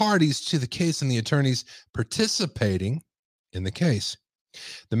as parties to the case and the attorneys participating in the case.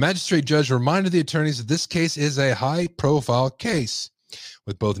 The magistrate judge reminded the attorneys that this case is a high-profile case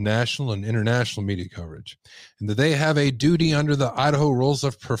with both national and international media coverage, and that they have a duty under the Idaho Rules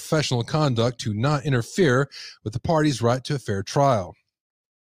of Professional Conduct to not interfere with the party's right to a fair trial.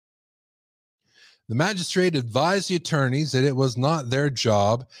 The magistrate advised the attorneys that it was not their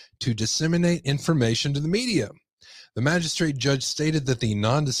job to disseminate information to the media. The magistrate judge stated that the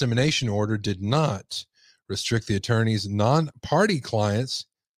non-dissemination order did not restrict the attorney's non-party clients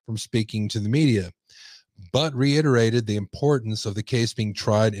from speaking to the media, but reiterated the importance of the case being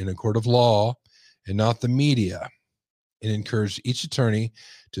tried in a court of law and not the media. It encouraged each attorney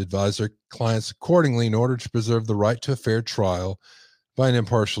to advise their clients accordingly in order to preserve the right to a fair trial by an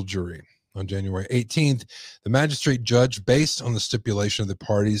impartial jury. On January 18th, the magistrate judge, based on the stipulation of the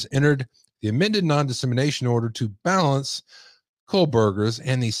parties, entered the amended non-dissemination order to balance Kohlberger's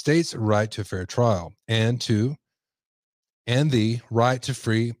and the state's right to a fair trial and the right to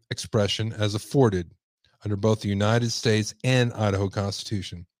free expression as afforded under both the United States and Idaho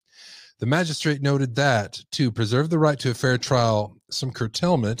Constitution. The magistrate noted that to preserve the right to a fair trial, some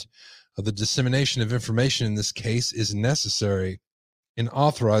curtailment of the dissemination of information in this case is necessary and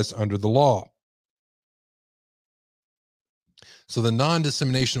authorized under the law. So the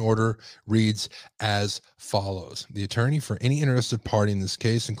non-dissemination order reads as follows. The attorney for any interested party in this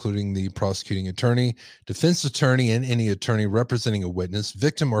case, including the prosecuting attorney, defense attorney, and any attorney representing a witness,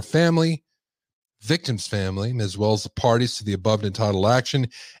 victim or family, victim's family, as well as the parties to the above entitled action,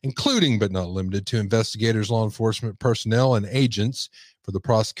 including but not limited to investigators, law enforcement personnel, and agents for the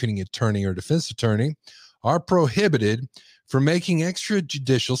prosecuting attorney or defense attorney, are prohibited from making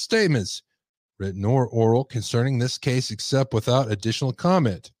extrajudicial statements, written or oral, concerning this case except without additional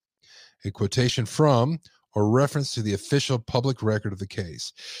comment, a quotation from, or reference to the official public record of the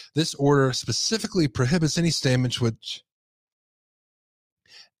case. This order specifically prohibits any statements which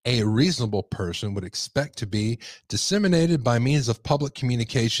a reasonable person would expect to be disseminated by means of public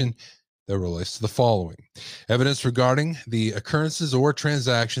communication that relates to the following: evidence regarding the occurrences or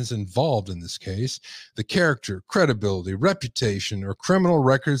transactions involved in this case, the character, credibility, reputation, or criminal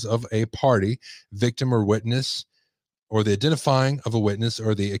records of a party, victim, or witness, or the identifying of a witness,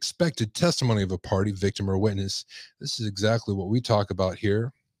 or the expected testimony of a party, victim, or witness. This is exactly what we talk about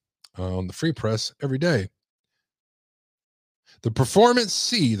here on the Free Press every day. The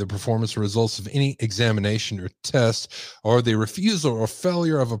performance results of any examination or test, or the refusal or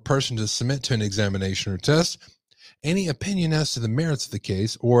failure of a person to submit to an examination or test, any opinion as to the merits of the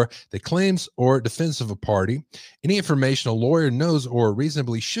case or the claims or defense of a party, any information a lawyer knows or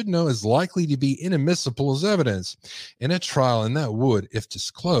reasonably should know is likely to be inadmissible as evidence in a trial, and that would, if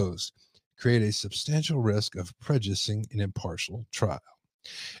disclosed, create a substantial risk of prejudicing an impartial trial.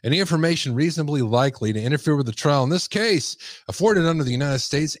 Any information reasonably likely to interfere with the trial in this case afforded under the United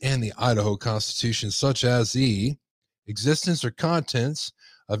States and the Idaho Constitution, such as the existence or contents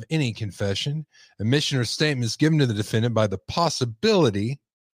of any confession, admission, or statements given to the defendant by the possibility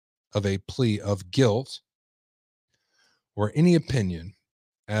of a plea of guilt, or any opinion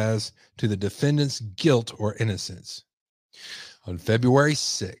as to the defendant's guilt or innocence. On February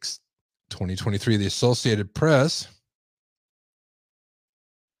 6, 2023, the Associated Press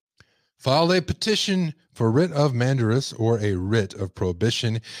filed a petition for writ of mandamus, or a writ of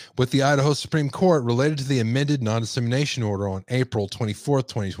prohibition, with the Idaho Supreme Court related to the amended non-dissemination order on April 24th,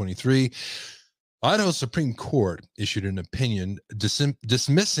 2023. Idaho Supreme Court issued an opinion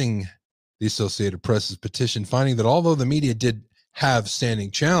dismissing the Associated Press's petition, finding that although the media did have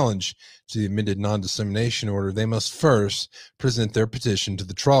standing challenge to the amended non-dissemination order, they must first present their petition to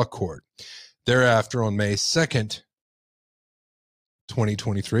the trial court. Thereafter, on May 2nd,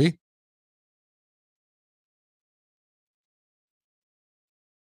 2023,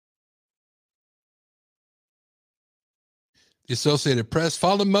 the Associated Press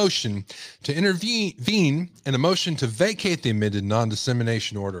filed a motion to intervene and a motion to vacate the amended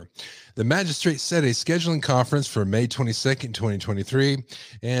non-dissemination order. The magistrate set a scheduling conference for May 22nd, 2023,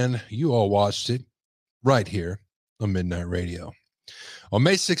 and you all watched it right here on Midnight Radio. On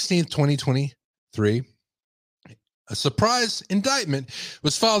May 16th, 2023, a surprise indictment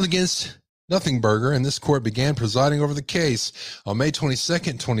was filed against Nothingburger, and this court began presiding over the case. On May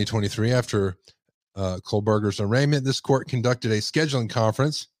 22nd, 2023, after Kohlberger's arraignment, this court conducted a scheduling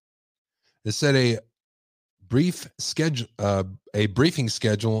conference. It set a briefing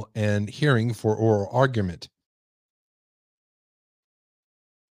schedule and hearing for oral argument.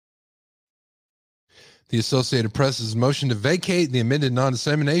 The Associated Press's motion to vacate the amended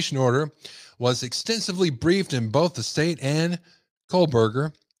non-dissemination order was extensively briefed, and both the state and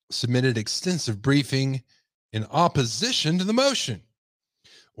Kohlberger submitted extensive briefing in opposition to the motion.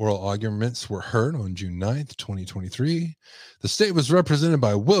 Oral arguments were heard on June 9th, 2023. The state was represented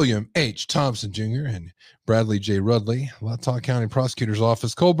by William H. Thompson, Jr. and Bradley J. Rudley, Latah County Prosecutor's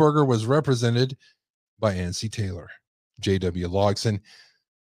Office. Kohlberger was represented by Ancy Taylor, J.W. Logson,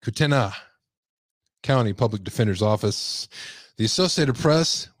 Kootenai County Public Defender's Office. The Associated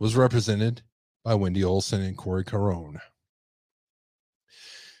Press was represented by Wendy Olson and Corey Carone.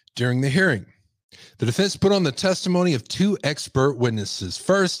 During the hearing, the defense put on the testimony of two expert witnesses.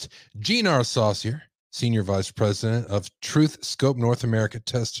 First, Gene R. Saucier, Senior Vice President of Truth Scope North America,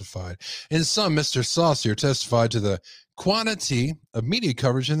 testified. In sum, Mr. Saucier testified to the quantity of media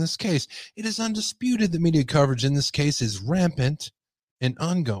coverage in this case. It is undisputed that media coverage in this case is rampant and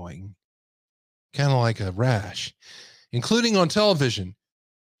ongoing, kind of like a rash, including on television,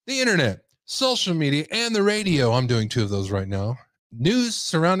 the internet, social media, and the radio. I'm doing two of those right now. News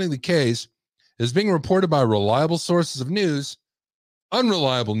surrounding the case is being reported by reliable sources of news,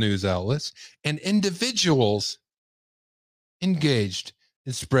 unreliable news outlets, and individuals engaged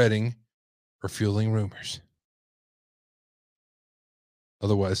in spreading or fueling rumors,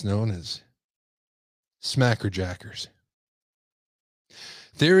 otherwise known as smackerjackers.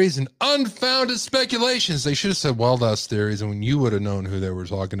 Theories and unfounded speculations. They should have said wild ass theories, and when you would have known who they were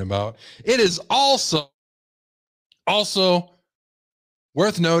talking about. It is also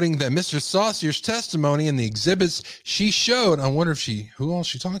worth noting that Mr. Saucier's testimony and the exhibits she showed, I wonder if who else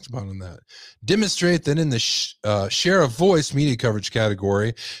she talked about on that, demonstrate that in the share of voice media coverage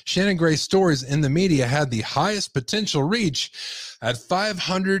category, Shannon Gray's stories in the media had the highest potential reach at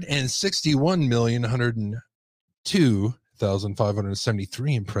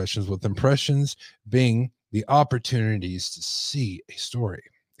 561,102,573 impressions, with impressions being the opportunities to see a story.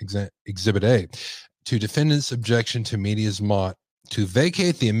 Exhibit A, to defendant's objection to media's mot to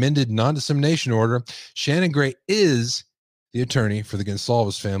vacate the amended non-dissemination order, Shannon Gray is the attorney for the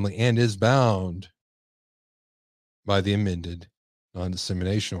Gonsalves family and is bound by the amended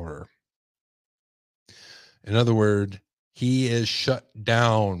non-dissemination order. In other words, he is shut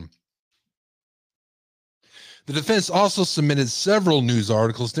down. The defense also submitted several news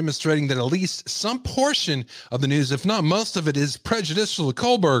articles demonstrating that at least some portion of the news, if not most of it, is prejudicial to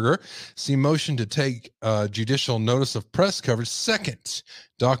Kohlberger. See motion to take judicial notice of press coverage. Second,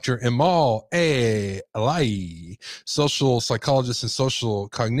 Dr. Emal Elahi, social psychologist and social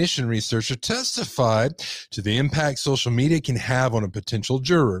cognition researcher, testified to the impact social media can have on a potential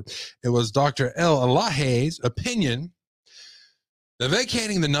juror. It was Dr. Elahi's opinion that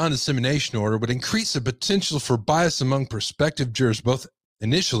vacating the non-dissemination order would increase the potential for bias among prospective jurors, both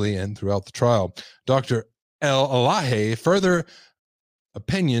initially and throughout the trial. Dr. Elahi further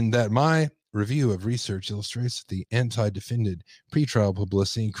opinion that my review of research illustrates that the anti-defendant pretrial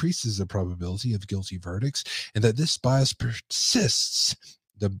publicity increases the probability of guilty verdicts, and that this bias persists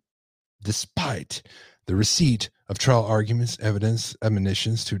despite the receipt of trial arguments, evidence,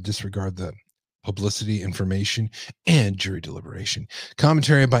 admonitions to disregard the publicity, information, and jury deliberation.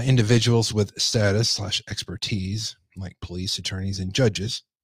 Commentary by individuals with status/expertise, like police, attorneys, and judges,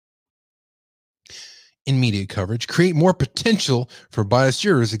 in media coverage create more potential for biased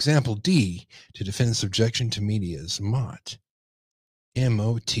jurors. Example D, to defend subjection to media's MOT,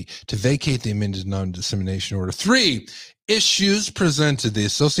 to vacate the amended non-dissemination order. 3, issues presented. The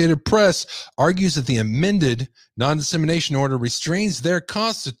Associated Press argues that the amended non-dissemination order restrains their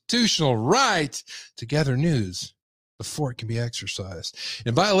constitutional right to gather news before it can be exercised,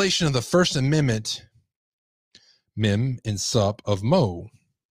 in violation of the First Amendment, mem and sup of Mo,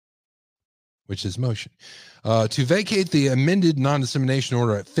 which is motion. To vacate the amended non-dissemination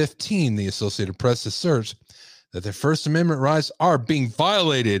order at 15, the Associated Press asserts that their First Amendment rights are being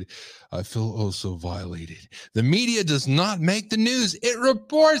violated. I feel also violated. The media does not make the news. It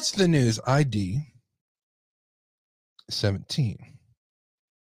reports the news. ID 17.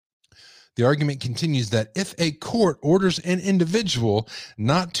 The argument continues that if a court orders an individual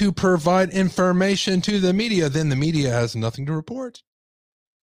not to provide information to the media, then the media has nothing to report.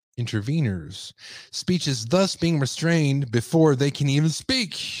 Interveners. Speech is thus being restrained before they can even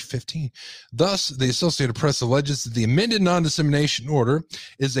speak. 15. Thus, the Associated Press alleges that the amended non-dissemination order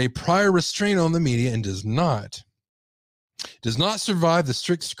is a prior restraint on the media and does not survive the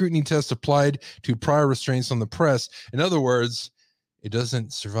strict scrutiny test applied to prior restraints on the press. In other words, it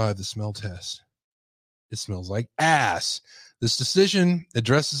doesn't survive the smell test. It smells like ass. This decision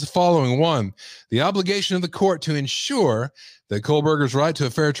addresses the following. 1, the obligation of the court to ensure that Kohlberger's right to a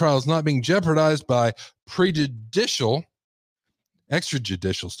fair trial is not being jeopardized by extrajudicial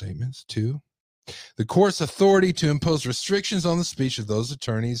statements. 2, the court's authority to impose restrictions on the speech of those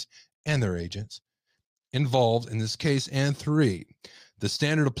attorneys and their agents involved in this case. And 3, the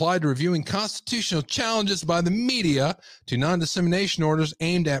standard applied to reviewing constitutional challenges by the media to non-dissemination orders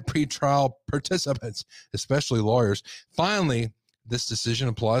aimed at pretrial participants, especially lawyers. Finally, this decision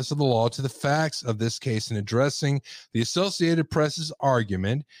applies to the law to the facts of this case in addressing the Associated Press's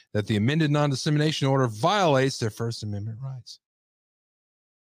argument that the amended non-dissemination order violates their First Amendment rights.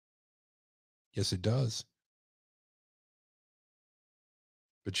 Yes, it does.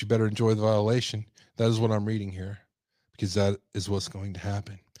 But you better enjoy the violation. That is what I'm reading here, because that is what's going to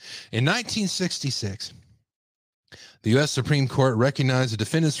happen. In 1966, the U.S. Supreme Court recognized the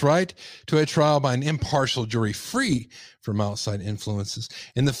defendant's right to a trial by an impartial jury free from outside influences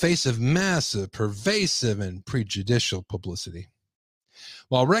in the face of massive, pervasive, and prejudicial publicity.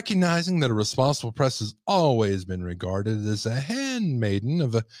 While recognizing that a responsible press has always been regarded as a handmaiden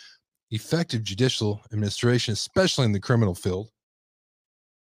of effective judicial administration, especially in the criminal field,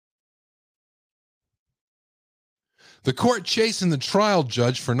 the court chastened the trial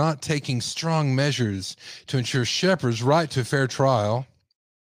judge for not taking strong measures to ensure Shepard's right to a fair trial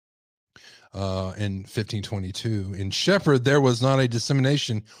in 1522. In Shepard, there was not a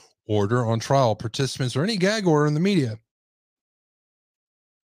dissemination order on trial participants or any gag order in the media.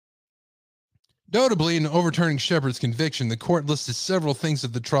 Notably, in overturning Shepard's conviction, the court listed several things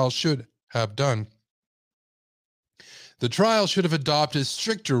that the trial should have done. The trial should have adopted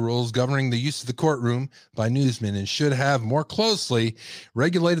stricter rules governing the use of the courtroom by newsmen and should have more closely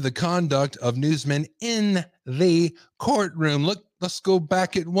regulated the conduct of newsmen in the courtroom. Let's go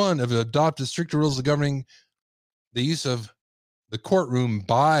back at 1 of adopted stricter rules governing the use of the courtroom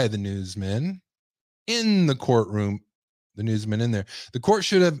by the newsmen in the courtroom, the newsmen in there. The court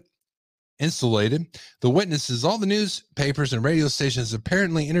should have insulated the witnesses. All the newspapers and radio stations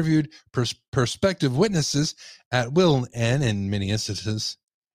apparently interviewed prospective witnesses at will and in many instances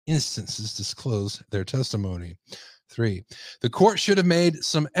disclosed their testimony. 3, the court should have made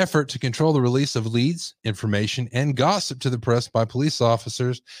some effort to control the release of leads, information, and gossip to the press by police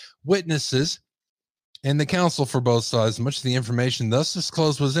officers, witnesses, and the counsel for both sides. Much of the information thus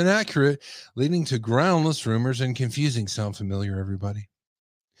disclosed was inaccurate, leading to groundless rumors and confusing. Sound familiar, everybody?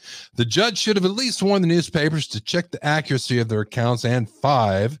 The judge should have at least warned the newspapers to check the accuracy of their accounts. And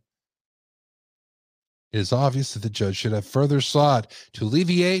 5, it is obvious that the judge should have further sought to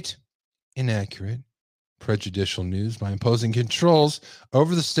alleviate inaccurate, prejudicial news by imposing controls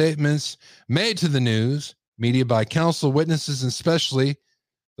over the statements made to the news media by counsel, witnesses, and especially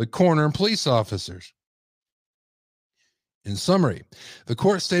the coroner and police officers. In summary, the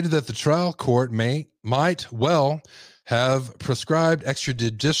court stated that the trial court might well have prescribed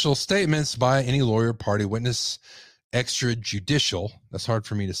extrajudicial statements by any lawyer, party, witness. Extrajudicial, that's hard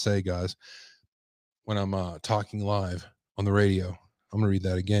for me to say, guys, when I'm talking live on the radio. I'm going to read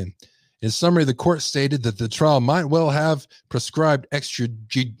that again. In summary, the court stated that the trial might well have prescribed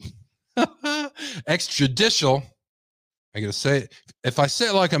extrajudicial. I got to say it. If I say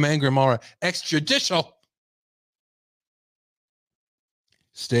it like I'm angry, I'm all right. Extrajudicial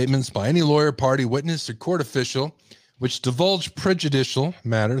statements by any lawyer, party, witness, or court official which divulge prejudicial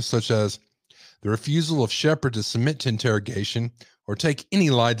matters such as the refusal of Shepard to submit to interrogation or take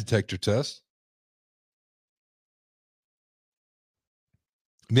any lie detector test,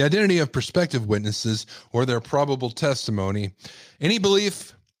 the identity of prospective witnesses or their probable testimony, any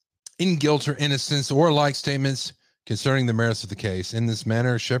belief in guilt or innocence, or like statements concerning the merits of the case. In this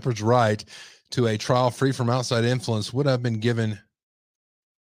manner, Shepard's right to a trial free from outside influence would have been given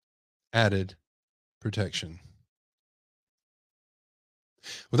added protection.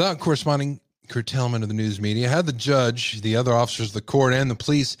 Without corresponding curtailment of the news media, had the judge, the other officers of the court, and the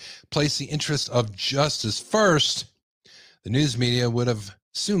police place the interest of justice first, the news media would have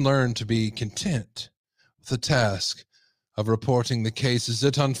soon learned to be content with the task of reporting the cases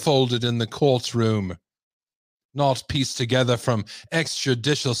that unfolded in the courtroom, not pieced together from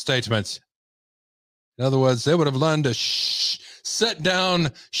extrajudicial statements. In other words, they would have learned to sit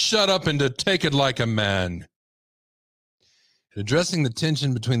down, shut up, and to take it like a man. In addressing the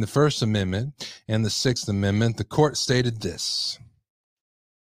tension between the First Amendment and the Sixth Amendment, the court stated this.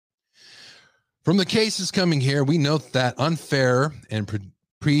 From the cases coming here, we note that unfair and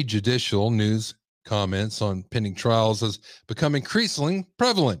prejudicial news comments on pending trials has become increasingly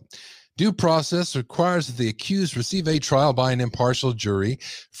prevalent. Due process requires that the accused receive a trial by an impartial jury,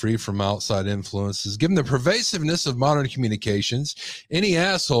 free from outside influences. Given the pervasiveness of modern communications, any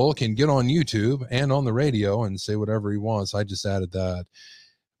asshole can get on YouTube and on the radio and say whatever he wants. I just added that.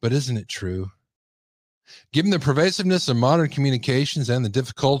 But isn't it true? Given the pervasiveness of modern communications and the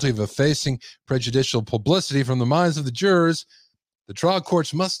difficulty of effacing prejudicial publicity from the minds of the jurors, the trial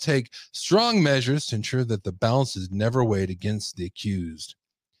courts must take strong measures to ensure that the balance is never weighed against the accused.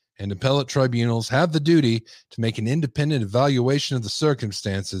 And appellate tribunals have the duty to make an independent evaluation of the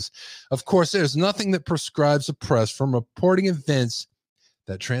circumstances. Of course, there's nothing that prescribes the press from reporting events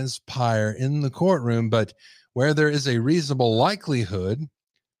that transpire in the courtroom, but where there is a reasonable likelihood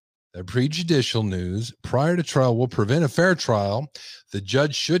that prejudicial news prior to trial will prevent a fair trial, the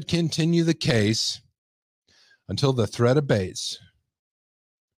judge should continue the case until the threat abates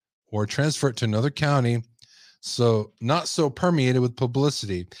or transfer it to another county, so not so permeated with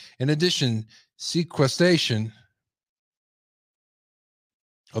publicity. In addition, sequestration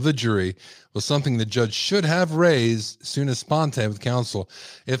of the jury was something the judge should have raised sua sponte with counsel.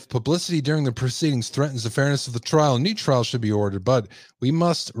 If publicity during the proceedings threatens the fairness of the trial, a new trial should be ordered, but we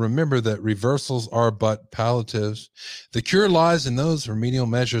must remember that reversals are but palliatives. The cure lies in those remedial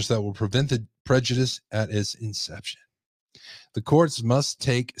measures that will prevent the prejudice at its inception. The courts must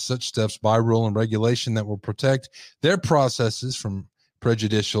take such steps by rule and regulation that will protect their processes from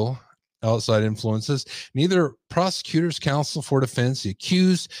prejudicial outside influences. Neither prosecutors, counsel for defense, the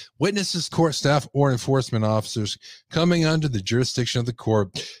accused, witnesses, court staff, or enforcement officers coming under the jurisdiction of the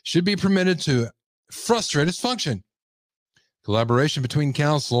court should be permitted to frustrate its function. Collaboration between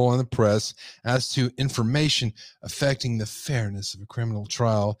counsel and the press as to information affecting the fairness of a criminal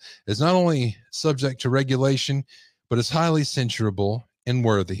trial is not only subject to regulation, but is highly censurable and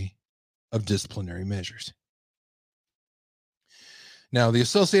worthy of disciplinary measures. Now, the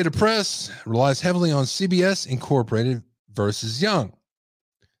Associated Press relies heavily on CBS Incorporated versus Young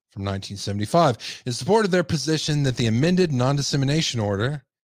from 1975 in support of their position that the amended non-dissemination order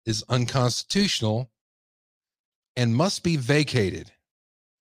is unconstitutional and must be vacated.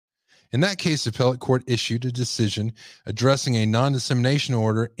 In that case, the appellate court issued a decision addressing a non-dissemination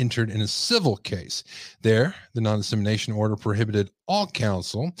order entered in a civil case. There, the non-dissemination order prohibited all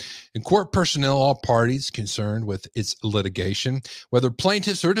counsel and court personnel, all parties concerned with its litigation, whether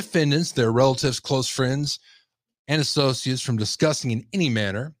plaintiffs or defendants, their relatives, close friends, and associates, from discussing in any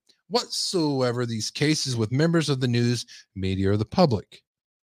manner whatsoever these cases with members of the news, media, or the public.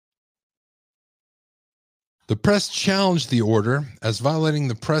 The press challenged the order as violating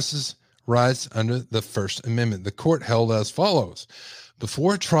the press's rights under the First Amendment. The court held as follows.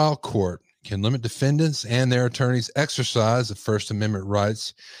 Before a trial court can limit defendants and their attorneys' exercise of First Amendment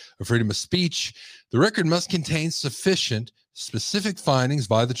rights of freedom of speech, the record must contain sufficient specific findings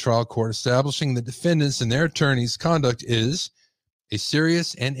by the trial court establishing that defendants and their attorneys' conduct is a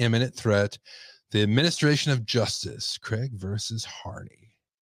serious and imminent threat to the administration of justice. Craig versus Harney.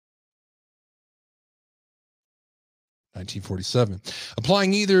 1947.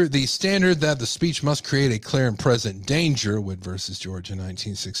 Applying either the standard that the speech must create a clear and present danger, Wood versus Georgia,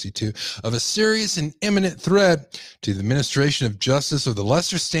 1962, of a serious and imminent threat to the administration of justice, or the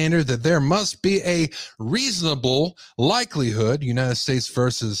lesser standard that there must be a reasonable likelihood, United States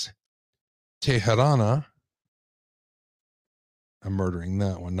versus Teherana, I'm murdering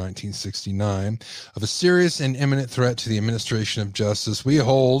that one, 1969, of a serious and imminent threat to the administration of justice, we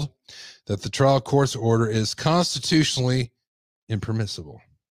hold that the trial court's order is constitutionally impermissible.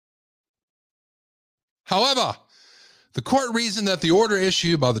 However, the court reasoned that the order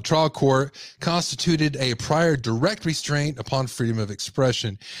issued by the trial court constituted a prior direct restraint upon freedom of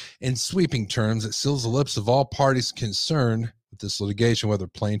expression in sweeping terms that seals the lips of all parties concerned with this litigation, whether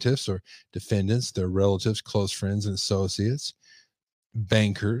plaintiffs or defendants, their relatives, close friends and associates,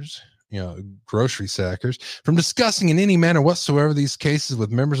 bankers, grocery sackers, from discussing in any manner whatsoever these cases with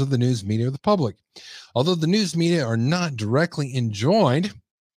members of the news media or the public. Although the news media are not directly enjoined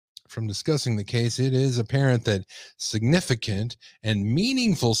from discussing the case, it is apparent that significant and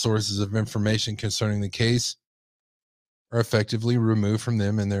meaningful sources of information concerning the case are effectively removed from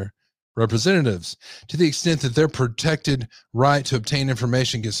them and their representatives, to the extent that their protected right to obtain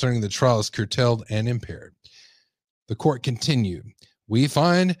information concerning the trial is curtailed and impaired. The court continued. We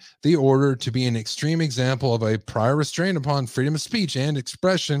find the order to be an extreme example of a prior restraint upon freedom of speech and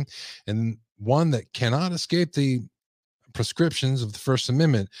expression, and one that cannot escape the prescriptions of the First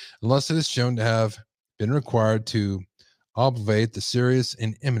Amendment unless it is shown to have been required to obviate the serious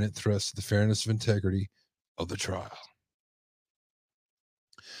and imminent threats to the fairness of integrity of the trial.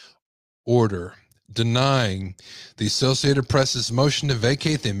 Order denying the Associated Press's motion to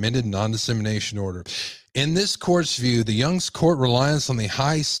vacate the amended non-dissemination order. In this court's view, the Young's court reliance on the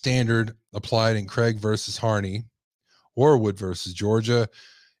high standard applied in Craig versus Harney or Wood versus Georgia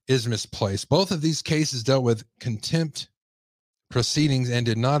is misplaced. Both of these cases dealt with contempt proceedings and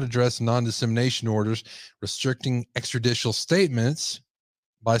did not address non-dissemination orders restricting extrajudicial statements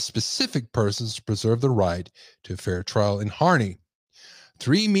by specific persons to preserve the right to a fair trial. In Harney,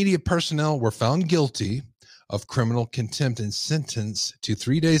 3 media personnel were found guilty of criminal contempt and sentenced to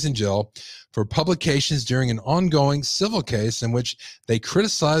 3 days in jail for publications during an ongoing civil case in which they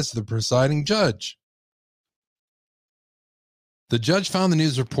criticized the presiding judge. The judge found the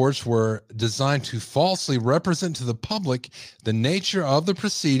news reports were designed to falsely represent to the public the nature of the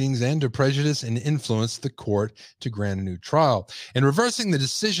proceedings and to prejudice and influence the court to grant a new trial. In reversing the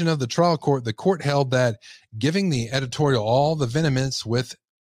decision of the trial court, the court held that giving the editorial all the vehemence with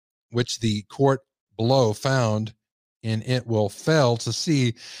which the court below found in it will fail to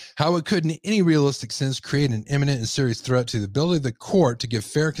see how it could in any realistic sense create an imminent and serious threat to the ability of the court to give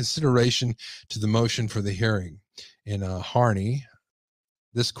fair consideration to the motion for the hearing. In Harney,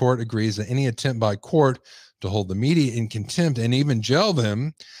 this court agrees that any attempt by court to hold the media in contempt and even jail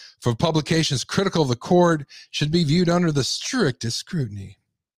them for publications critical of the court should be viewed under the strictest scrutiny.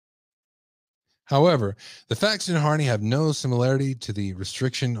 However, the facts in Harney have no similarity to the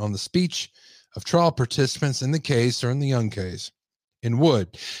restriction on the speech of trial participants in the case or in the Young case. In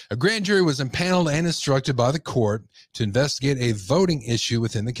Wood, a grand jury was impaneled and instructed by the court to investigate a voting issue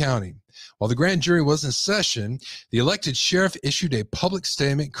within the county. While the grand jury was in session, the elected sheriff issued a public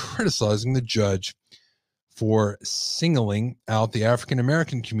statement criticizing the judge for singling out the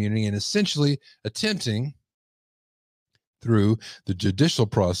African-American community and essentially attempting through the judicial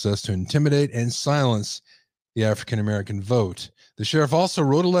process to intimidate and silence the African-American vote. The sheriff also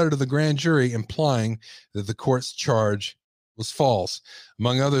wrote a letter to the grand jury implying that the court's charge was false.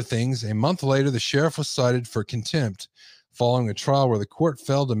 Among other things, a month later, the sheriff was cited for contempt following a trial where the court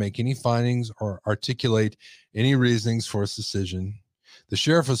failed to make any findings or articulate any reasonings for its decision. The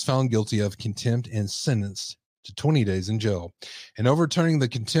sheriff was found guilty of contempt and sentenced to 20 days in jail. In overturning the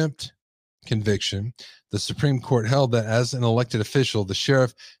contempt conviction, the Supreme Court held that as an elected official, the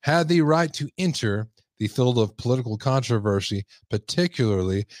sheriff had the right to enter the field of political controversy,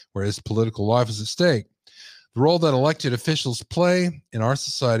 particularly where his political life is at stake. The role that elected officials play in our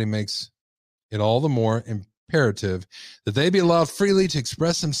society makes it all the more imperative that they be allowed freely to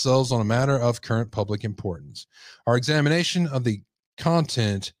express themselves on a matter of current public importance. Our examination of the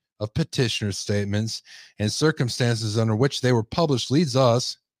content of petitioners' statements and circumstances under which they were published leads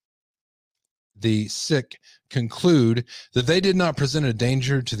us, the sick, conclude that they did not present a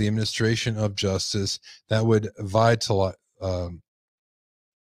danger to the administration of justice that would vitalize.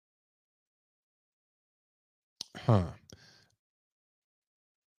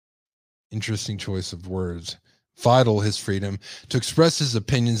 Interesting choice of words. Vital his freedom to express his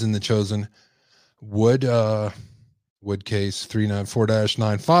opinions in the chosen Wood case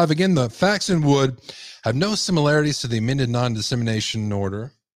 394-95. Again, the facts in Wood have no similarities to the amended non-dissemination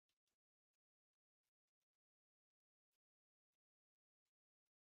order.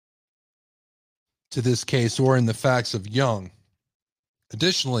 To this case or in the facts of Young.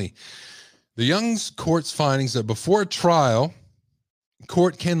 Additionally, the Young's court's findings that before trial,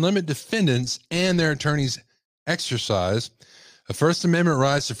 court can limit defendants and their attorneys' exercise of First Amendment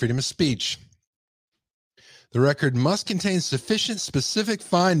rights to freedom of speech. The record must contain sufficient specific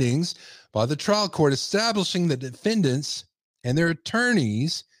findings by the trial court establishing that defendants and their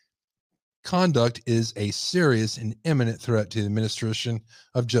attorneys' conduct is a serious and imminent threat to the administration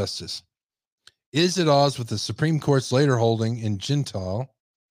of justice. Is at odds with the Supreme Court's later holding in Gentile.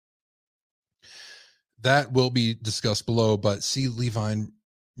 That will be discussed below, but see Levine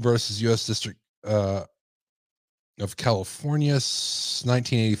versus U.S. District of California,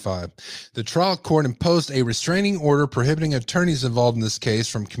 1985. The trial court imposed a restraining order prohibiting attorneys involved in this case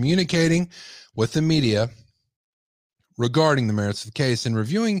from communicating with the media regarding the merits of the case. In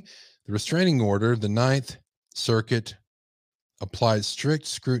reviewing the restraining order, the Ninth Circuit applied strict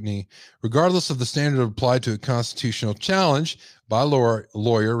scrutiny, regardless of the standard applied to a constitutional challenge by a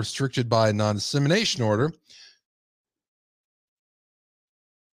lawyer restricted by a non-dissemination order.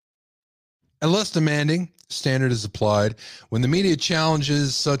 A less demanding standard is applied when the media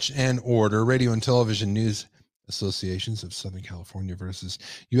challenges such an order. Radio and Television News Associations of Southern California versus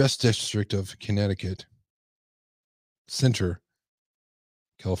U.S. District of Connecticut, Center,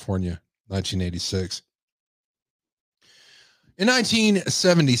 California, 1986. In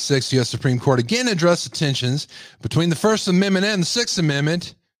 1976, the U.S. Supreme Court again addressed the tensions between the First Amendment and the Sixth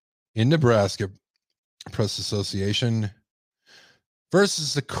Amendment in Nebraska. Press Association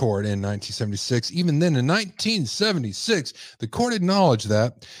versus the court in 1976. Even then, in 1976, the court acknowledged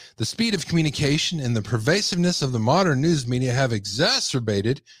that the speed of communication and the pervasiveness of the modern news media have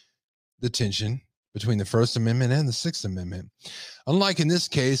exacerbated the tension between the First Amendment and the Sixth Amendment. Unlike in this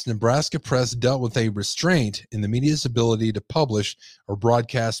case, Nebraska press dealt with a restraint in the media's ability to publish or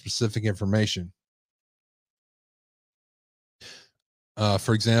broadcast specific information.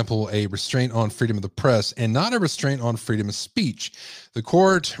 For example, a restraint on freedom of the press and not a restraint on freedom of speech. The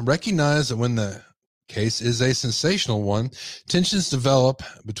court recognized that when the case is a sensational one, tensions develop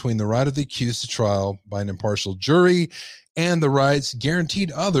between the right of the accused to trial by an impartial jury and the rights guaranteed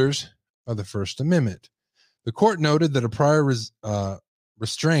others by the First Amendment. The court noted that a prior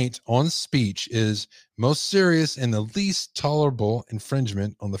restraint on speech is most serious and the least tolerable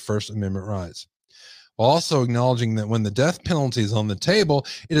infringement on the First Amendment rights, while also acknowledging that when the death penalty is on the table,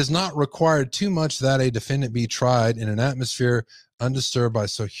 it is not required too much that a defendant be tried in an atmosphere undisturbed by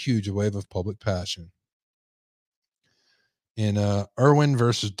so huge a wave of public passion. In Irwin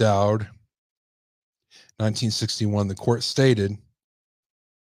versus Dowd, 1961, the court stated,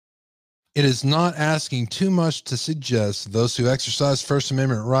 "It is not asking too much to suggest those who exercise First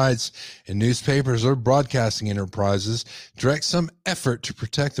Amendment rights in newspapers or broadcasting enterprises direct some effort to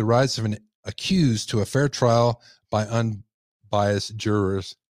protect the rights of an accused to a fair trial by unbiased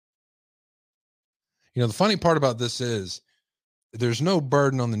jurors." You know, the funny part about this is there's no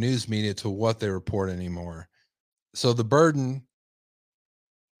burden on the news media to what they report anymore. So the burden,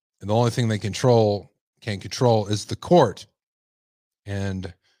 and the only thing they can control is the court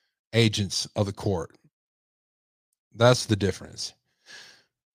and agents of the court. That's the difference.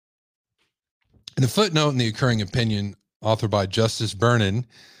 In a footnote in the occurring opinion authored by Justice Brennan,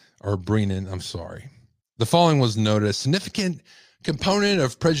 the following was noted: a significant component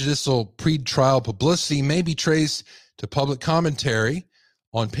of prejudicial pre-trial publicity may be traced to public commentary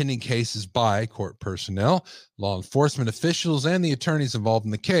on pending cases by court personnel, law enforcement officials, and the attorneys involved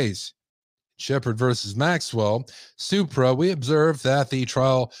in the case. Shepard versus Maxwell, Supra, we observe that the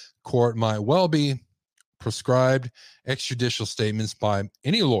trial court might well be prescribed extrajudicial statements by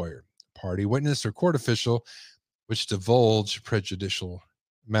any lawyer, party witness, or court official which divulge prejudicial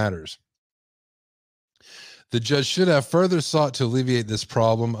matters. The judge should have further sought to alleviate this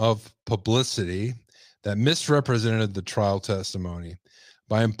problem of publicity that misrepresented the trial testimony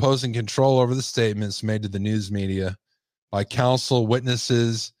by imposing control over the statements made to the news media by counsel,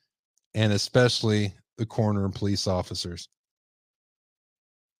 witnesses, and especially the coroner and police officers.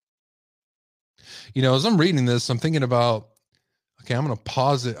 You know, as I'm reading this, I'm thinking about, okay, I'm going to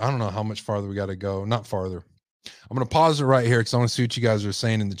pause it. I don't know how much farther we got to go. Not farther. I'm going to pause it right here because I want to see what you guys are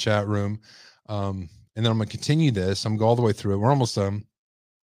saying in the chat room. And then I'm going to continue this. I'm going to go all the way through it. We're almost done.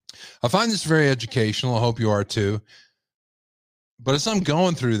 I find this very educational. I hope you are too. But as I'm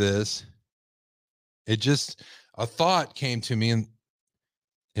going through this, a thought came to me. And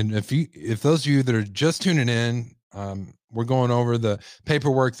if those of you that are just tuning in, we're going over the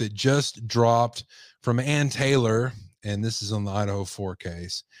paperwork that just dropped from Ann Taylor, and this is on the Idaho 4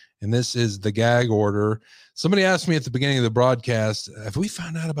 case. And this is the gag order. Somebody asked me at the beginning of the broadcast, have we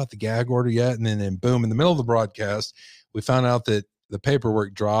found out about the gag order yet? And then boom, in the middle of the broadcast, we found out that the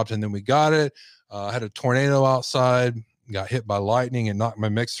paperwork dropped, and then we got it. I had a tornado outside, got hit by lightning and knocked my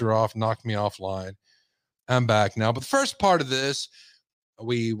mixer off, knocked me offline. I'm back now. But the first part of this,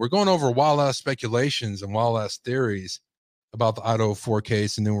 we're going over wild ass speculations and wild ass theories about the Idaho 4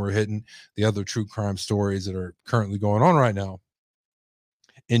 case, and then we're hitting the other true crime stories that are currently going on right now.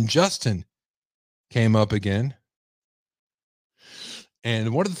 And Justin came up again.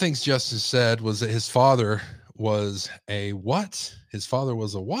 And one of the things Justin said was that his father was a what? His father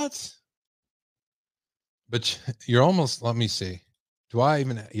was a what? But you're almost, let me see. Do I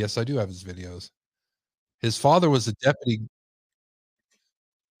even, yes, I do have his videos. His father was a deputy.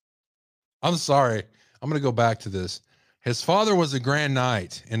 I'm sorry. I'm going to go back to this. His father was a grand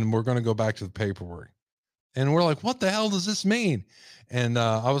knight, and we're going to go back to the paperwork. And we're like, what the hell does this mean? And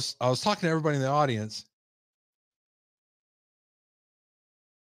I was talking to everybody in the audience.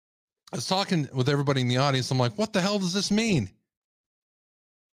 I was talking with everybody in the audience. I'm like, what the hell does this mean?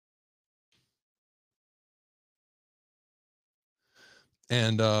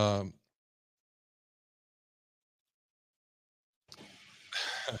 And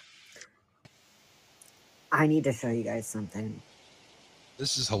I need to show you guys something.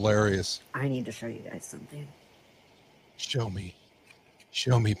 This is hilarious. I need to show you guys something. Show me.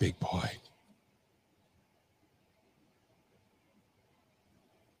 Show me, big boy.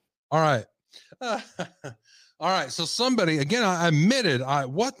 All right. All right. So somebody, again, I admitted,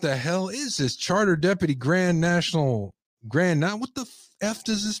 what the hell is this Charter Deputy Grand National Grand? Now, what the F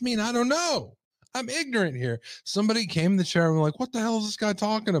does this mean? I don't know. I'm ignorant here. Somebody came in the chat room like, what the hell is this guy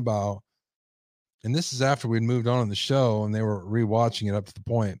talking about? And this is after we'd moved on in the show, and they were rewatching it up to the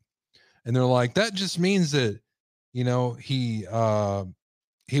point. And they're like, that just means that, you know, he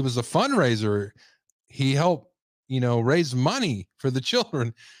was a fundraiser. He helped, you know, raise money for the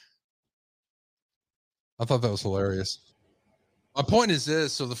children. I thought that was hilarious. My point is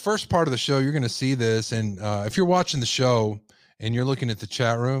this. So the first part of the show, you're going to see this. And if you're watching the show and you're looking at the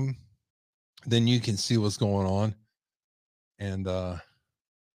chat room, then you can see what's going on and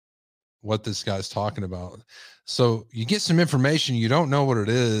what this guy's talking about. So you get some information, you don't know what it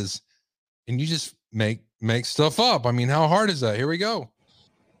is, and you just make stuff up. I mean, how hard is that? Here we go.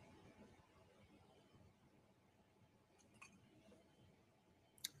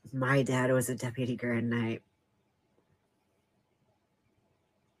 My dad was a deputy grand knight.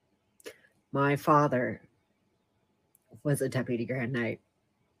 My father was a deputy grand knight.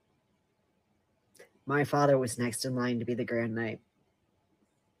 My father was next in line to be the grand knight.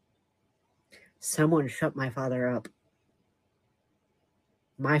 Someone shut my father up.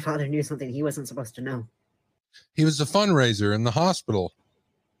 My father knew something he wasn't supposed to know. He was a fundraiser in the hospital.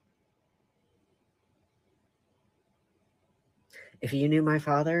 If you knew my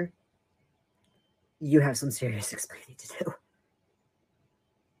father, you have some serious explaining to do.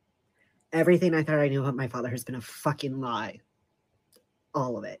 Everything I thought I knew about my father has been a fucking lie.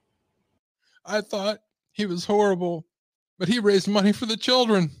 All of it. I thought he was horrible, but he raised money for the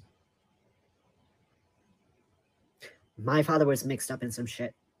children. My father was mixed up in some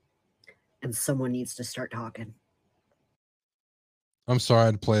shit, and someone needs to start talking. I'm sorry I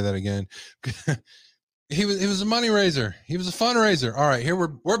had to play that again. He was a money raiser. He was a fundraiser. All right, here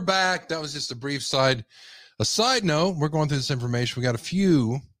we're back. That was just a brief side note. We're going through this information. We got a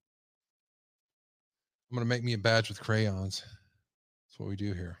few. I'm going to make me a badge with crayons. That's what we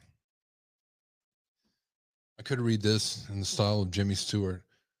do here. I could read this in the style of Jimmy Stewart.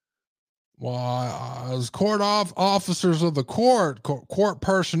 Well, as court officers of the court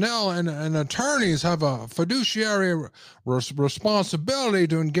personnel and attorneys have a fiduciary responsibility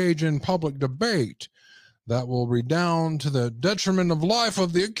to engage in public debate that will redound to the detriment of life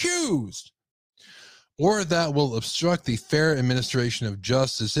of the accused or that will obstruct the fair administration of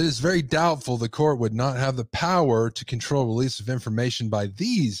justice, it is very doubtful the court would not have the power to control release of information by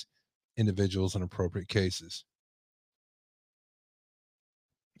these individuals in appropriate cases,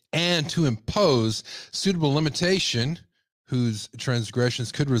 and to impose suitable limitation whose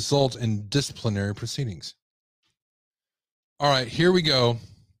transgressions could result in disciplinary proceedings. All right, here we go.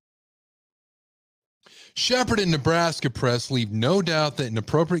 Shepherd and Nebraska Press leave no doubt that in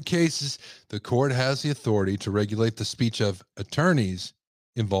appropriate cases, the court has the authority to regulate the speech of attorneys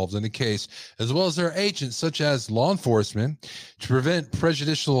involved in the case, as well as their agents, such as law enforcement, to prevent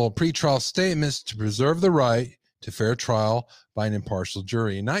prejudicial pretrial statements to preserve the right to fair trial by an impartial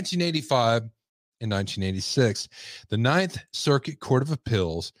jury. In 1985 and 1986, the Ninth Circuit Court of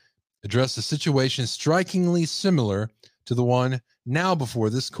Appeals addressed a situation strikingly similar to the one now before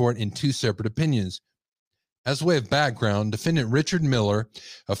this court in two separate opinions. As a way of background, defendant Richard Miller,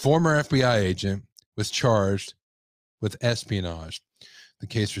 a former FBI agent, was charged with espionage. The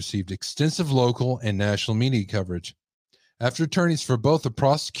case received extensive local and national media coverage. After attorneys for both the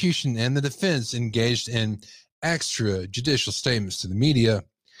prosecution and the defense engaged in extrajudicial statements to the media,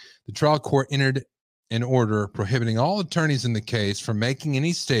 the trial court entered an order prohibiting all attorneys in the case from making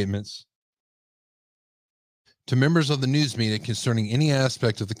any statements to members of the news media concerning any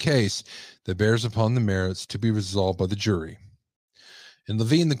aspect of the case that bears upon the merits to be resolved by the jury. In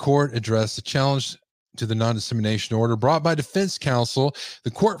Levine, the court addressed the challenge to the non-dissemination order brought by defense counsel.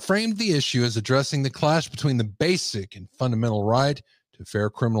 The court framed the issue as addressing the clash between the basic and fundamental right to fair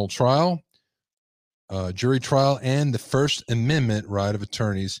criminal trial, jury trial, and the First Amendment right of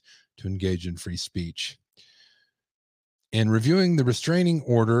attorneys to engage in free speech. In reviewing the restraining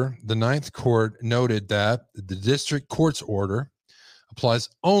order, the Ninth Court noted that the district court's order applies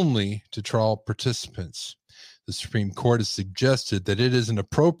only to trial participants. The Supreme Court has suggested that it is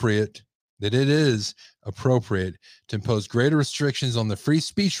appropriate to impose greater restrictions on the free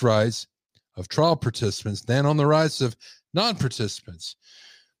speech rights of trial participants than on the rights of non-participants.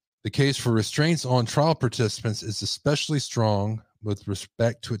 The case for restraints on trial participants is especially strong with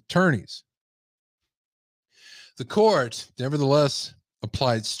respect to attorneys. The court, nevertheless,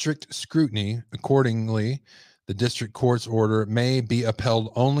 applied strict scrutiny. Accordingly, the district court's order may be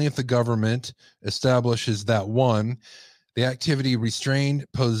upheld only if the government establishes that, one, the activity restrained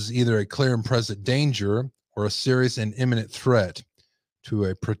poses either a clear and present danger or a serious and imminent threat to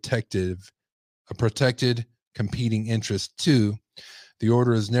a protected competing interest. Two, the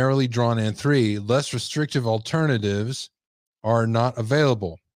order is narrowly drawn. And three, less restrictive alternatives are not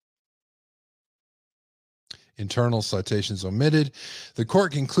available. Internal citations omitted. The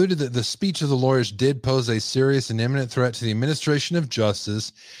court concluded that the speech of the lawyers did pose a serious and imminent threat to the administration of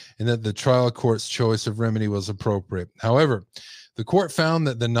justice and that the trial court's choice of remedy was appropriate. However, the court found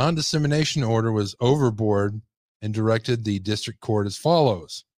that the non-dissemination order was overboard and directed the district court as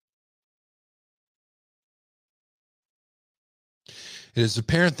follows. It is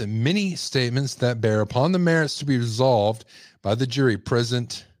apparent that many statements that bear upon the merits to be resolved by the jury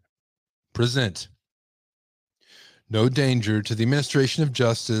present no danger to the administration of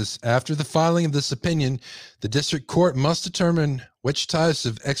justice. After the filing of this opinion, the district court must determine which types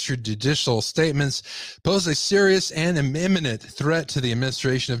of extrajudicial statements pose a serious and imminent threat to the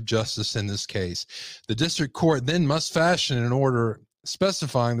administration of justice in this case. The district court then must fashion an order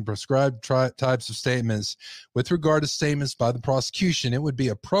specifying the prescribed types of statements. With regard to statements by the prosecution, it would be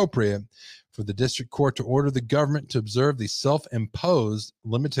appropriate for the district court to order the government to observe the self-imposed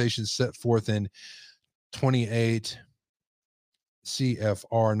limitations set forth in 28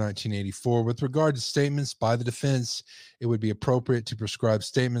 CFR 1984. With regard to statements by the defense, it would be appropriate to prescribe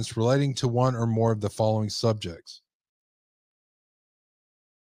statements relating to one or more of the following subjects.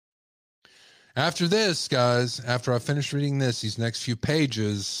 After this, guys, after I finish reading these next few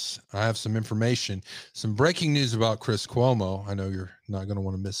pages, I have some information, some breaking news about Chris Cuomo. I know you're not going to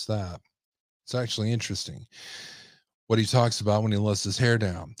want to miss that. It's actually interesting what he talks about when he lets his hair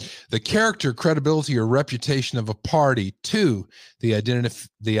down. The character, credibility, or reputation of a party. 2, the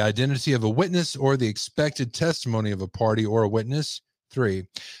identity of a witness or the expected testimony of a party or a witness. 3,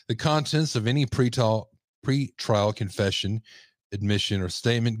 the contents of any pretrial confession, admission, or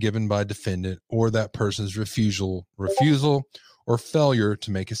statement given by defendant or that person's refusal or failure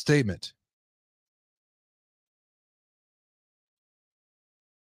to make a statement.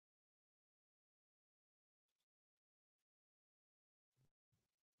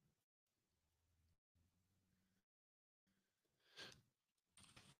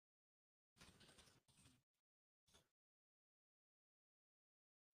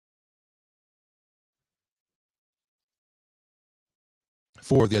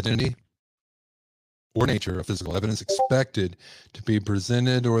 For the identity or nature of physical evidence expected to be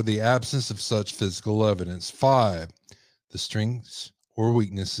presented or the absence of such physical evidence. 5, the strengths or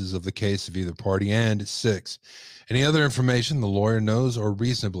weaknesses of the case of either party. And 6, any other information the lawyer knows or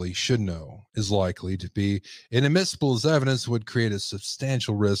reasonably should know is likely to be inadmissible as evidence would create a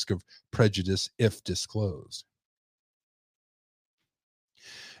substantial risk of prejudice if disclosed.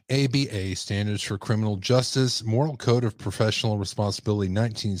 ABA, Standards for Criminal Justice, Moral Code of Professional Responsibility,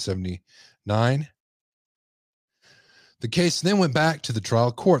 1979. The case then went back to the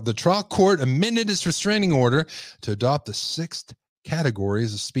trial court. The trial court amended its restraining order to adopt the 6th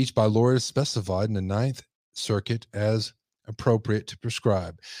categories of speech by lawyers specified in the 9th Circuit as appropriate to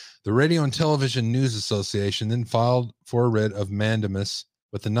prescribe. The Radio and Television News Association then filed for a writ of mandamus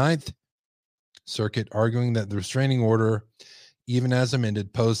with the 9th Circuit, arguing that the restraining order, even as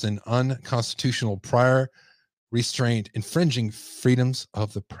amended, posed an unconstitutional prior restraint infringing freedoms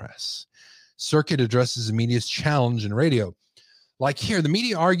of the press. Circuit addresses the media's challenge in radio. Like here, the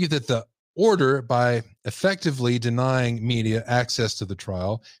media argued that the order, by effectively denying media access to the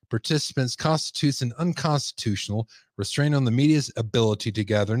trial, participants constitutes an unconstitutional restraint on the media's ability to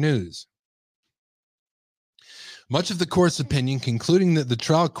gather news. Much of the court's opinion concluding that the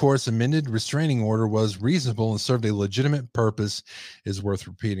trial court's amended restraining order was reasonable and served a legitimate purpose is worth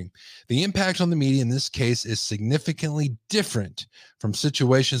repeating. The impact on the media in this case is significantly different from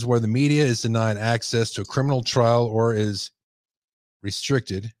situations where the media is denied access to a criminal trial or is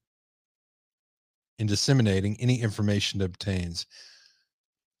restricted in disseminating any information it obtains.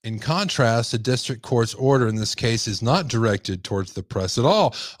 In contrast, the district court's order in this case is not directed towards the press at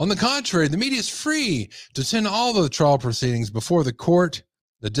all. On the contrary, the media is free to attend all of the trial proceedings before the court,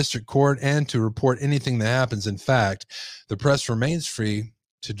 the district court, and to report anything that happens. In fact, the press remains free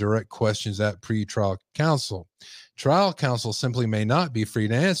to direct questions at pre-trial counsel. Trial counsel simply may not be free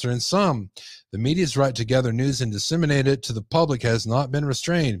to answer. In sum, the media's right to gather news and disseminate it to the public has not been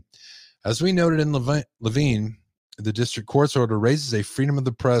restrained. As we noted in Levine, the district court's order raises a freedom of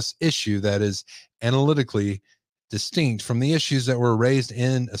the press issue that is analytically distinct from the issues that were raised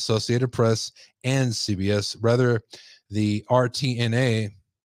in Associated Press and CBS. Rather, the RTNA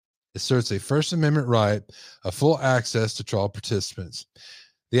asserts a First Amendment right of full access to trial participants.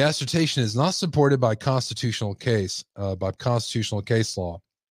 The assertion is not supported by constitutional case law.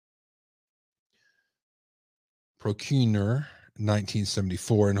 Procureur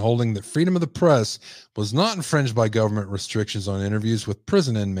 1974, in holding that freedom of the press was not infringed by government restrictions on interviews with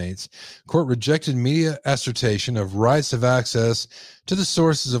prison inmates, court rejected media assertion of rights of access to the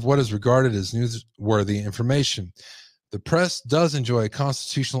sources of what is regarded as newsworthy information. The press does enjoy a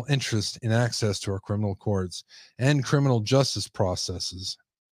constitutional interest in access to our criminal courts and criminal justice processes.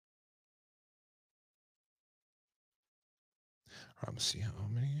 Let me see how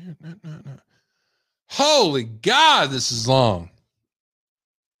many here. No. Holy God, this is long.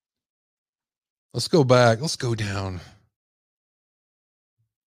 Let's go back. Let's go down.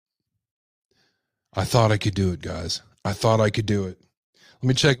 I thought I could do it, guys. I thought I could do it. Let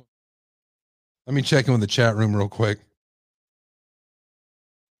me check in with the chat room real quick.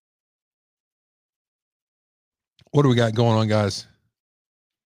 What do we got going on, guys?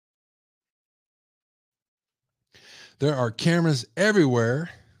 There are cameras everywhere.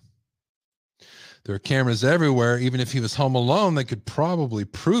 There are cameras everywhere. Even if he was home alone, they could probably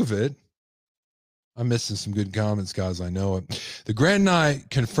prove it. I'm missing some good comments, guys. I know it. The Grand Knight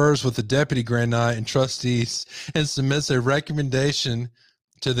confers with the Deputy Grand Knight and trustees and submits a recommendation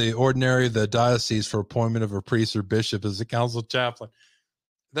to the ordinary of the diocese for appointment of a priest or bishop as a council chaplain.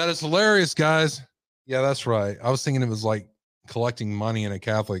 That is hilarious, guys. Yeah, that's right. I was thinking it was like collecting money in a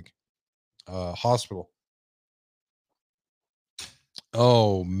Catholic hospital.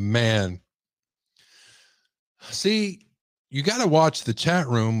 Oh, man. See, you got to watch the chat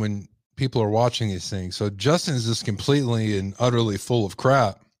room when people are watching these things. So Justin is just completely and utterly full of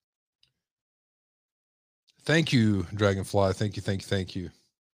crap. Thank you, Dragonfly. Thank you.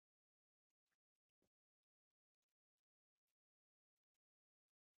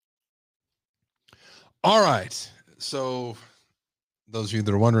 All right. So those of you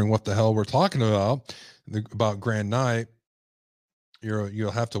that are wondering what the hell we're talking about Grand Knight, you'll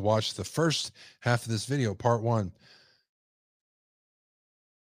have to watch the first half of this video, part 1.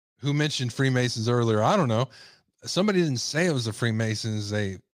 Who mentioned Freemasons earlier? I don't know. Somebody didn't say it was the Freemasons.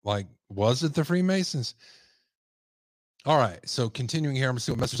 Was it the Freemasons? All right. So continuing here, I'm going to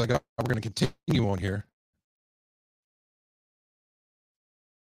see what message I got. We're going to continue on here.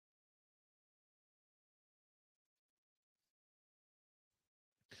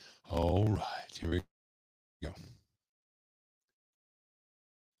 All right. Here we go.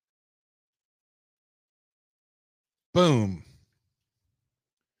 Boom.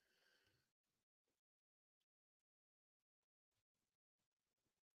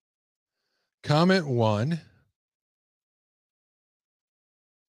 Comment 1.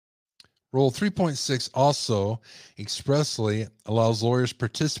 Rule 3.6 also expressly allows lawyers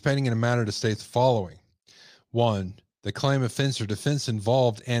participating in a matter to state the following. 1. The claim, offense, or defense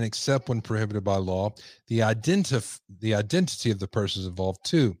involved, and except when prohibited by law, the identity of the persons involved.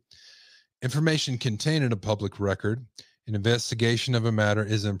 2. Information contained in a public record. An investigation of a matter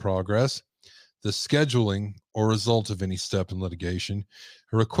is in progress. The scheduling or result of any step in litigation.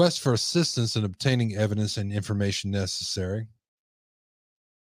 A request for assistance in obtaining evidence and information necessary.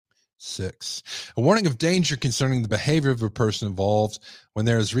 6. A warning of danger concerning the behavior of a person involved when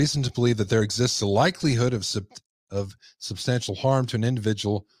there is reason to believe that there exists a likelihood of substantial harm to an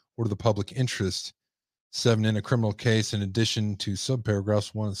individual or to the public interest. 7. In a criminal case, in addition to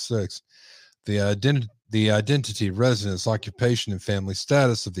subparagraphs 1 and 6, the identity, residence, occupation, and family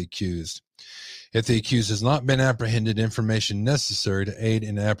status of the accused. If the accused has not been apprehended, information necessary to aid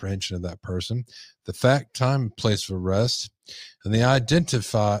in apprehension of that person, the fact, time, and place of arrest, and the identity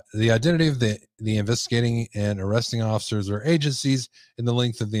of the investigating and arresting officers or agencies in the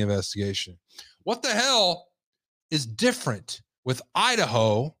length of the investigation. What the hell is different with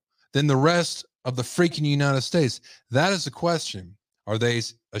Idaho than the rest of the freaking United States? That is the question. Are they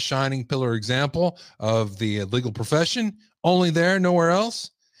a shining pillar example of the legal profession? Only there, nowhere else?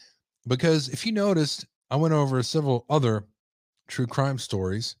 Because if you noticed, I went over several other true crime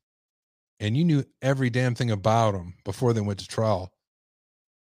stories, and you knew every damn thing about them before they went to trial.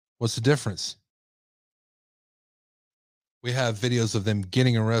 What's the difference? We have videos of them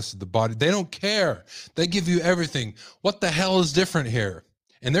getting arrested, the body. They don't care. They give you everything. What the hell is different here?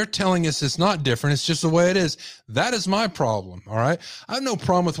 And they're telling us it's not different. It's just the way it is. That is my problem. All right. I have no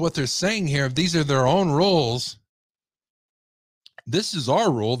problem with what they're saying here. If these are their own rules, this is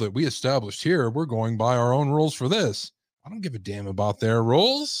our rule that we established here. We're going by our own rules for this. I don't give a damn about their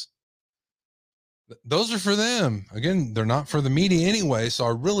rules. Those are for them. Again, they're not for the media anyway, so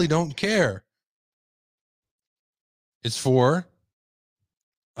I really don't care. It's for,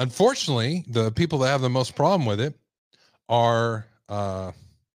 unfortunately, the people that have the most problem with it are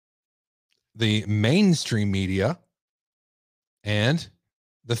the mainstream media and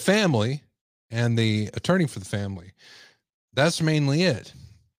the family and the attorney for the family. That's mainly it.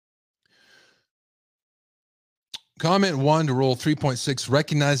 Comment 1 to Rule 3.6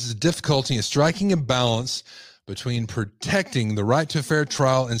 recognizes difficulty in striking a balance between protecting the right to a fair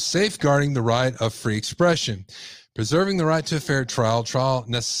trial and safeguarding the right of free expression. Preserving the right to a fair trial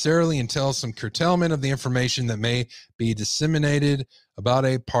necessarily entails some curtailment of the information that may be disseminated about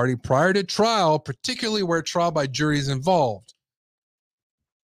a party prior to trial, particularly where trial by jury is involved.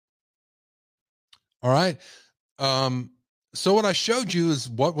 All right. So what I showed you is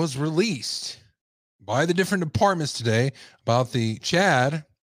what was released by the different departments today about the Chad,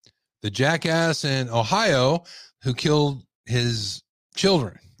 the jackass in Ohio who killed his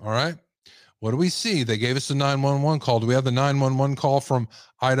children. All right. What do we see? They gave us a 911 call. Do we have the 911 call from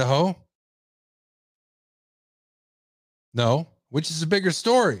Idaho? No. Which is a bigger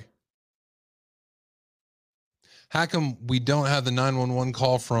story? How come we don't have the 911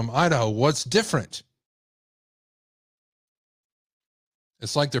 call from Idaho? What's different?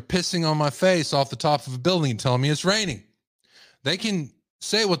 It's like they're pissing on my face off the top of a building and telling me it's raining. They can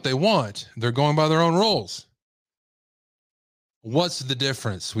say what they want. They're going by their own rules. What's the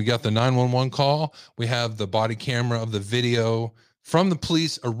difference? We got the 911 call. We have the body camera of the video from the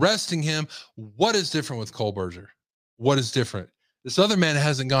police arresting him. What is different with Cole Berger? What is different? This other man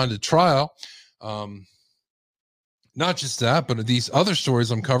hasn't gone to trial. Not just that, but these other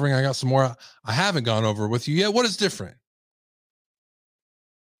stories I'm covering, I got some more I haven't gone over with you yet. What is different?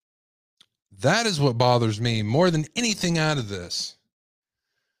 That is what bothers me more than anything out of this.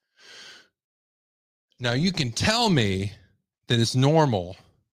 Now, you can tell me that it's normal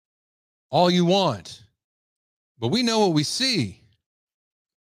all you want, but we know what we see.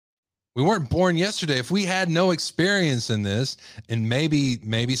 We weren't born yesterday. If we had no experience in this, and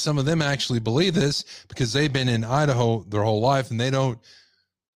maybe some of them actually believe this because they've been in Idaho their whole life and they don't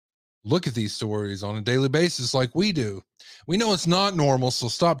look at these stories on a daily basis like we do. We know it's not normal, so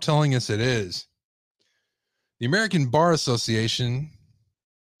stop telling us it is. The American Bar Association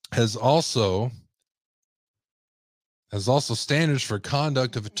has also standards for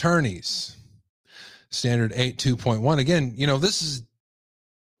conduct of attorneys. Standard 8.2.1. Again, this is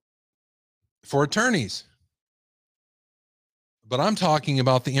for attorneys. But I'm talking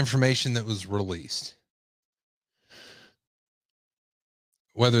about the information that was released.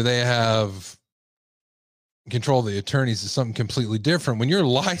 Whether they have control of the attorneys is something completely different. When you're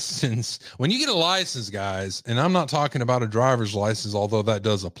licensed, when you get a license, guys, and I'm not talking about a driver's license, although that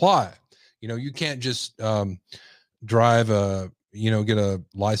does apply. You know, you can't just drive get a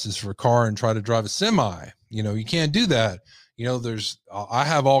license for a car and try to drive a semi. You know, you can't do that. You know, I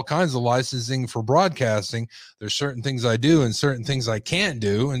have all kinds of licensing for broadcasting. There's certain things I do and certain things I can't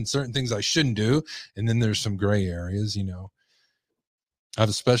do and certain things I shouldn't do. And then there's some gray areas, you know. I have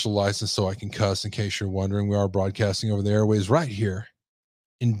a special license so I can cuss, in case you're wondering. We are broadcasting over the airways right here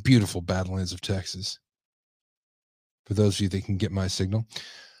in beautiful Badlands of Texas. For those of you that can get my signal.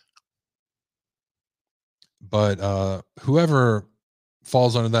 But whoever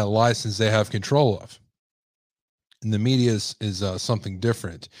falls under that license, they have control of. And the media is something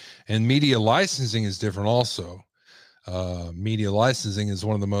different. And media licensing is different also. Media licensing is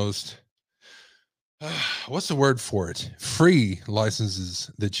one of the most, what's the word for it? Free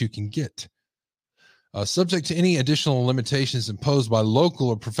licenses that you can get. Subject to any additional limitations imposed by local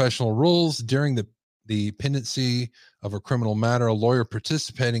or professional rules during the pendency of a criminal matter, a lawyer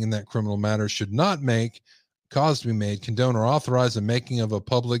participating in that criminal matter should not cause to be made, condone, or authorize the making of a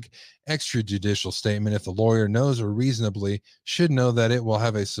public extrajudicial statement if the lawyer knows or reasonably should know that it will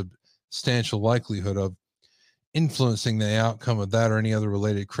have a substantial likelihood of influencing the outcome of that or any other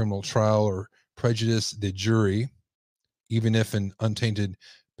related criminal trial or prejudice the jury, even if an untainted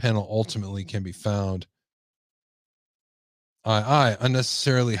panel ultimately can be found.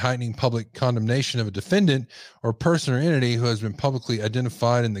 Unnecessarily heightening public condemnation of a defendant or person or entity who has been publicly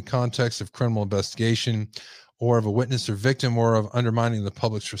identified in the context of criminal investigation, or of a witness or victim, or of undermining the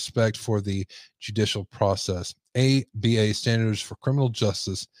public's respect for the judicial process. ABA, Standards for Criminal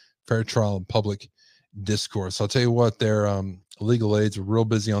Justice, Fair Trial, and Public Discourse. I'll tell you what, their legal aides are real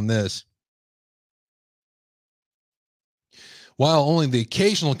busy on this. While only the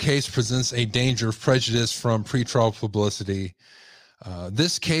occasional case presents a danger of prejudice from pretrial publicity,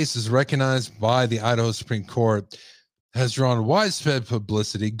 this case is recognized by the Idaho Supreme Court, has drawn widespread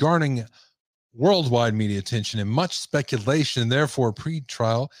publicity, garnering worldwide media attention and much speculation. Therefore,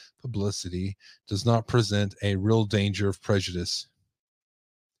 pretrial publicity does not present a real danger of prejudice.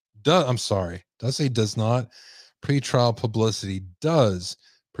 Did I say does not? Pretrial publicity does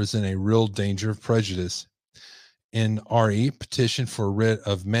present a real danger of prejudice. In RE, petition for writ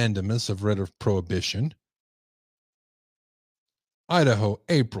of mandamus, of writ of prohibition. Idaho,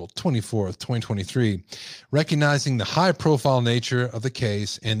 April 24th, 2023, recognizing the high-profile nature of the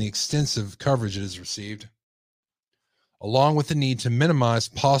case and the extensive coverage it has received, along with the need to minimize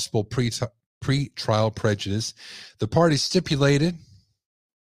possible pre-trial prejudice, the parties stipulated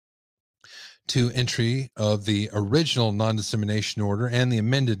to entry of the original non-dissemination order and the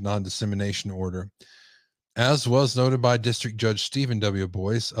amended non-dissemination order, as was noted by District Judge Stephen W.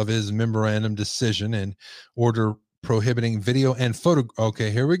 Boyce of his memorandum decision and order prohibiting video and photo.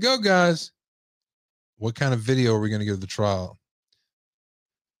 Okay, here we go, guys. What kind of video are we going to give the trial?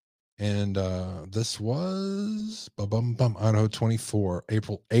 And this was Idaho 24,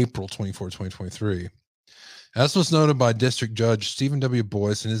 April 24, 2023. As was noted by District Judge Stephen W.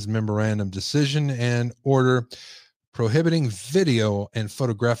 Boyce in his memorandum decision and order prohibiting video and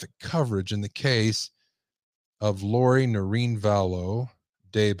photographic coverage in the case of Lori Noreen Vallow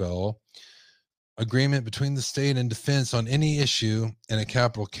Daybell, agreement between the state and defense on any issue in a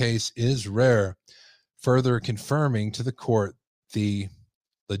capital case is rare, further confirming to the court the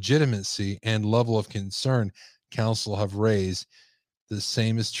legitimacy and level of concern counsel have raised. The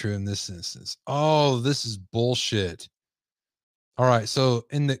same is true in this instance. Oh, this is bullshit. All right, so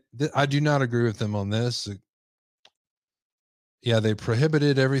I do not agree with them on this. Yeah, they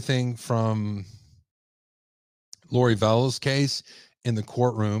prohibited everything from Lori Vallow's case in the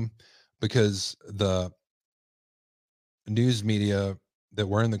courtroom because the news media that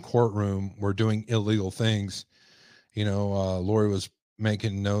were in the courtroom were doing illegal things. You know, Lori was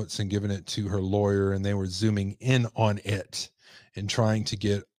making notes and giving it to her lawyer, and they were zooming in on it and trying to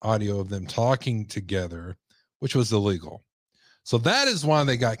get audio of them talking together, which was illegal. So that is why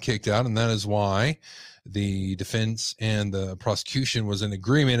they got kicked out, and that is why the defense and the prosecution was in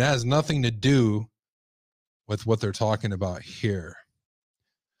agreement. It has nothing to do with what they're talking about here.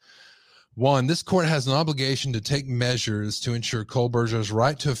 One, this court has an obligation to take measures to ensure Kohlberger's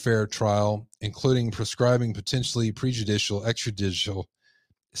right to a fair trial, including prescribing potentially prejudicial, extrajudicial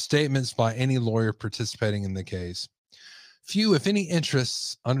statements by any lawyer participating in the case. Few, if any,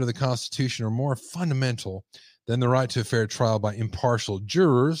 interests under the Constitution are more fundamental than the right to a fair trial by impartial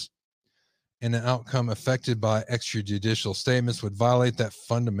jurors, and an outcome affected by extrajudicial statements would violate that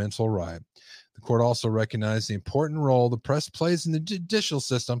fundamental right. The court also recognized the important role the press plays in the judicial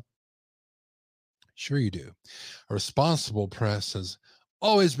system Sure you do. A responsible press has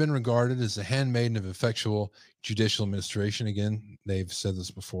always been regarded as the handmaiden of effectual judicial administration. Again, they've said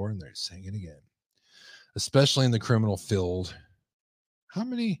this before and they're saying it again, especially in the criminal field. How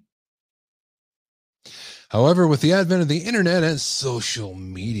many? However, with the advent of the internet and social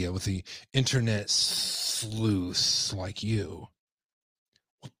media, with the internet sleuths like you,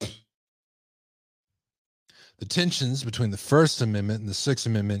 the tensions between the First Amendment and the Sixth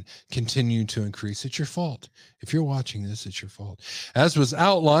Amendment continue to increase. It's your fault. If you're watching this, it's your fault. As was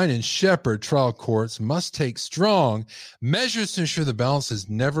outlined in Shepard, trial courts must take strong measures to ensure the balance is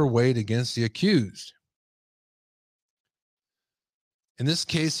never weighed against the accused. In this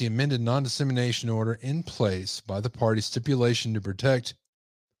case, the amended non-dissemination order in place by the party stipulation to protect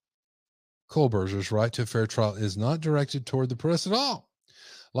Kohlberger's right to a fair trial is not directed toward the press at all.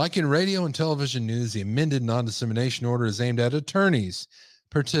 Like in radio and television news, the amended non-dissemination order is aimed at attorneys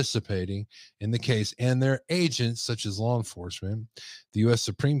participating in the case and their agents, such as law enforcement. The U.S.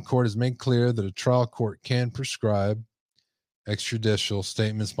 Supreme Court has made clear that a trial court can prescribe extrajudicial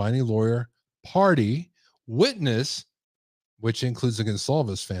statements by any lawyer, party, witness, which includes the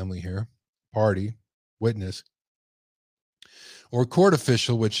Gonsalves family here, party, witness, or court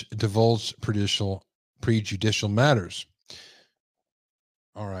official, which divulged prejudicial matters.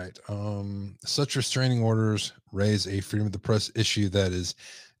 All right. Such restraining orders raise a freedom of the press issue that is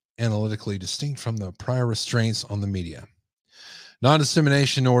analytically distinct from the prior restraints on the media.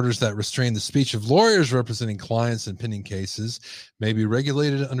 Non-dissemination orders that restrain the speech of lawyers representing clients in pending cases may be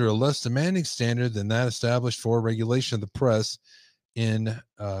regulated under a less demanding standard than that established for regulation of the press in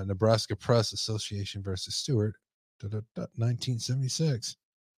Nebraska Press Association versus Stewart, 1976.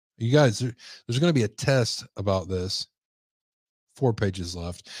 You guys, there's going to be a test about this. 4 pages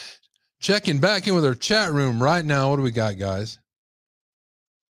left. Checking back in with our chat room right now. What do we got, guys?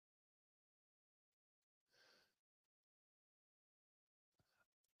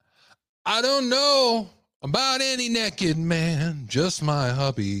 I don't know about any naked man, just my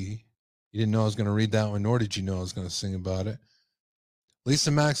hubby. You didn't know I was going to read that one, nor did you know I was going to sing about it.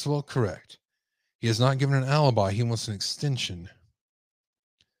 Lisa Maxwell, correct. He has not given an alibi. He wants an extension.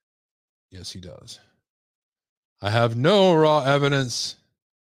 Yes, he does. I have no raw evidence.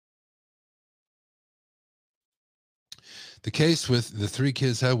 The case with the 3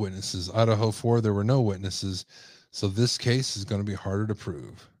 kids had witnesses. Idaho 4, there were no witnesses. So this case is going to be harder to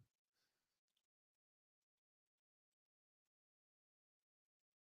prove.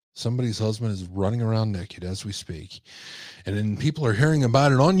 Somebody's husband is running around naked as we speak. And then people are hearing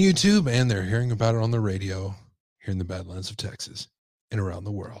about it on YouTube and they're hearing about it on the radio here in the Badlands of Texas and around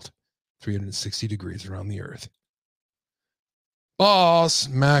the world. 360 degrees around the earth. Boss,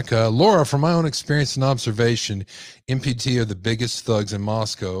 Maca, Laura, from my own experience and observation, MPT are the biggest thugs in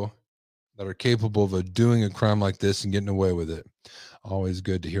Moscow that are capable of doing a crime like this and getting away with it. Always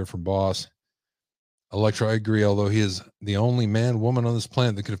good to hear from Boss. Electra, I agree, although he is the only man, woman on this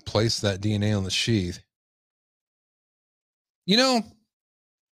planet that could have placed that DNA on the sheath. You know,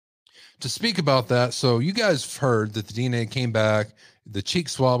 to speak about that, so you guys have heard that the DNA came back, the cheek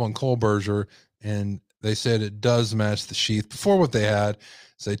swab on Kohlberger, and they said it does match the sheath. Before what they had,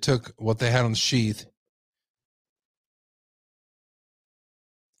 so they took what they had on the sheath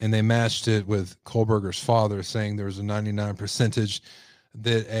and they matched it with Kohlberger's father, saying there was a 99%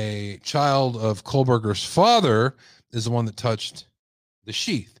 that a child of Kohlberger's father is the one that touched the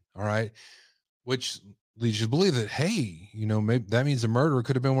sheath. All right. Which leads you to believe that, hey, you know, maybe that means the murderer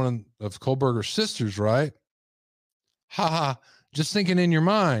could have been one of Kohlberger's sisters, right? Ha ha. Just thinking in your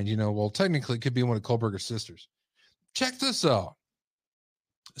mind, you know, well, technically it could be one of Kohlberger's sisters. Check this out.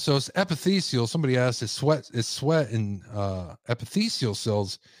 So it's epithelial. Somebody asked, is sweat and epithelial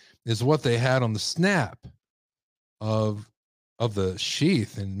cells is what they had on the snap of the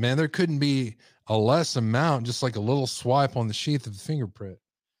sheath. And man, there couldn't be a less amount, just like a little swipe on the sheath of the fingerprint.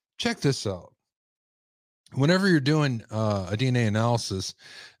 Check this out. Whenever you're doing a DNA analysis,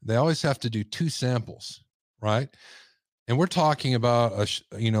 they always have to do 2 samples, right? And we're talking about a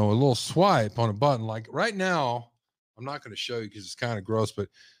little swipe on a button. Like right now, I'm not going to show you because it's kind of gross, but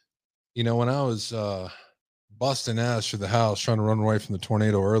you know, when I was busting ass for the house, trying to run away from the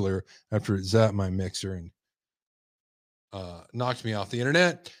tornado earlier after it zapped my mixer and knocked me off the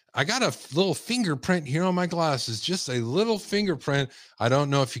internet, I got a little fingerprint here on my glasses, just a little fingerprint. I don't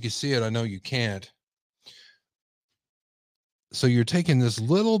know if you can see it. I know you can't. So you're taking this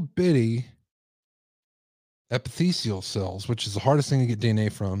little bitty epithelial cells, which is the hardest thing to get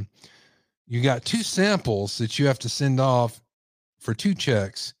DNA from. You got 2 samples that you have to send off for 2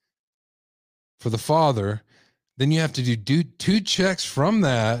 checks for the father. Then you have to do 2 checks from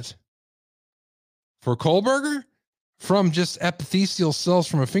that For Kohlberger, from just epithelial cells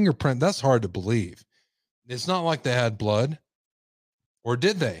from a fingerprint, that's hard to believe. It's not like they had blood, or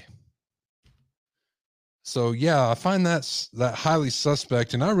did they? So yeah, I find that highly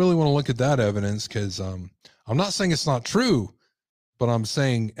suspect, and I really want to look at that evidence because I'm not saying it's not true, but I'm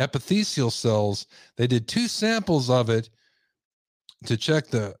saying epithelial cells. They did 2 samples of it to check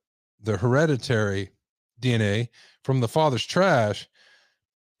the hereditary DNA from the father's trash,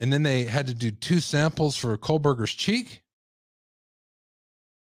 and then they had to do 2 samples for Kohlberger's cheek.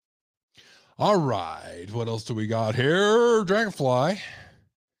 All right, what else do we got here? Dragonfly.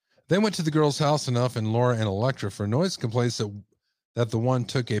 They went to the girl's house enough and Laura and Electra for noise complaints that the one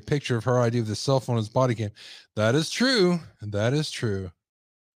took a picture of her ID with the cell phone as body cam. That is true. That is true.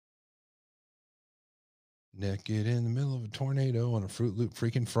 Naked in the middle of a tornado on a Fruit Loop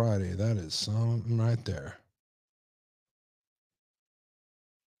freaking Friday. That is something right there.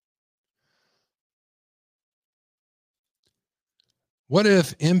 What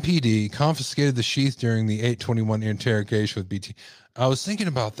if MPD confiscated the sheath during the 821 interrogation with BT? I was thinking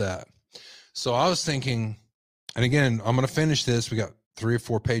about that. So I was thinking, and again, I'm going to finish this. We got 3 or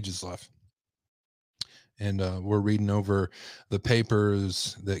 4 pages left. And we're reading over the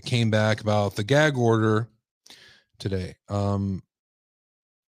papers that came back about the gag order today.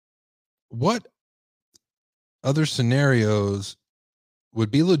 What other scenarios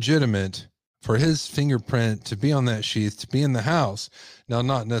would be legitimate for his fingerprint to be on that sheath, to be in the house? Now,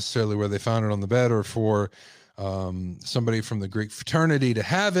 not necessarily where they found it on the bed, or for somebody from the Greek fraternity to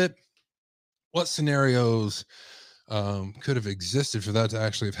have it. What scenarios could have existed for that to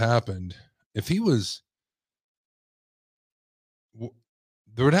actually have happened? If he was,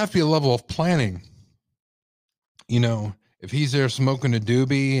 there would have to be a level of planning. You know, if he's there smoking a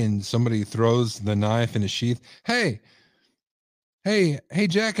doobie and somebody throws the knife in his sheath, hey,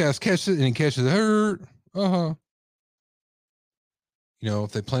 jackass, catch it, and he catches it. Hurt. You know,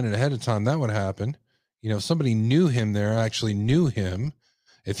 if they planned it ahead of time, that would happen. You know, if somebody knew him there, actually knew him.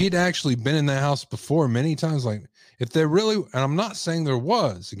 If he'd actually been in that house before many times, like if there really, and I'm not saying there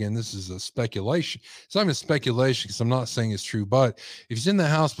was, again, this is a speculation. It's not even a speculation because I'm not saying it's true, but if he's in the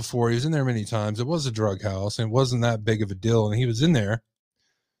house before, he was in there many times, it was a drug house and it wasn't that big of a deal, and he was in there,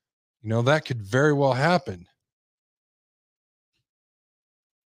 you know, that could very well happen.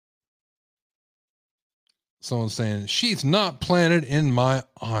 Someone's saying sheath not planted, in my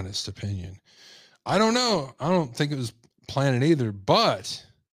honest opinion. I don't know. I don't think it was planted either, but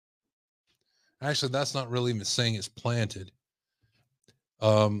actually that's not really even saying it's planted.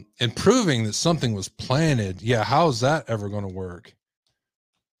 And proving that something was planted. Yeah. How is that ever going to work?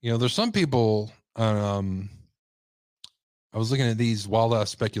 You know, there's some people, I was looking at these wild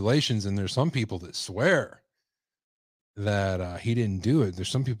ass speculations, and there's some people that swear that he didn't do it. There's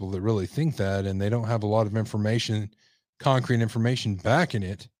some people that really think that, and they don't have a lot of information, concrete information backing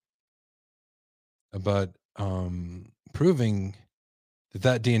it. But proving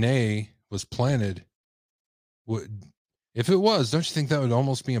that DNA was planted would, if it was, don't you think that would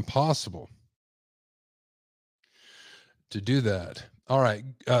almost be impossible to do that? All right,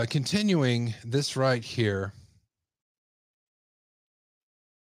 continuing this right here.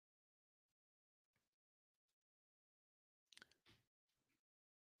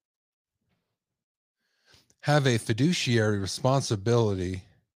 Have a fiduciary responsibility.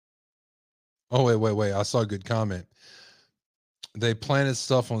 Oh, wait. I saw a good comment. They planted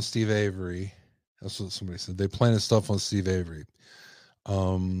stuff on Steve Avery. That's what somebody said. They planted stuff on Steve Avery.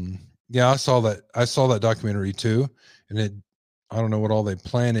 Yeah, I saw that documentary too. And I don't know what all they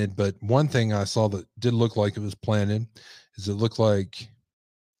planted, but one thing I saw that did look like it was planted is it looked like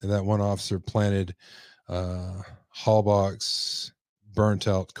that one officer planted Hallbach's burnt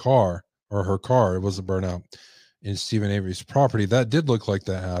out car, or her car. It wasn't burnt out, in Stephen Avery's property. That did look like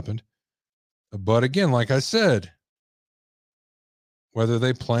that happened. But again, like I said, whether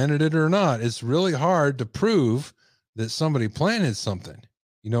they planted it or not, it's really hard to prove that somebody planted something.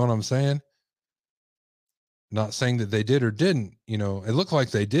 You know what I'm saying? Not saying that they did or didn't. You know, it looked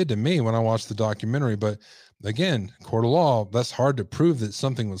like they did to me when I watched the documentary. But again, court of law, that's hard to prove that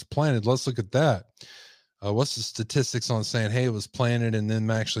something was planted. Let's look at that. What's the statistics on saying, hey, it was planted, and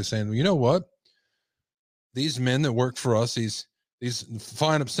then actually saying, well, you know what? These men that work for us, these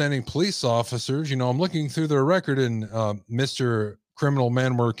fine, upstanding police officers, you know, I'm looking through their record, and Mr. Criminal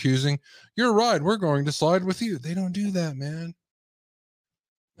man we're accusing, you're right, we're going to side with you. They don't do that, man.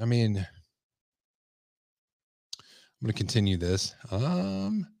 I mean, I'm going to continue this.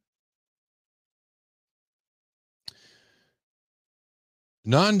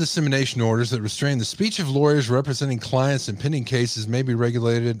 Non-dissemination orders that restrain the speech of lawyers representing clients in pending cases may be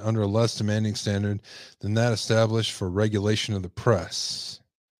regulated under a less demanding standard than that established for regulation of the press.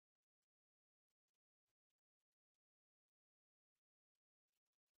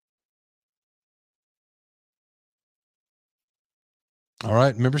 All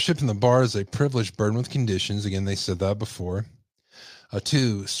right. Membership in the bar is a privileged burden with conditions. Again, they said that before.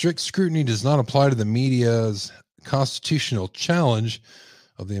 2, strict scrutiny does not apply to the media's constitutional challenge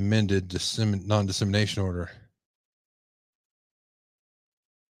of the amended non-dissemination order.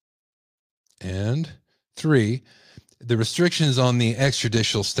 And 3, the restrictions on the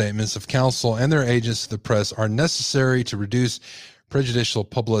extrajudicial statements of counsel and their agents to the press are necessary to reduce prejudicial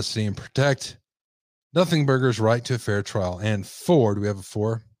publicity and protect Nothingburger's right to a fair trial. And 4, do we have a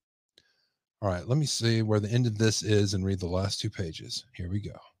 4? All right, let me see where the end of this is and read the last 2 pages. Here we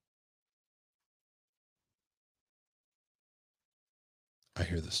go. I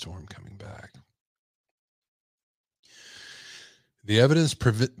hear the storm coming back. The evidence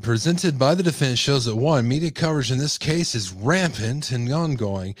presented by the defense shows that 1, media coverage in this case is rampant and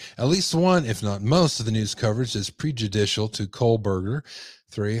ongoing. At least one, if not most, of the news coverage is prejudicial to Kohlberger.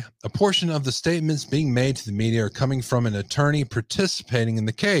 3, a portion of the statements being made to the media are coming from an attorney participating in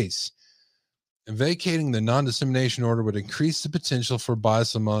the case. And vacating the non-dissemination order would increase the potential for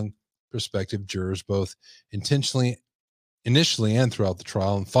bias among prospective jurors, both initially and throughout the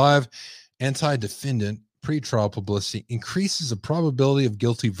trial. And 5, anti-defendant pretrial publicity increases the probability of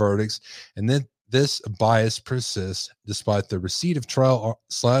guilty verdicts, and then this bias persists despite the receipt of trial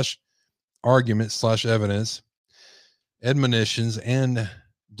 / argument / evidence, admonitions, and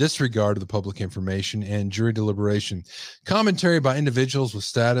disregard of the public information and jury deliberation. Commentary by individuals with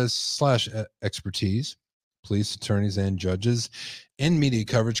status / expertise, police, attorneys, and judges in media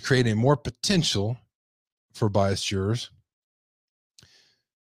coverage create a more potential for biased jurors.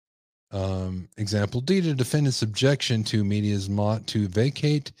 Example D, to defendant's objection to media's mot to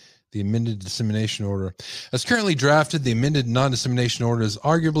vacate the amended dissemination order. As currently drafted, the amended non-dissemination order is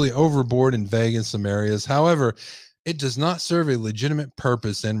arguably overboard and vague in some areas. However, it does not serve a legitimate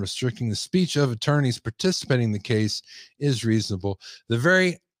purpose, and restricting the speech of attorneys participating in the case is reasonable. The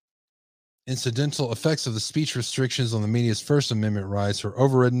very incidental effects of the speech restrictions on the media's First Amendment rights are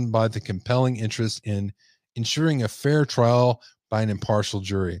overridden by the compelling interest in ensuring a fair trial by an impartial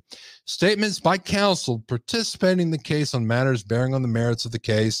jury. Statements by counsel participating in the case on matters bearing on the merits of the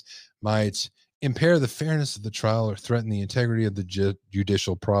case might impair the fairness of the trial or threaten the integrity of the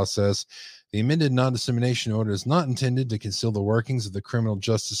judicial process. The amended non-dissemination order is not intended to conceal the workings of the criminal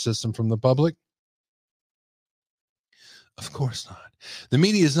justice system from the public. Of course not. The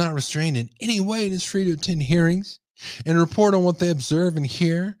media is not restrained in any way. It is free to attend hearings and report on what they observe and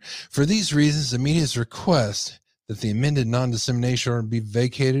hear. For these reasons, the media's request that the amended non-dissemination order be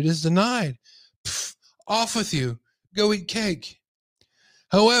vacated is denied. Pfft, off with you. Go eat cake.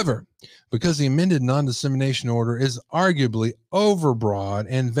 However, because the amended non-dissemination order is arguably overbroad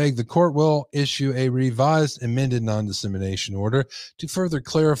and vague, the court will issue a revised amended non-dissemination order to further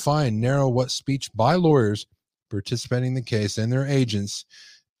clarify and narrow what speech by lawyers participating in the case and their agents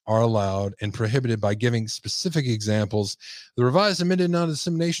are allowed and prohibited by giving specific examples. The revised amended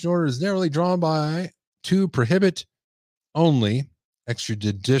non-dissemination order is narrowly drawn to prohibit only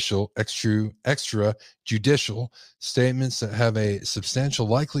extrajudicial statements that have a substantial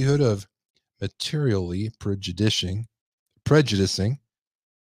likelihood of materially prejudicing the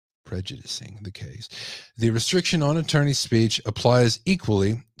case. The restriction on attorney speech applies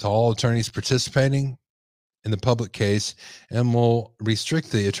equally to all attorneys participating in the public case and will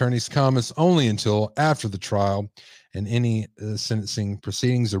restrict the attorney's comments only until after the trial and any sentencing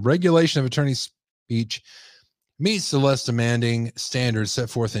proceedings. The regulation of attorney speech meets the less demanding standards set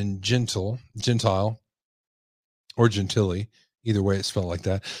forth in Gentile or Gentili, either way it's spelled like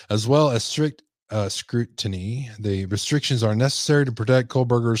that, as well as strict scrutiny. The restrictions are necessary to protect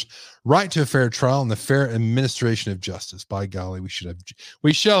Kohlberger's right to a fair trial and the fair administration of justice. By golly,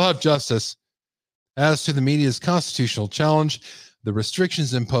 we shall have justice. As to the media's constitutional challenge, the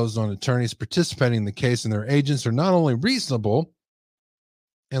restrictions imposed on attorneys participating in the case and their agents are not only reasonable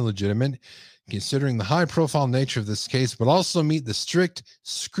and legitimate, considering the high-profile nature of this case, but also meet the strict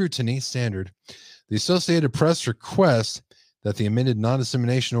scrutiny standard. The Associated Press request that the amended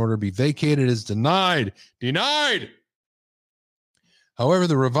non-dissemination order be vacated is denied. Denied! However,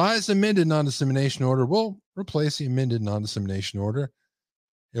 the revised amended non-dissemination order will replace the amended non-dissemination order.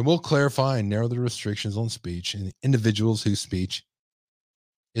 It will clarify and narrow the restrictions on speech and individuals whose speech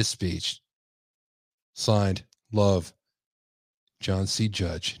is speech. Signed, Love, John C.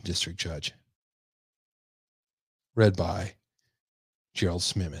 Judge, District Judge. Read by Gerald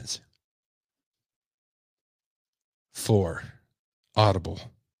Smimmons. 4, Audible.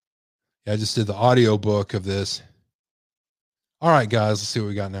 Yeah, I just did the audio book of this. All right, guys, let's see what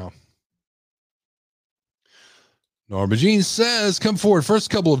we got now. Norma Jean says, come forward first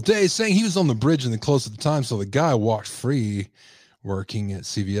couple of days saying he was on the bridge in the close at the time, so the guy walked free, working at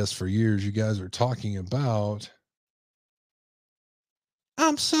CVS for years. You guys are talking about.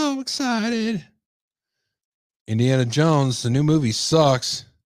 I'm so excited. Indiana Jones, the new movie sucks.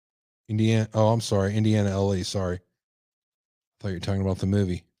 Indiana LA, sorry. I thought you were talking about the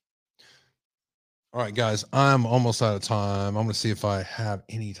movie. All right, guys, I'm almost out of time. I'm going to see if I have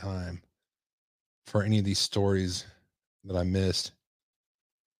any time for any of these stories that I missed.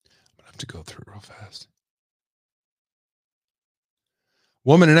 I'm going to have to go through real fast.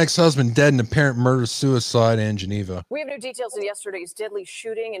 Woman and ex-husband dead in apparent murder-suicide in Geneva. We have new details of yesterday's deadly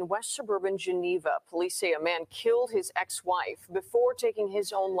shooting in West suburban Geneva. Police say a man killed his ex-wife before taking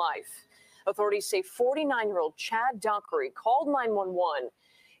his own life. Authorities say 49-year-old Chad Dockery called 911,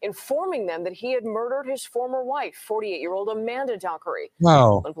 informing them that he had murdered his former wife, 48-year-old Amanda Dockery.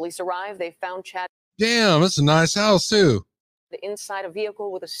 Wow. When police arrived, they found Chad Damn, that's a nice house, too. inside a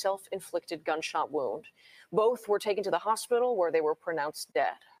vehicle with a self-inflicted gunshot wound. Both were taken to the hospital where they were pronounced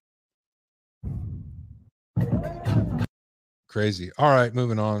dead. Crazy. All right,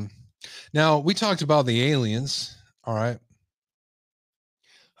 moving on. Now, we talked about the aliens. All right.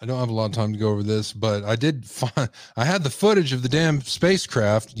 I don't have a lot of time to go over this, but I did find, I had the footage of the damn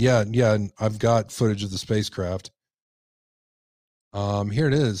spacecraft. Yeah, I've got footage of the spacecraft. Here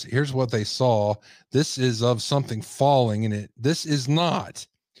it is. Here's what they saw. This is of something falling in it. This is not.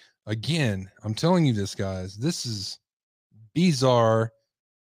 Again, I'm telling you this, guys. This is bizarre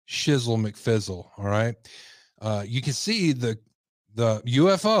shizzle McFizzle. All right. You can see the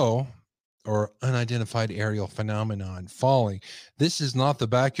UFO or unidentified aerial phenomenon falling. This is not the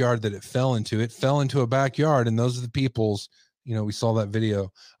backyard that it fell into. It fell into a backyard, and those are the people's, we saw that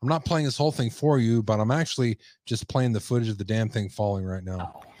video. I'm not playing this whole thing for you, but I'm actually just playing the footage of the damn thing falling right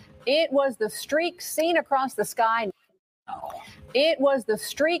now. It was the streak seen across the sky. It was the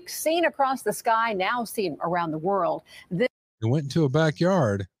streak seen across the sky, now seen around the world. It went into a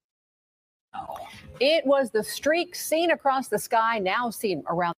backyard. It was the streak seen across the sky, now seen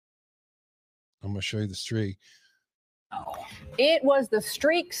around. I'm going to show you the streak. It was the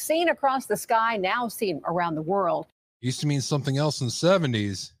streak seen across the sky, now seen around the world. It used to mean something else in the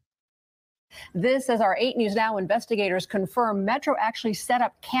 70s. This, as our 8 News Now investigators confirm, Metro actually set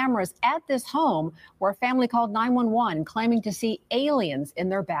up cameras at this home where a family called 911 claiming to see aliens in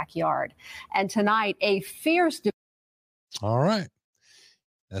their backyard. And tonight, a fierce... All right.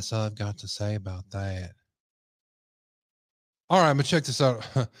 That's all I've got to say about that. All right, I'm going to check this out.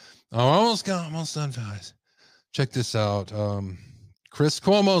 I'm almost done, guys. Check this out. Chris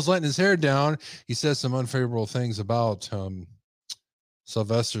Cuomo's letting his hair down. He says some unfavorable things about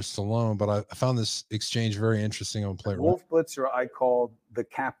Sylvester Stallone, but I found this exchange very interesting. I'm play it. Wolf Blitzer, I called the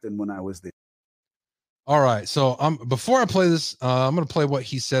captain when I was there. All right, so before I play this, I'm going to play what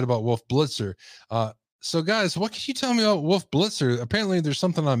he said about Wolf Blitzer. So guys, what can you tell me about Wolf Blitzer? Apparently, there's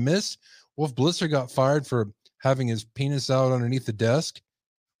something I missed. Wolf Blitzer got fired for having his penis out underneath the desk.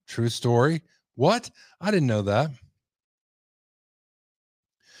 True story. What? I didn't know that.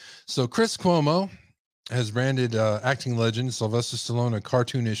 So Chris Cuomo has branded acting legend Sylvester Stallone a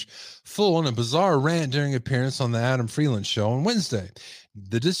cartoonish fool in a bizarre rant during appearance on the Adam Freeland Show on Wednesday.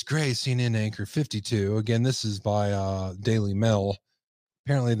 The disgrace CNN anchor 52. Again, this is by Daily Mail.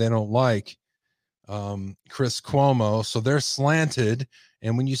 Apparently, they don't like Chris Cuomo, so they're slanted.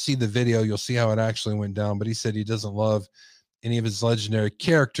 And when you see the video, you'll see how it actually went down. But he said he doesn't love any of his legendary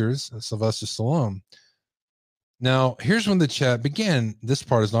characters, Sylvester Stallone. Now, here's when the chat began. This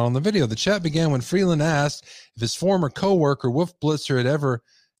part is not on the video. The chat began when Freeland asked if his former co-worker, Wolf Blitzer, had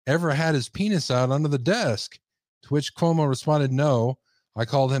ever had his penis out under the desk, to which Cuomo responded, no, I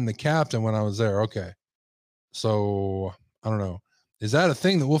called him the captain when I was there. Okay. So, I don't know. Is that a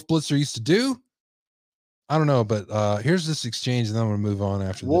thing that Wolf Blitzer used to do? I don't know, but here's this exchange, and then I'm going to move on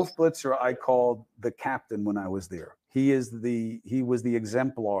after Wolf this. Blitzer, I called the captain when I was there. He was the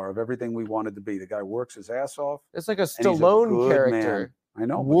exemplar of everything we wanted to be. The guy works his ass off. It's like a and he's Stallone good character. man. I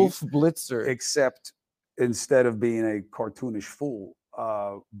know. Wolf Blitzer. Except instead of being a cartoonish fool,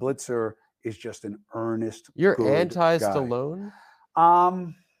 Blitzer is just an earnest. You're good anti-Stallone?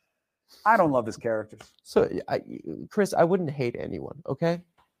 guy. I don't love his characters. So, Chris, I wouldn't hate anyone, okay?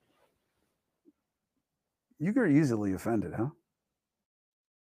 You get easily offended, huh?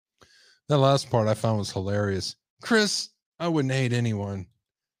 That last part I found was hilarious. Chris, I wouldn't hate anyone.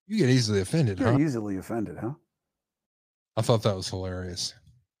 You get easily offended, You're huh? easily offended, huh? I thought that was hilarious.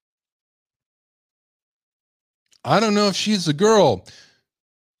 I don't know if she's the girl.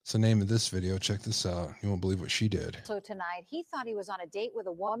 It's the name of this video. Check this out. You won't believe what she did. So tonight, he thought he was on a date with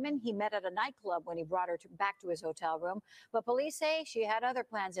a woman he met at a nightclub when he brought her back to his hotel room. But police say she had other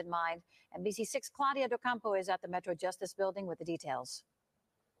plans in mind. NBC6 Claudia Docampo is at the Metro Justice Building with the details.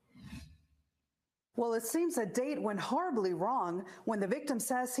 Well, it seems a date went horribly wrong when the victim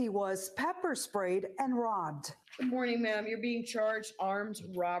says he was pepper sprayed and robbed. Good morning, ma'am. You're being charged armed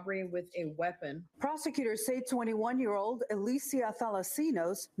robbery with a weapon. Prosecutors say 21-year-old Alicia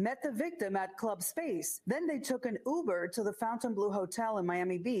Thalassinos met the victim at Club Space. Then they took an Uber to the Fontainebleau Hotel in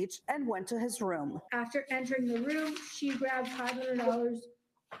Miami Beach and went to his room. After entering the room, she grabbed $500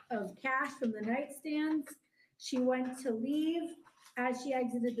 of cash from the nightstands. She went to leave. As she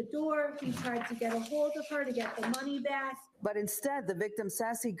exited the door, he tried to get a hold of her to get the money back. But instead, the victim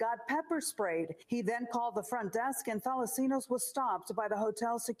says he got pepper sprayed. He then called the front desk, and Thalassinos was stopped by the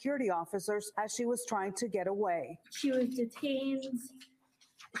hotel security officers as she was trying to get away. She was detained.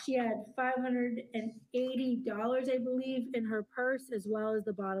 She had $580, I believe, in her purse, as well as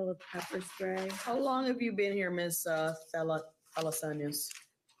the bottle of pepper spray. How long have you been here, Miss Thalassinos?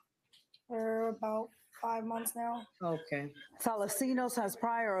 For about 5 months now. Okay. Thalassinos has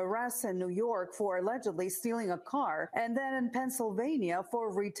prior arrests in New York for allegedly stealing a car and then in Pennsylvania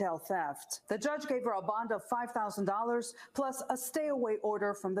for retail theft. The judge gave her a bond of $5,000 plus a stay-away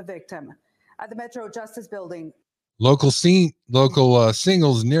order from the victim. At the Metro Justice Building. Local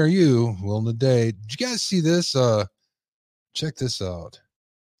singles near you will today. Did you guys see this? Check this out.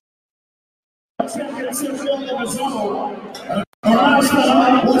 You're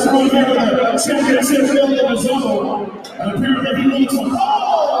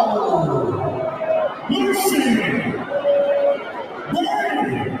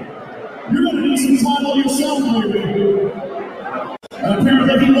gonna need some time on yourself, baby.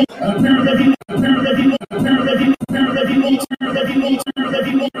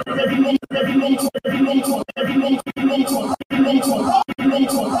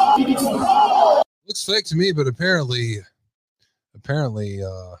 Looks fake to me, but apparently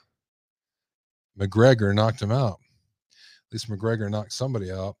McGregor knocked him out. At least McGregor knocked somebody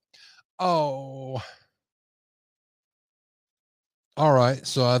out. Oh. All right,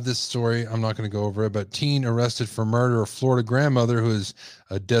 so I have this story. I'm not going to go over it, but teen arrested for murder of Florida grandmother who is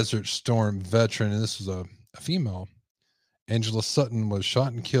a Desert Storm veteran, and this was a female. Angela Sutton was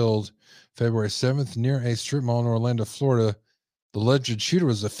shot and killed February 7th near a strip mall in Orlando, Florida. The alleged shooter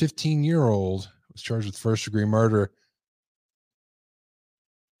was a 15-year-old who was charged with first-degree murder.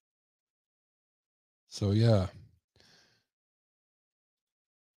 So, yeah.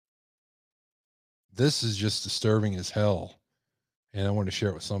 This is just disturbing as hell. And I want to share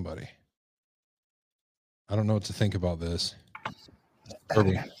it with somebody. I don't know what to think about this.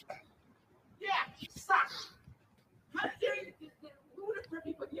 Disturbing. Yeah, stop. How dare you ruin it for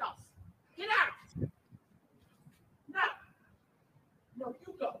everybody else? Get out. No,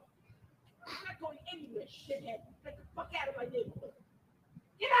 you go. I'm not going anywhere, shithead. Get the fuck out of my neighborhood.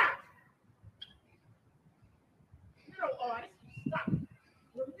 Get out. You know, artist, stop.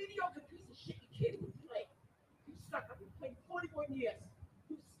 You're a mediocre piece of shit. You can't even play. You suck. I've been playing 41 years.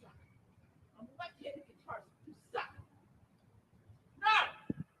 You suck. I'm a left-handed guitarist. You suck.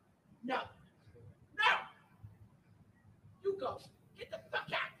 No. You go. Get the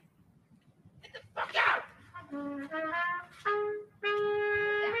fuck out. Get the fuck out.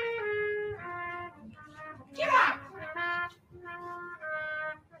 Get out.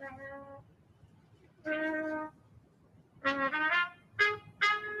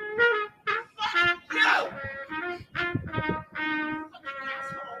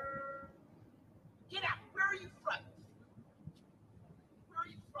 Get out. Where are you from?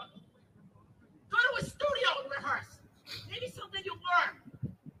 Go to a studio and rehearse. Maybe something you'll learn.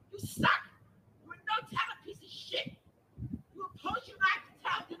 You suck. You're a no-talent piece of shit. You oppose your right to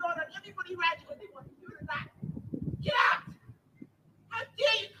talent in order that everybody around you what they want to do or not. Get out. How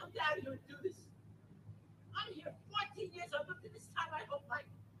dare you come down here and do this? I'm here 14 years. I've lived in this town my whole life.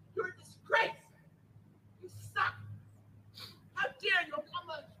 You're a disgrace. You suck. How dare you? I'm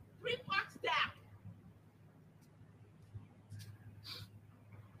 3 blocks down.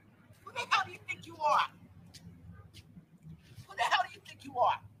 Who the hell do you think you are? Who the hell do you think you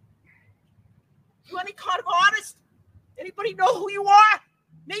are? You any kind of artist? Anybody know who you are?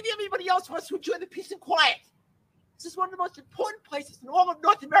 Maybe everybody else wants to enjoy the peace and quiet. This is one of the most important places in all of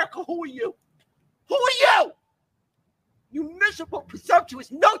North America. Who are you? Who are you? You miserable,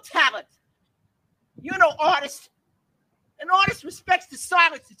 presumptuous, no talent. You're no artist. An artist respects the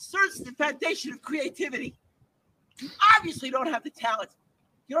silence. It serves as the foundation of creativity. You obviously don't have the talent.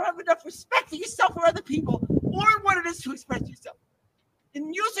 You don't have enough respect for yourself or other people, or what it is to express yourself in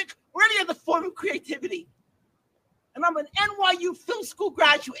music or any other form of creativity. And I'm an NYU film school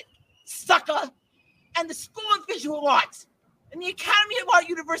graduate, sucker, and the School of Visual Arts and the Academy of Art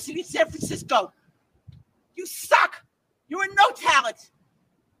University in San Francisco. You suck. You're a no talent.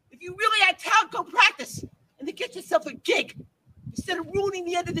 If you really had talent, go practice and then get yourself a gig instead of ruining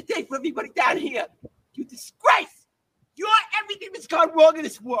the end of the day for everybody down here. You disgrace. You're everything that's gone wrong in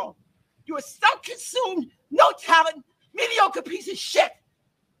this world. You're a self-consumed, no talent, mediocre piece of shit.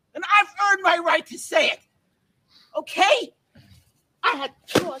 And I've earned my right to say it. Okay? I had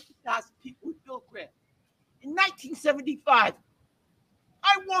 200,000 people with Bill Graham. In 1975,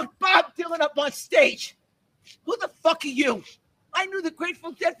 I walked Bob Dylan up on stage. Who the fuck are you? I knew the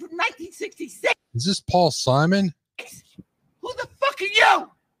Grateful Dead from 1966. Is this Paul Simon? Who the fuck are you?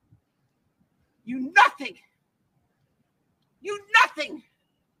 You nothing. You nothing.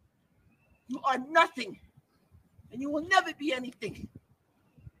 You are nothing. And you will never be anything.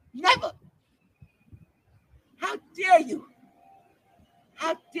 Never. How dare you?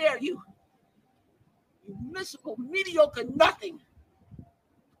 How dare you? You miserable, mediocre nothing.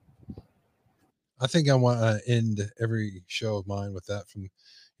 I think I want to end every show of mine with that from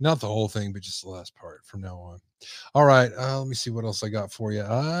not the whole thing, but just the last part from now on. All right. Let me see what else I got for you.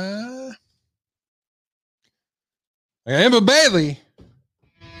 Emma Bailey.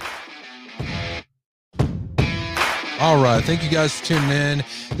 All right. Thank you guys for tuning in.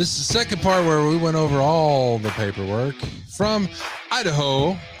 This is the second part where we went over all the paperwork from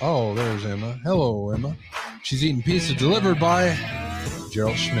Idaho. Oh, there's Emma. Hello, Emma. She's eating pizza delivered by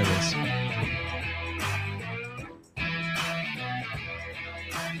Gerald Schmittis.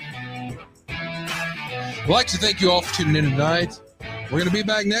 I'd like to thank you all for tuning in tonight. We're going to be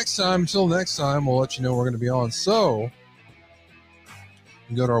back next time. Until next time, we'll let you know we're going to be on. So, you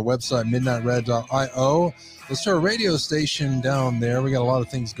can go to our website, midnightred.io. Let's to our radio station down there. We got a lot of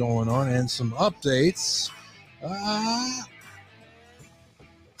things going on and some updates. Let's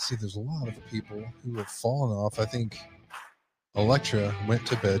see, there's a lot of people who have fallen off. I think Electra went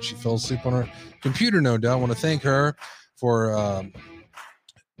to bed. She fell asleep on her computer, no doubt. I want to thank her for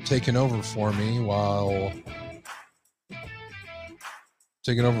taking over for me while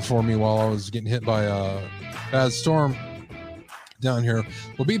I was getting hit by a bad storm down here.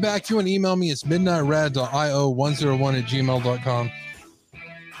 We'll be back. If you want to email me, it's midnightrad.io101@gmail.com.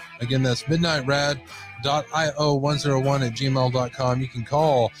 Again, that's midnightrad.io101@gmail.com. You can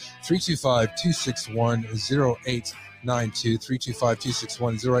call 325-261-0892,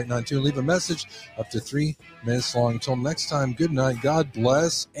 325-261-0892. Leave a message up to 3 minutes long. Until next time, good night, God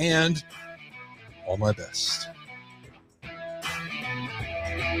bless, and all my best.